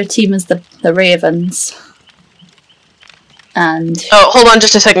 Her favourite team is the Ravens. And... Oh, hold on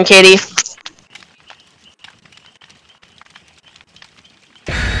just a second, Katie.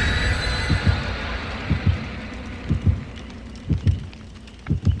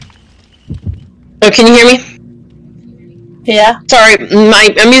 Oh, can you hear me? yeah? Sorry,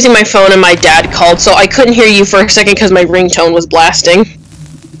 I'm using my phone and my dad called, so I couldn't hear you for a second because my ringtone was blasting.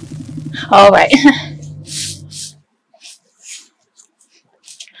 Alright.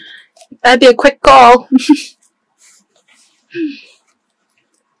 That'd be a quick call.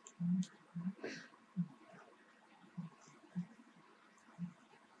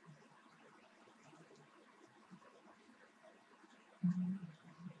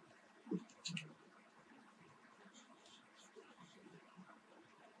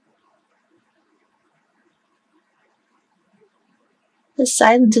 The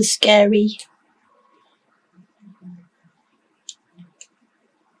silence is scary.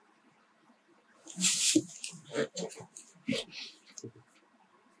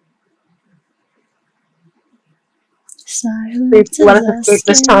 Silence Let us escape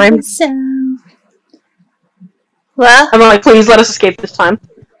this time. Sound. What? I'm like, please let us escape this time.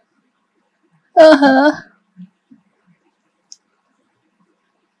 Uh-huh.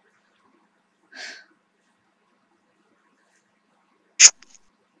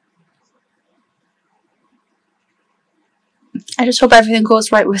 I just hope everything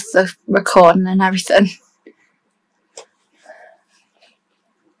goes right with the recording and everything.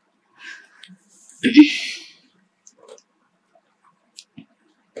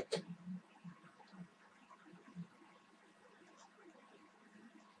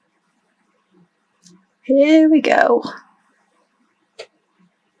 Here we go.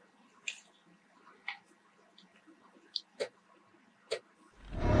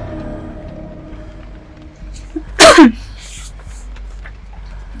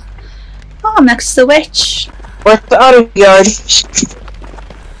 Oh, I'm next to the witch. Where's the auto yard?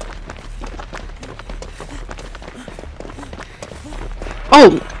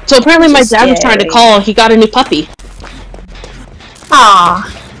 Oh, so apparently my dad was trying to call. He got a new puppy. Ah.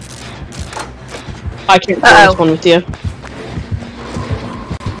 I can't play this one with you.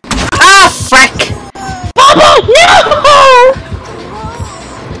 Ah, frick! Bubba, no!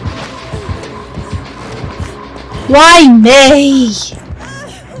 Why me?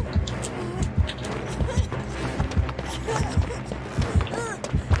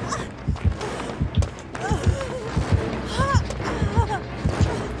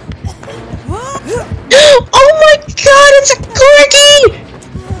 Oh my god, it's a corgi!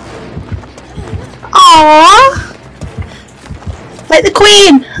 Aww. like the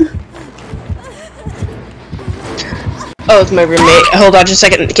Queen! Oh, it's my roommate. Hold on just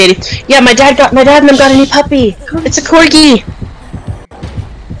a second, Katie. Yeah, my dad and them got a new puppy. It's a corgi.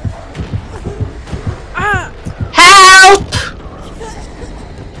 Help!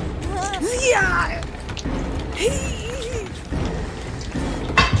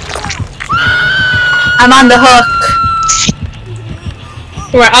 I'm on the hook.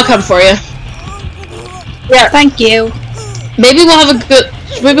 Alright, I'll come for you. Yeah, Thank you. maybe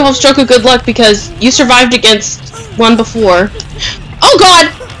we'll have stroke of good luck because you survived against one before. Oh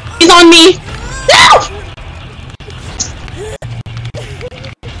god! He's on me! No!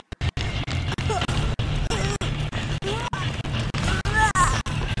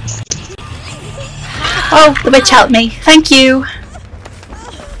 Oh, the witch helped me. Thank you.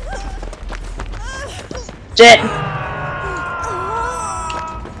 Shit.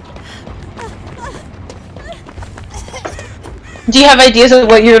 Do you have ideas of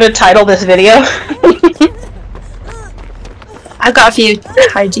what you're gonna title this video? I've got a few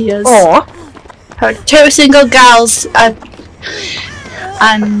ideas. Aww. Two single gals and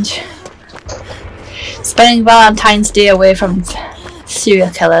spending Valentine's Day away from serial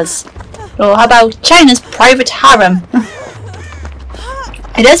killers. Or how about Chynna's private harem?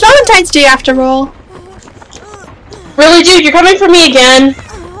 It is Valentine's Day after all. Really, dude, you're coming for me again?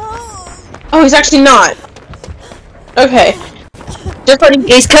 Oh, he's actually not. Okay. Just letting.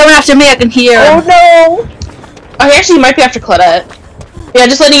 He's coming after me, I can hear him. Oh no! Okay, actually, he might be after Claudette. Yeah,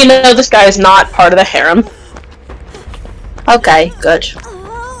 just letting you know this guy is not part of the harem. Okay, good.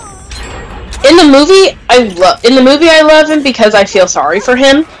 In the movie, I love him because I feel sorry for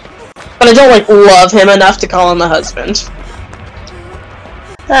him, but I don't like love him enough to call him a husband.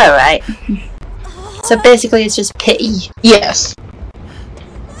 Alright. So basically it's just pity. Yes.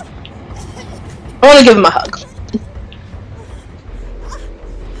 I want to give him a hug.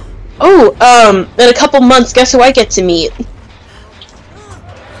 Oh, in a couple months, guess who I get to meet?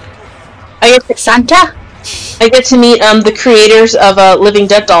 Santa? I get to meet, the creators of, Living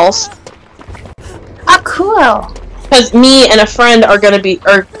Dead dolls. Oh, cool. Because me and a friend are gonna be,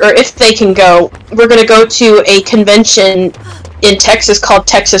 or if they can go, we're gonna go to a convention in Texas called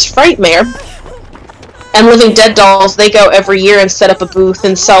Texas Frightmare. And Living Dead dolls, they go every year and set up a booth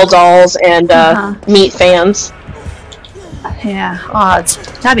and sell dolls and, meet fans. Yeah. Oh,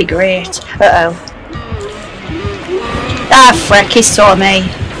 that'd be great. Uh-oh. Ah, frick, he saw me.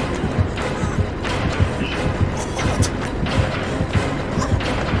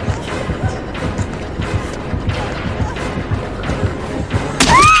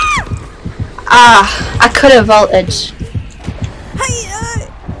 Ah, I could have vaulted.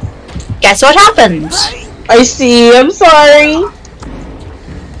 Guess what happened? I see, I'm sorry.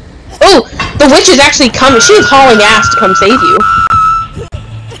 Oh, the witch is actually coming. She is hauling ass to come save you.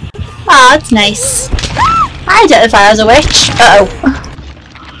 Ah, that's nice. I identify as a witch. Uh-oh.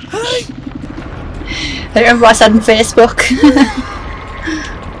 I don't remember what I said on Facebook.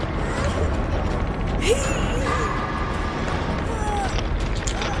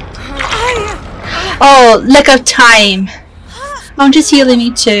 Oh, look of time. I'm just healing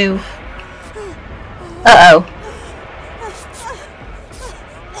me too. Uh-oh.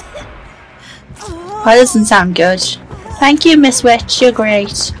 That doesn't sound good. Thank you, Miss Witch. You're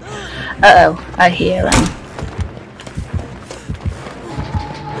great. Uh-oh. I hear him.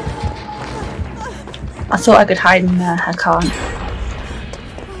 I thought I could hide in there. I can't.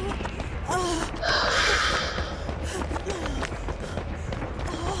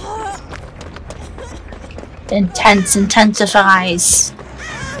 Intensifies.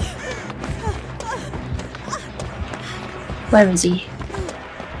 Where is he?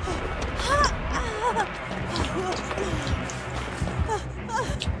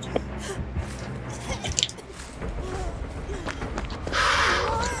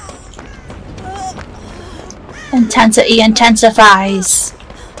 Intensity intensifies.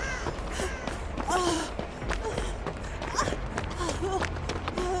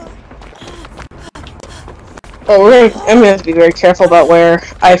 Oh, I'm gonna have to be very careful about where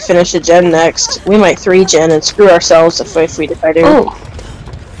I finish a gen next. We might 3-gen and screw ourselves if we decide to.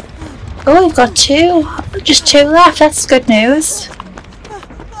 Oh, we've got two. Just two left. That's good news.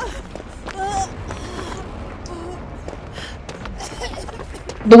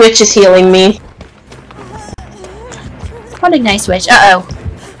 The witch is healing me. What a nice witch. Uh-oh.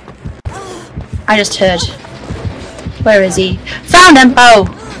 I just heard. Where is he? Found him! Oh.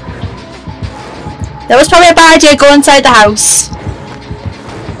 That was probably a bad idea. Go inside the house.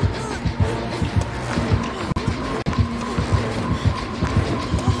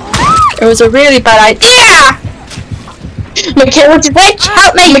 It was a really bad idea. Michaela just, Witch,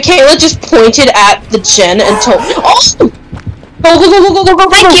 help me! Michaela just pointed at the gen and told. Oh! Go, go, go, go, go, go, go, go!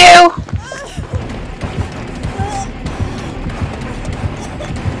 Thank you!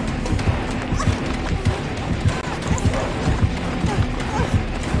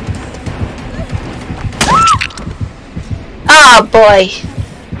 Oh boy.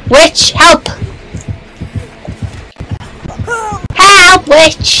 Witch, help! Help,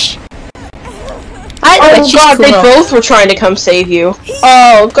 witch! Oh god, they both were trying to come save you.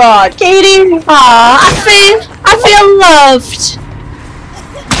 Oh god, Katie! Aw, I feel loved.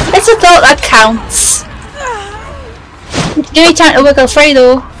 It's a thought that counts. Give me time to wiggle free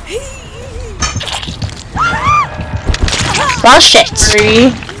though. Well, shit.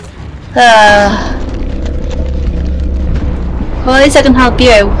 3. Well, at least I can help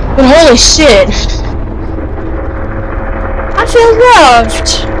you. But holy shit! I feel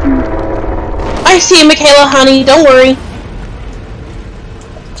loved. I see you, Michaela, honey. Don't worry.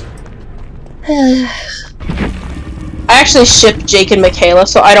 I actually ship Jake and Michaela,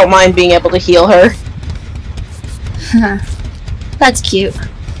 so I don't mind being able to heal her. That's cute.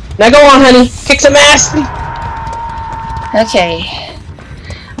 Now go on, honey. Kick some ass. Okay.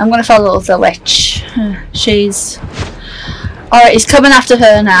 I'm gonna follow the witch. She's... Alright, he's coming after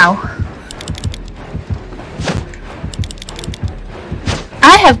her now.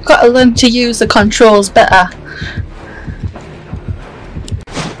 I have got to learn to use the controls better.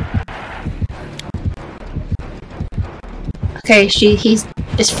 Okay, he's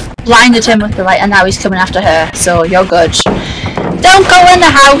blinded him with the light and now he's coming after her, so you're good. Don't go in the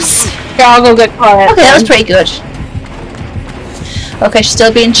house! Yeah, I'll go get Claudette. Okay, that was pretty good. Okay, she's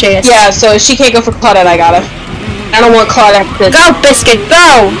still being chased. Yeah, so if she can't go for Claudette, I gotta. I don't want Claudette to... Go, Biscuit,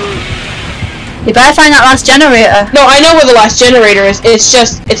 go! You better find that last generator. No, I know where the last generator is. It's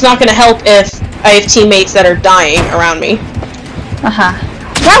just, it's not gonna help if I have teammates that are dying around me. Uh-huh.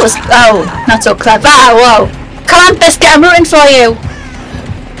 That was... Oh, not so clever. Ah, whoa. Come on, Biscuit, I'm rooting for you.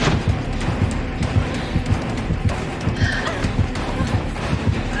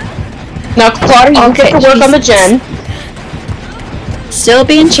 Now, Claudia, you Okay, get to work on the gen. Still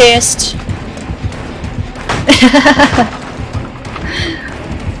being chased.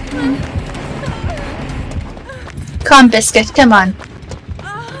 Come on, Biscuit, come on.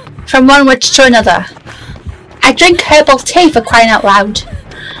 From one witch to another. I drink herbal tea for crying out loud.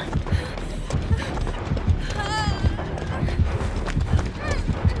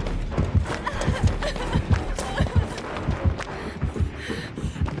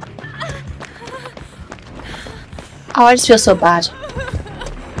 Oh, I just feel so bad.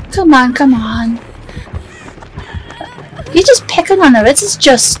 Come on, come on. You're just picking on her. This is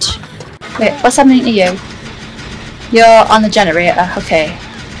just... Wait, what's happening to you? You're on the generator. Okay.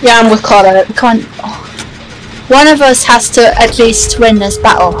 Yeah, I'm with Claudette. We can't... Oh. One of us has to at least win this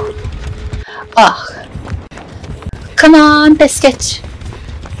battle. Oh. Come on, Biscuit.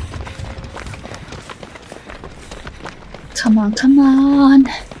 Come on, come on.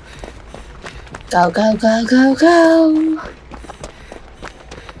 Go, go, go, go, go.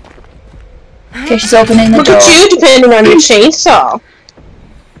 Okay, she's opening the door. Look at you, depending on your chainsaw.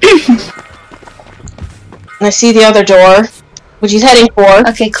 And I see the other door, which he's heading for.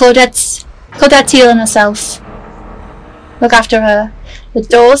 Okay, Claudette's healing herself. Look after her. The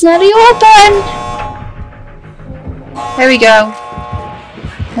door's nearly open! There we go.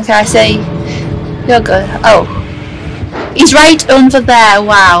 Okay, I see. You're good. Oh. He's right over there,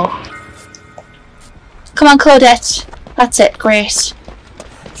 wow. Come on, Claudette. That's it, great.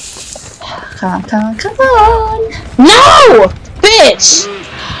 Come on, come on, come on! No! Bitch!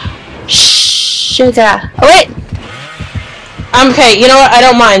 Sugar. Oh, wait! Okay, you know what? I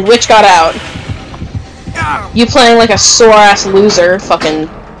don't mind. Witch got out. You playing like a sore-ass loser, fucking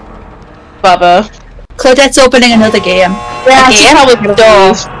Bubba. Claudette's opening another game. Yeah, she's probably gonna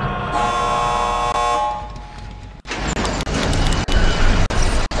lose.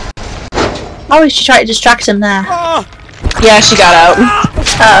 Oh, she tried to distract him there. Yeah, she got out.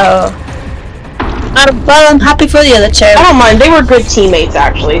 Oh. Well, I'm happy for the other two. I don't mind. They were good teammates,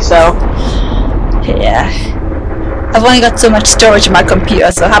 actually, so... Yeah. I've only got so much storage in my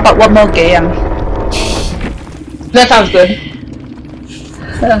computer, so how about one more game? That sounds good.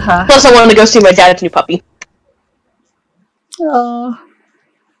 Uh-huh. Plus, I wanted to go see my dad's new puppy. Oh.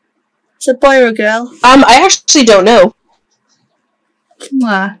 It's a boy or a girl? I actually don't know. Come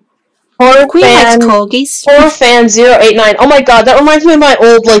on. Horror Queen fan, likes corgis. Horror fan 089. Oh my god, that reminds me of my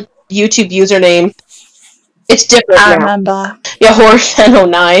old, like, YouTube username. It's different I now. remember. Yeah, Horror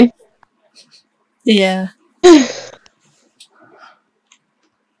fan 09. Yeah.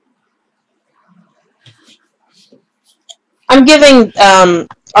 I'm giving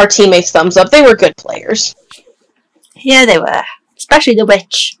our teammates thumbs up. They were good players. Yeah, they were. Especially the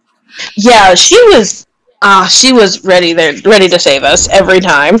witch. Yeah, she was ready to save us every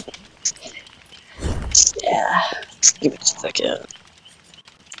time. Yeah. Give me a second.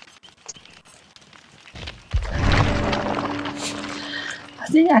 I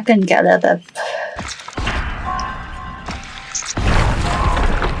think I can get the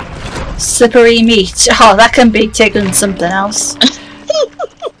slippery meat. Oh, that can be taken something else.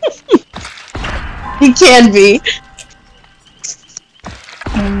 He can be.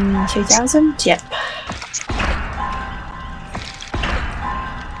 2000? Yep.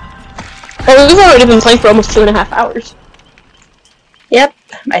 Oh, we've already been playing for almost 2.5 hours. Yep,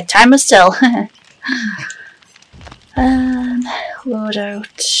 my timer still. Load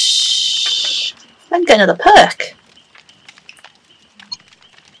out. I can get another perk.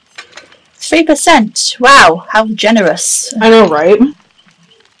 3%. Wow, how generous. I know, right?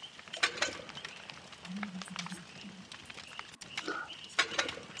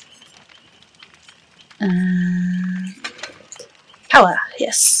 Power,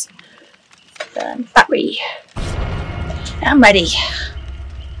 yes. Battery. I'm ready.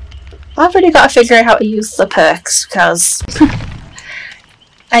 I've really got to figure out how to use the perks because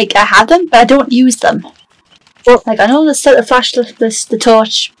like I have them but I don't use them. Like I know the flash the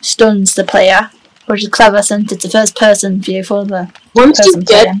torch stuns the player, which is clever since it's a first person view for the Once you person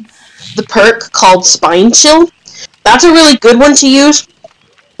get playing. the perk called Spine Chill, that's a really good one to use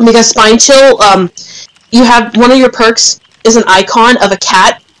because Spine Chill, you have one of your perks is an icon of a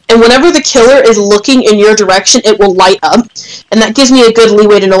cat, and whenever the killer is looking in your direction, it will light up, and that gives me a good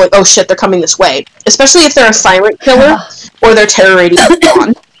leeway to know, like, oh shit, they're coming this way. Especially if they're a silent killer or their terror radius is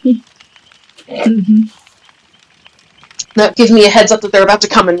on. That gives me a heads up that they're about to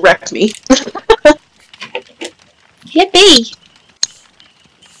come and wreck me. Yippee!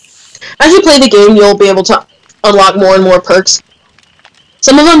 As you play the game, you'll be able to unlock more and more perks.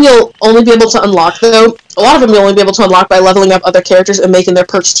 Some of them you'll only be able to unlock, though. A lot of them you'll only be able to unlock by leveling up other characters and making their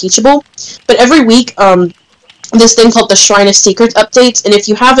perks teachable. But every week, this thing called the Shrine of Secrets updates, and if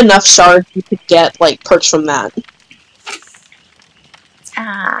you have enough shards, you could get, like, perks from that.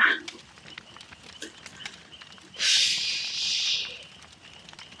 Ah.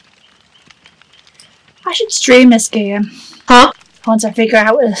 I should stream this game. Huh? Once I figure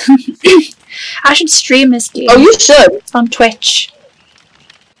out it. I should stream this game. Oh, you should. On Twitch.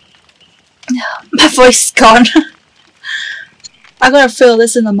 My voice is gone. I gotta feel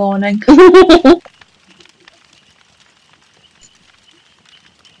this in the morning.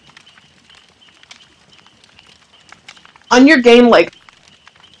 On your game, like,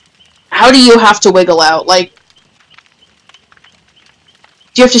 how do you have to wiggle out? Like,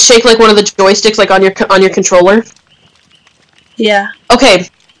 do you have to shake like one of the joysticks, like on your controller? Yeah. Okay.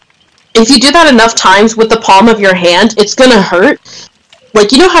 If you do that enough times with the palm of your hand, it's gonna hurt.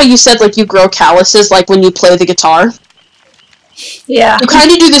 Like, you know how you said, like, you grow calluses, like, when you play the guitar? Yeah. You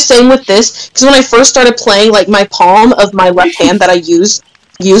kind of do the same with this, because when I first started playing, like, my palm of my left hand that I used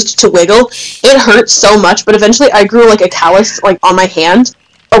to wiggle, it hurt so much, but eventually I grew, like, a callus, like, on my hand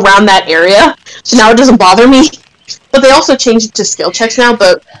around that area, so now it doesn't bother me. But they also changed it to skill checks now,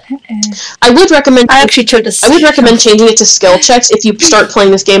 but I would recommend... I actually took this. I would recommend changing it to skill checks if you start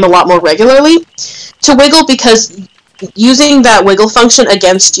playing this game a lot more regularly to wiggle, because using that wiggle function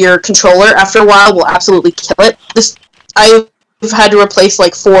against your controller after a while will absolutely kill it. I've had to replace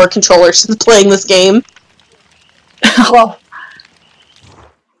like 4 controllers since playing this game.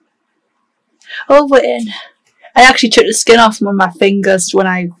 Oh, wait. I actually took the skin off one of my fingers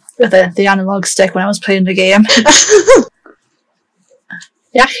when with the analog stick when I was playing the game. It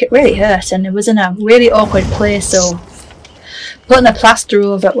actually really hurt, and it was in a really awkward place, so putting a plaster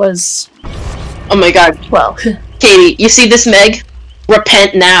over it was... Oh my god. Well... Katie, you see this, Meg?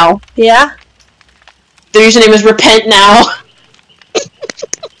 Repent now. Yeah? The username is Repent Now.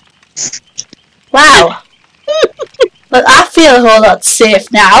 Wow. But I feel a whole lot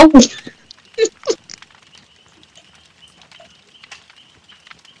safe now.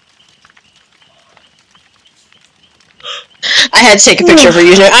 I had to take a picture of her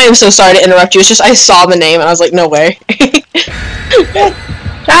username. I am so sorry to interrupt you. It's just I saw the name and I was like, no way.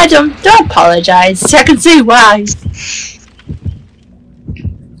 I don't apologize. I can see why.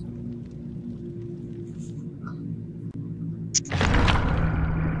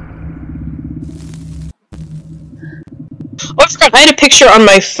 Oh, I forgot. I had a picture on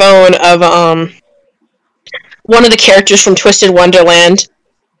my phone of one of the characters from Twisted Wonderland.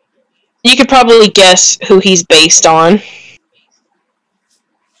 You could probably guess who he's based on.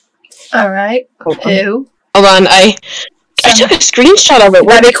 Alright. Who? Hold on, I I took a screenshot of it. You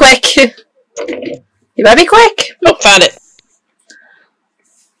better be quick. You better be quick. Oh, found it.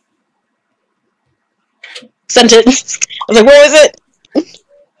 Sent it. I was like, where is it?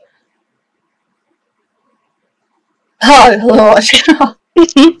 Oh, Lord.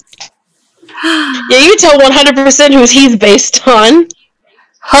 Yeah, you can tell 100% who he's based on.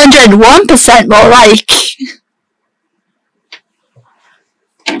 101% more like.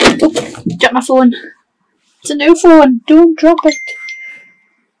 Oh, drop my phone. It's a new phone. Don't drop it.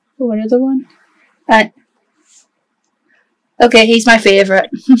 Oh, another one. Okay, he's my favourite.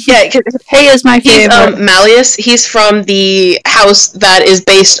 Yeah, He is my he's favourite. Malleus. He's from the house that is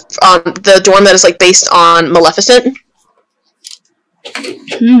based on the dorm that is like based on Maleficent.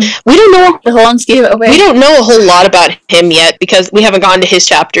 We don't know. The horns gave it away. We don't know a whole lot about him yet because we haven't gone to his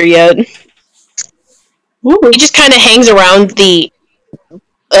chapter yet. Ooh. He just kind of hangs around the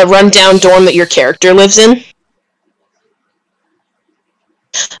rundown dorm that your character lives in.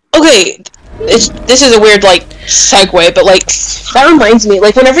 Okay, this is a weird like segue, but like that reminds me,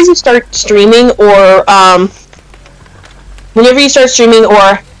 like whenever you start streaming or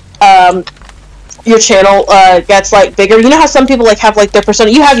your channel gets like bigger, you know how some people like have like their persona.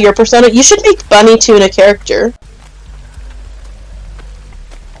 You have your persona. You should make Bunny Tune a character.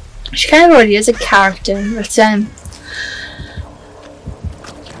 She kind of already is a character, but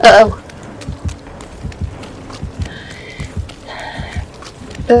uh-oh.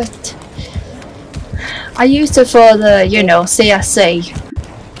 But I used it for the, you know, CSC.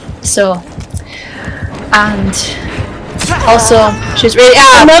 So, and also she's really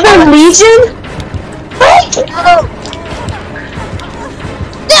Another Legion? What? No!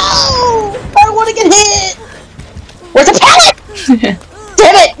 No! I don't want to get hit! Where's the pallet?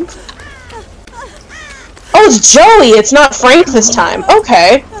 Damn it! Oh, it's Joey. It's not Frank this time.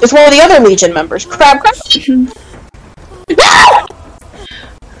 Okay. It's one of the other Legion members. Crap. No!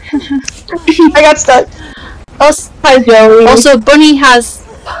 I got stuck. Also, Hi, Joey. also, Bunny has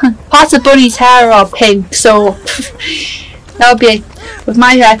parts of Bunny's hair are pink, so that would be with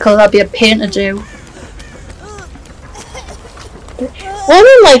my hair colour. That'd be a pain to do. Well, I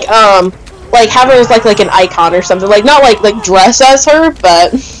mean, like have her as like an icon or something. Like not like dress as her,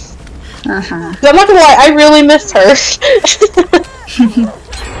 but. I'm not gonna lie, I really missed her.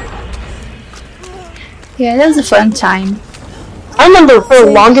 Yeah, that was a fun time. I remember for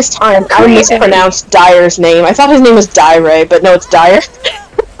the longest time I mispronounced Dyer's name. I thought his name was Dire, but no, it's Dyer.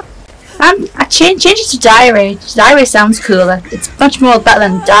 I changed it to Diary. Diary sounds cooler. It's much more better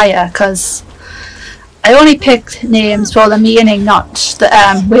than Dyer, because I only picked names for the meaning, not the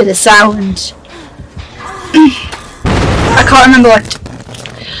way they sound. I can't remember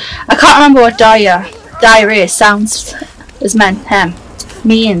what diarrhea sounds is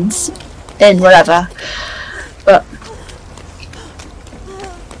means in whatever. But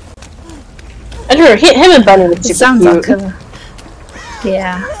I don't know, him and Bunny would it super sounds cute. like cooler.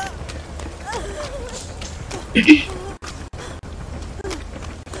 Yeah.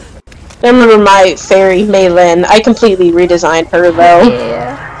 I remember my fairy Maylin. I completely redesigned her though.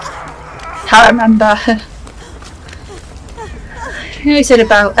 Yeah. I remember. You said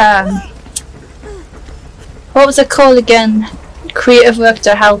about what was it called again? Creative work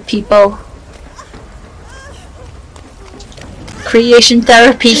to help people. Creation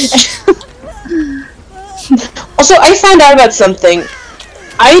therapy. Also, I found out about something.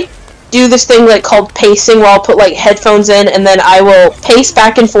 I do this thing like called pacing, where I'll put like headphones in, and then I will pace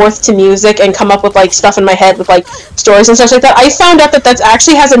back and forth to music and come up with like stuff in my head with like stories and stuff like that. I found out that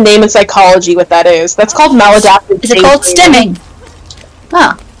actually has a name in psychology. What that is? That's called maladaptive. Is it called stimming?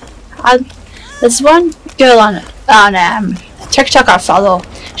 Oh, there's one girl on TikTok I follow.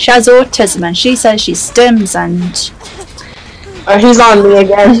 She has autism, and she says she stims, and he's on me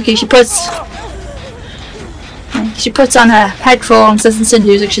again. She puts on her headphones, listens to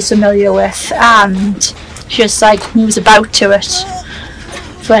music she's familiar with, and she just like moves about to it.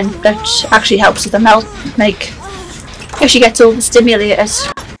 When that actually helps with the like if she gets overstimulated.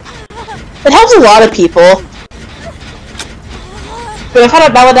 It helps a lot of people. But I found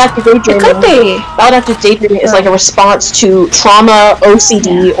out maladaptive daydreaming. It could be. Maladaptive daydreaming is like a response to trauma,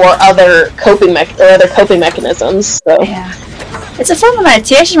 OCD, or other coping mechanisms. So. Yeah. It's a form of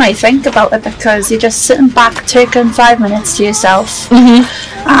meditation when you think about it, because you're just sitting back, taking 5 minutes to yourself,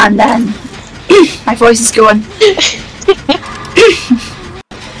 and then my voice is going,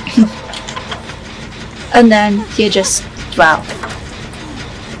 and then you just, well,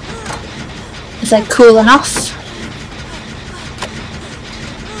 it's like cooling off.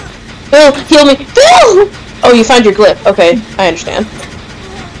 Bill, heal me! Bill! Oh, you found your glyph. Okay, I understand.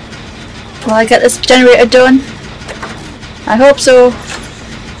 Will I get this generator done? I hope so.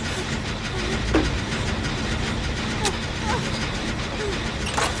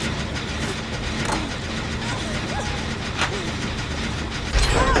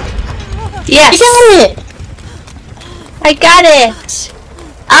 Yes! You got it! I got it!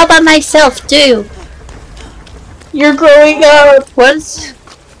 All by myself, too. You're growing up! What?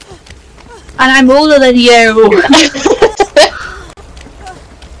 And I'm older than you.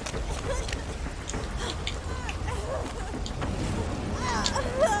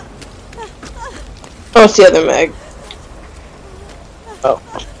 Oh, it's the other Meg. Oh.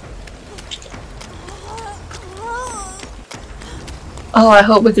 Oh, I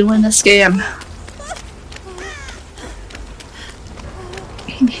hope we can win this game.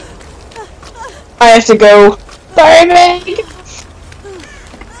 I have to go. Sorry, Meg!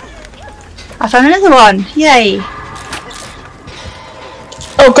 I found another one. Yay.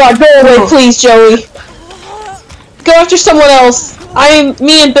 Oh god, go away, please, Joey. Go after someone else.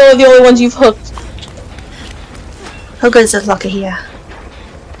 Me and Bill are the only ones you've hooked. How good is this locker here?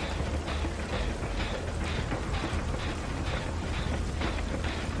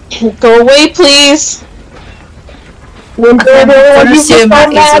 Go away, please. When I'm gonna assume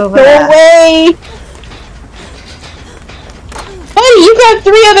that is over go there. away. Buddy, you got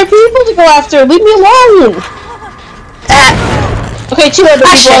 3 other people to go after. Leave me alone. Okay, 2 other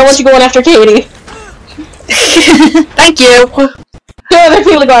people. Shit. I want you going after Katie. Thank you. 2 other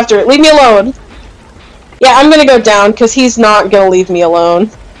people to go after. Leave me alone. Yeah, I'm gonna go down because he's not gonna leave me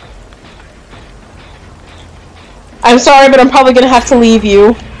alone. I'm sorry, but I'm probably gonna have to leave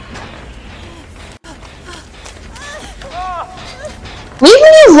you. Leave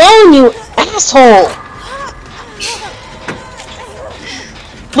me alone, you asshole!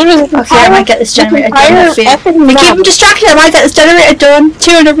 Okay, I might get this generator done. I feel. We keep him distracted. I might get this generator done.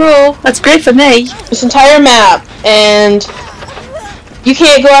 2 in a row. That's great for me. This entire map, and you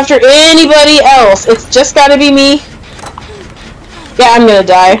can't go after anybody else. It's just gotta be me. Yeah, I'm gonna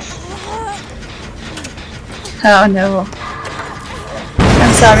die. Oh no.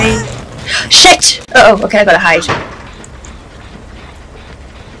 I'm sorry. Shit! Uh oh, okay, I gotta hide.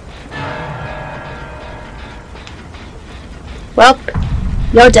 Well,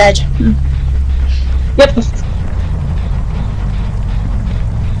 you're dead. Yep.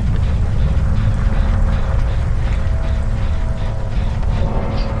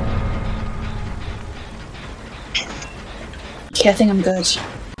 Okay, I think I'm good.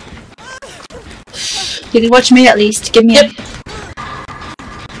 You can watch me at least. Give me a...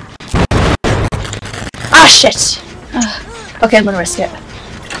 Ah, shit! Okay, I'm gonna risk it.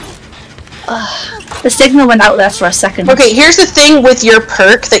 The signal went out there for a second. Okay, here's the thing with your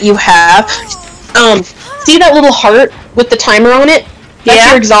perk that you have. See that little heart with the timer on it? That's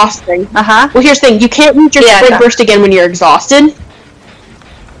your exhausting. Uh-huh. Well, here's the thing. You can't reach your sprint burst again when you're exhausted.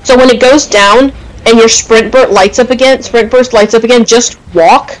 So when it goes down and your sprint burst lights up again, just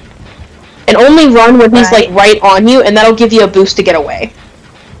walk. And only run when he's, like, right on you, and that'll give you a boost to get away.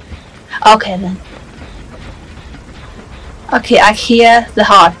 Okay, then. Okay, I hear the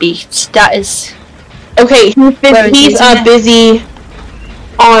heartbeat. That is... Okay, he's busy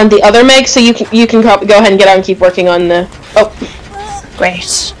on the other Meg, so you can go ahead and get out and keep working on the... Oh.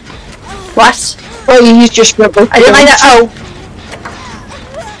 Great. What? Oh, you used your sprint burst. I didn't like that. Oh.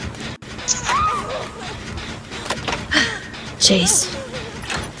 Jeez.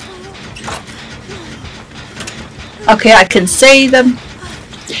 Okay, I can see them.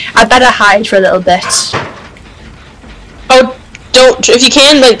 I better hide for a little bit. Oh, don't, if you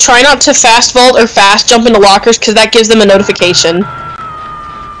can, like, try not to fast vault or fast jump into lockers, because that gives them a notification.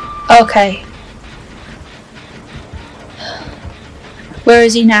 Okay. Where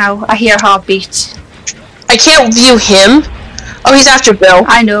is he now? I hear a heartbeat. I can't view him. Oh, he's after Bill.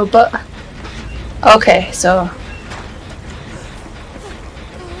 I know, but... Okay, so...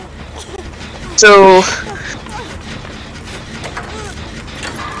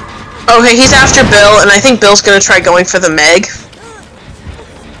 Okay, he's after Bill, and I think Bill's gonna try going for the Meg.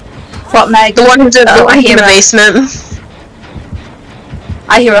 What Meg? The one who's in the basement.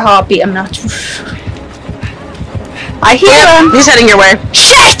 I hear a heartbeat, I'm not... I hear him! He's heading your way.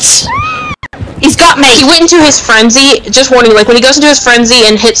 Shit! He's got me! He went into his frenzy. Just warning, like, when he goes into his frenzy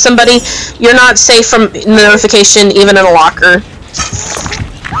and hits somebody, you're not safe from the notification, even in a locker.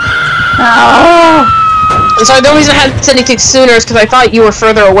 Oh! And so the only reason I hadn't said anything sooner is because I thought you were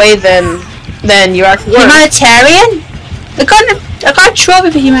further away than you actually were. Humanitarian? I got a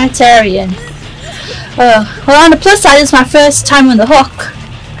trophy for humanitarian. Well, on the plus side, it's my first time on the hook.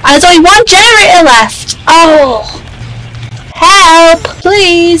 And there's only 1 generator left! Oh! Help!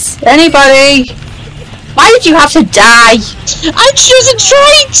 Please! Anybody! Why did you have to die? I wasn't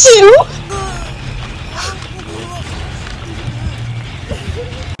trying to!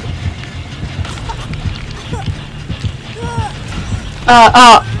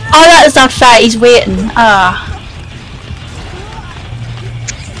 Oh, that is not fair. He's waiting.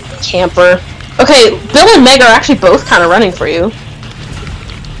 Camper. Okay, Bill and Meg are actually both kind of running for you.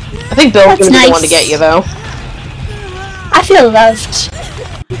 I think Bill's gonna be the one to get you, though. I feel loved.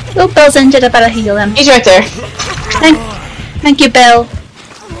 Oh, Bill's injured. I better heal him. He's right there. Thank you, Bill.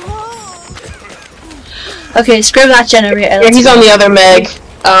 Okay, screw that generator. Yeah, he's on the other Meg.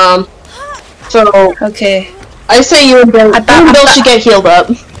 So... Okay. I say you and Bill, should get healed up.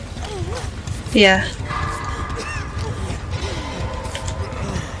 Yeah.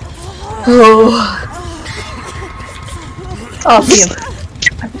 Oh. Oh, phew.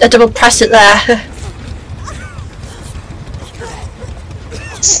 I double pressed it there.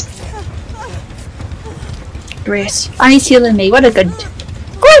 Great. And he's healing me. What a good...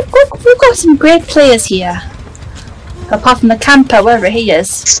 We've got some great players here. Apart from the camper, wherever he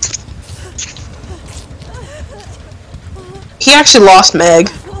is. He actually lost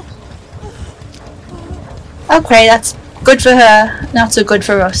Meg. Okay, that's good for her, not so good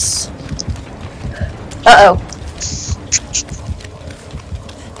for us. Uh-oh.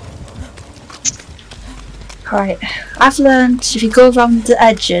 Alright, I've learned if you go around the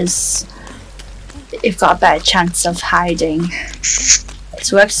edges, you've got a better chance of hiding.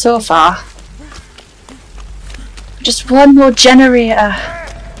 It's worked so far. Just one more generator.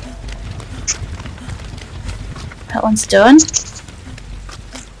 That one's done.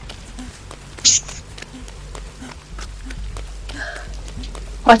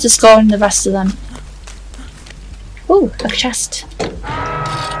 What's the score on the rest of them? Ooh, a chest. And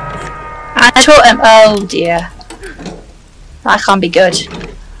a totem. Oh dear. That can't be good.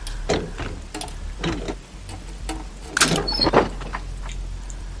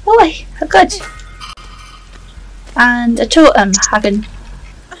 Oh wait, good. And a totem. I can...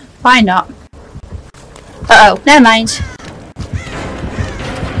 Why not? Uh-oh, never mind.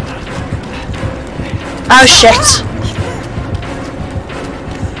 Oh shit.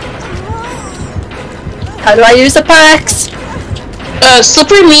 How do I use the perks?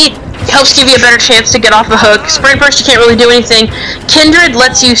 Slippery Meat helps give you a better chance to get off the hook. Sprint Burst, you can't really do anything. Kindred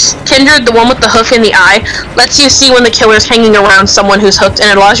lets you... Kindred, the one with the hook in the eye, lets you see when the killer's hanging around someone who's hooked, and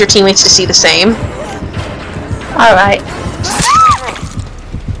it allows your teammates to see the same. Alright.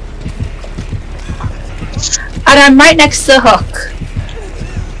 And I'm right next to the hook.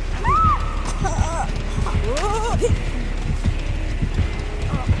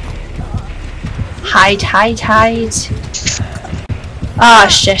 Hide, hide, hide. Ah,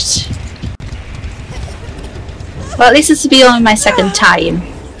 shit. Well, at least this will be only my second time.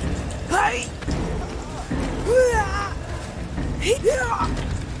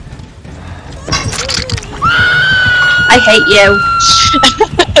 I hate you.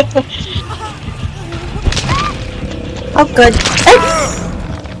 Oh, good.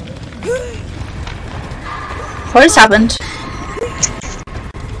 What has happened?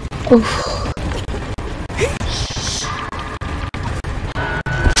 Oof.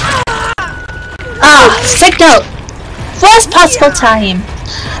 Ah, signal! First possible time.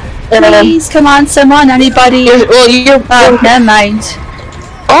 Please, come on, someone, anybody. Oh, never mind.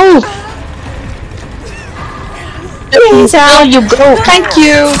 Oh! Please, out. You go. Thank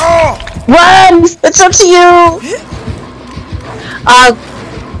you. Run! It's up to you!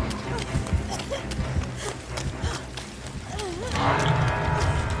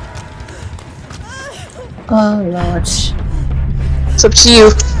 Oh, Lord. It's up to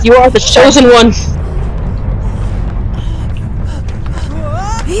you. You are the chosen one.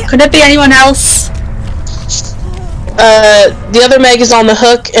 Could it be anyone else? The other Meg is on the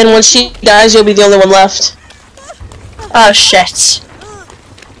hook, and when she dies, you'll be the only one left. Oh, shit.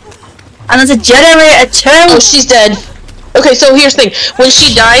 And there's a generator too! Oh, she's dead. Okay, so here's the thing. When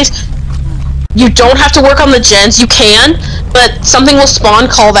she dies, you don't have to work on the gens. You can, but something will spawn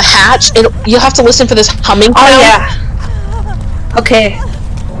called the hatch. You'll have to listen for this humming sound. Oh, yeah. Okay.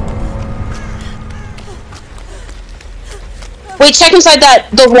 Wait, check inside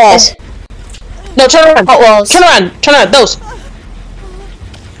those walls. No, turn around. What walls? Turn around. Turn around. Those.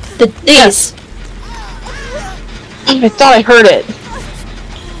 These? I thought I heard it.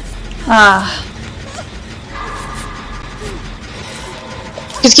 Ah.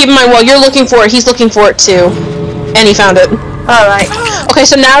 Just keep in mind, while you're looking for it, he's looking for it too. And he found it. Alright. Okay,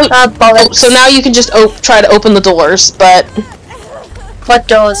 so now... so now you can just try to open the doors, but... What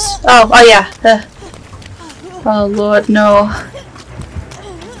doors? Oh yeah. Oh, Lord, no.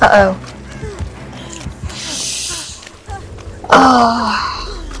 Uh-oh. Oh.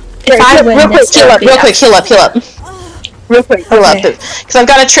 If I win real quick, this, heal up, real quick, heal up. Real quick, heal up, because I've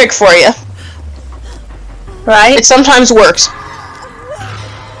got a trick for you. Right? It sometimes works.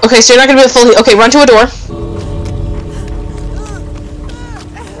 Okay, so you're not gonna be fully. Okay, run to a door.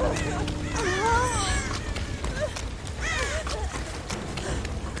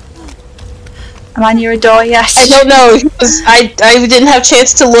 Am I near a door? Yes. I don't know, because I didn't have a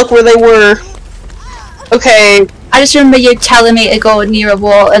chance to look where they were. Okay. I just remember you telling me to go near a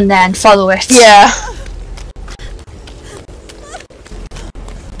wall and then follow it. Yeah.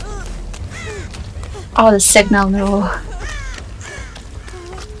 Oh, the signal, no.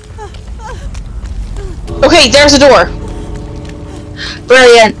 Okay, there's a door.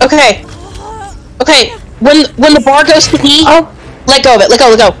 Brilliant. Okay. Okay, when the bar goes to E, let go of it, let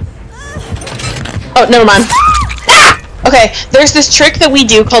go. Oh, never mind. Okay, there's this trick that we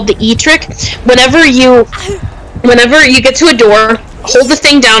do called the E trick. Whenever you get to a door, hold the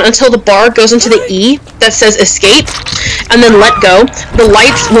thing down until the bar goes into the E that says escape, and then let go. The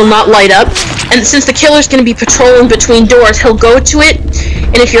lights will not light up, and since the killer's going to be patrolling between doors, he'll go to it,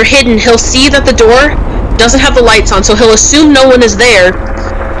 and if you're hidden, he'll see that the door doesn't have the lights on, so he'll assume no one is there,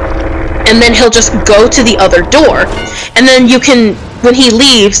 and then he'll just go to the other door. And then you can, when he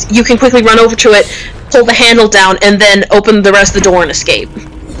leaves, you can quickly run over to it, pull the handle down, and then open the rest of the door and escape.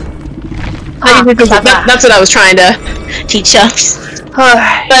 That's what I was trying to teach you.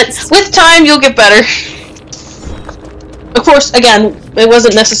 But with time, you'll get better. Of course, again, it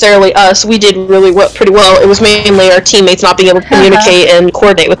wasn't necessarily us. We did really pretty well. It was mainly our teammates not being able to communicate and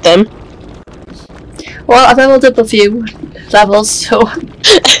coordinate with them. Well, I've leveled up a few levels, so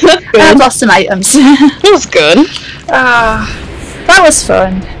I've lost some items. It was good. That was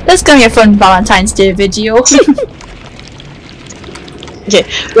fun. That's gonna be a fun Valentine's Day video. Okay.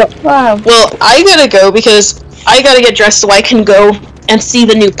 Wow. Well, I gotta go because I gotta get dressed so I can go and see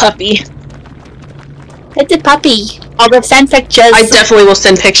the new puppy. It's a puppy. I'll send pictures. I definitely will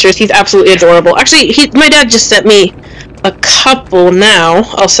send pictures. He's absolutely adorable. Actually, my dad just sent me a couple now.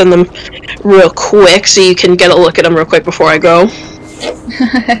 I'll send them real quick so you can get a look at them real quick before I go.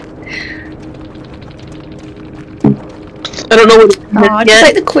 I don't know what just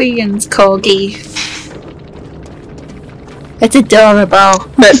like the Queen's corgi. It's adorable.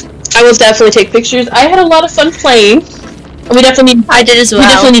 But I will definitely take pictures. I had a lot of fun playing. And we definitely I did as well. We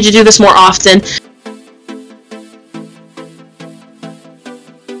definitely need to do this more often.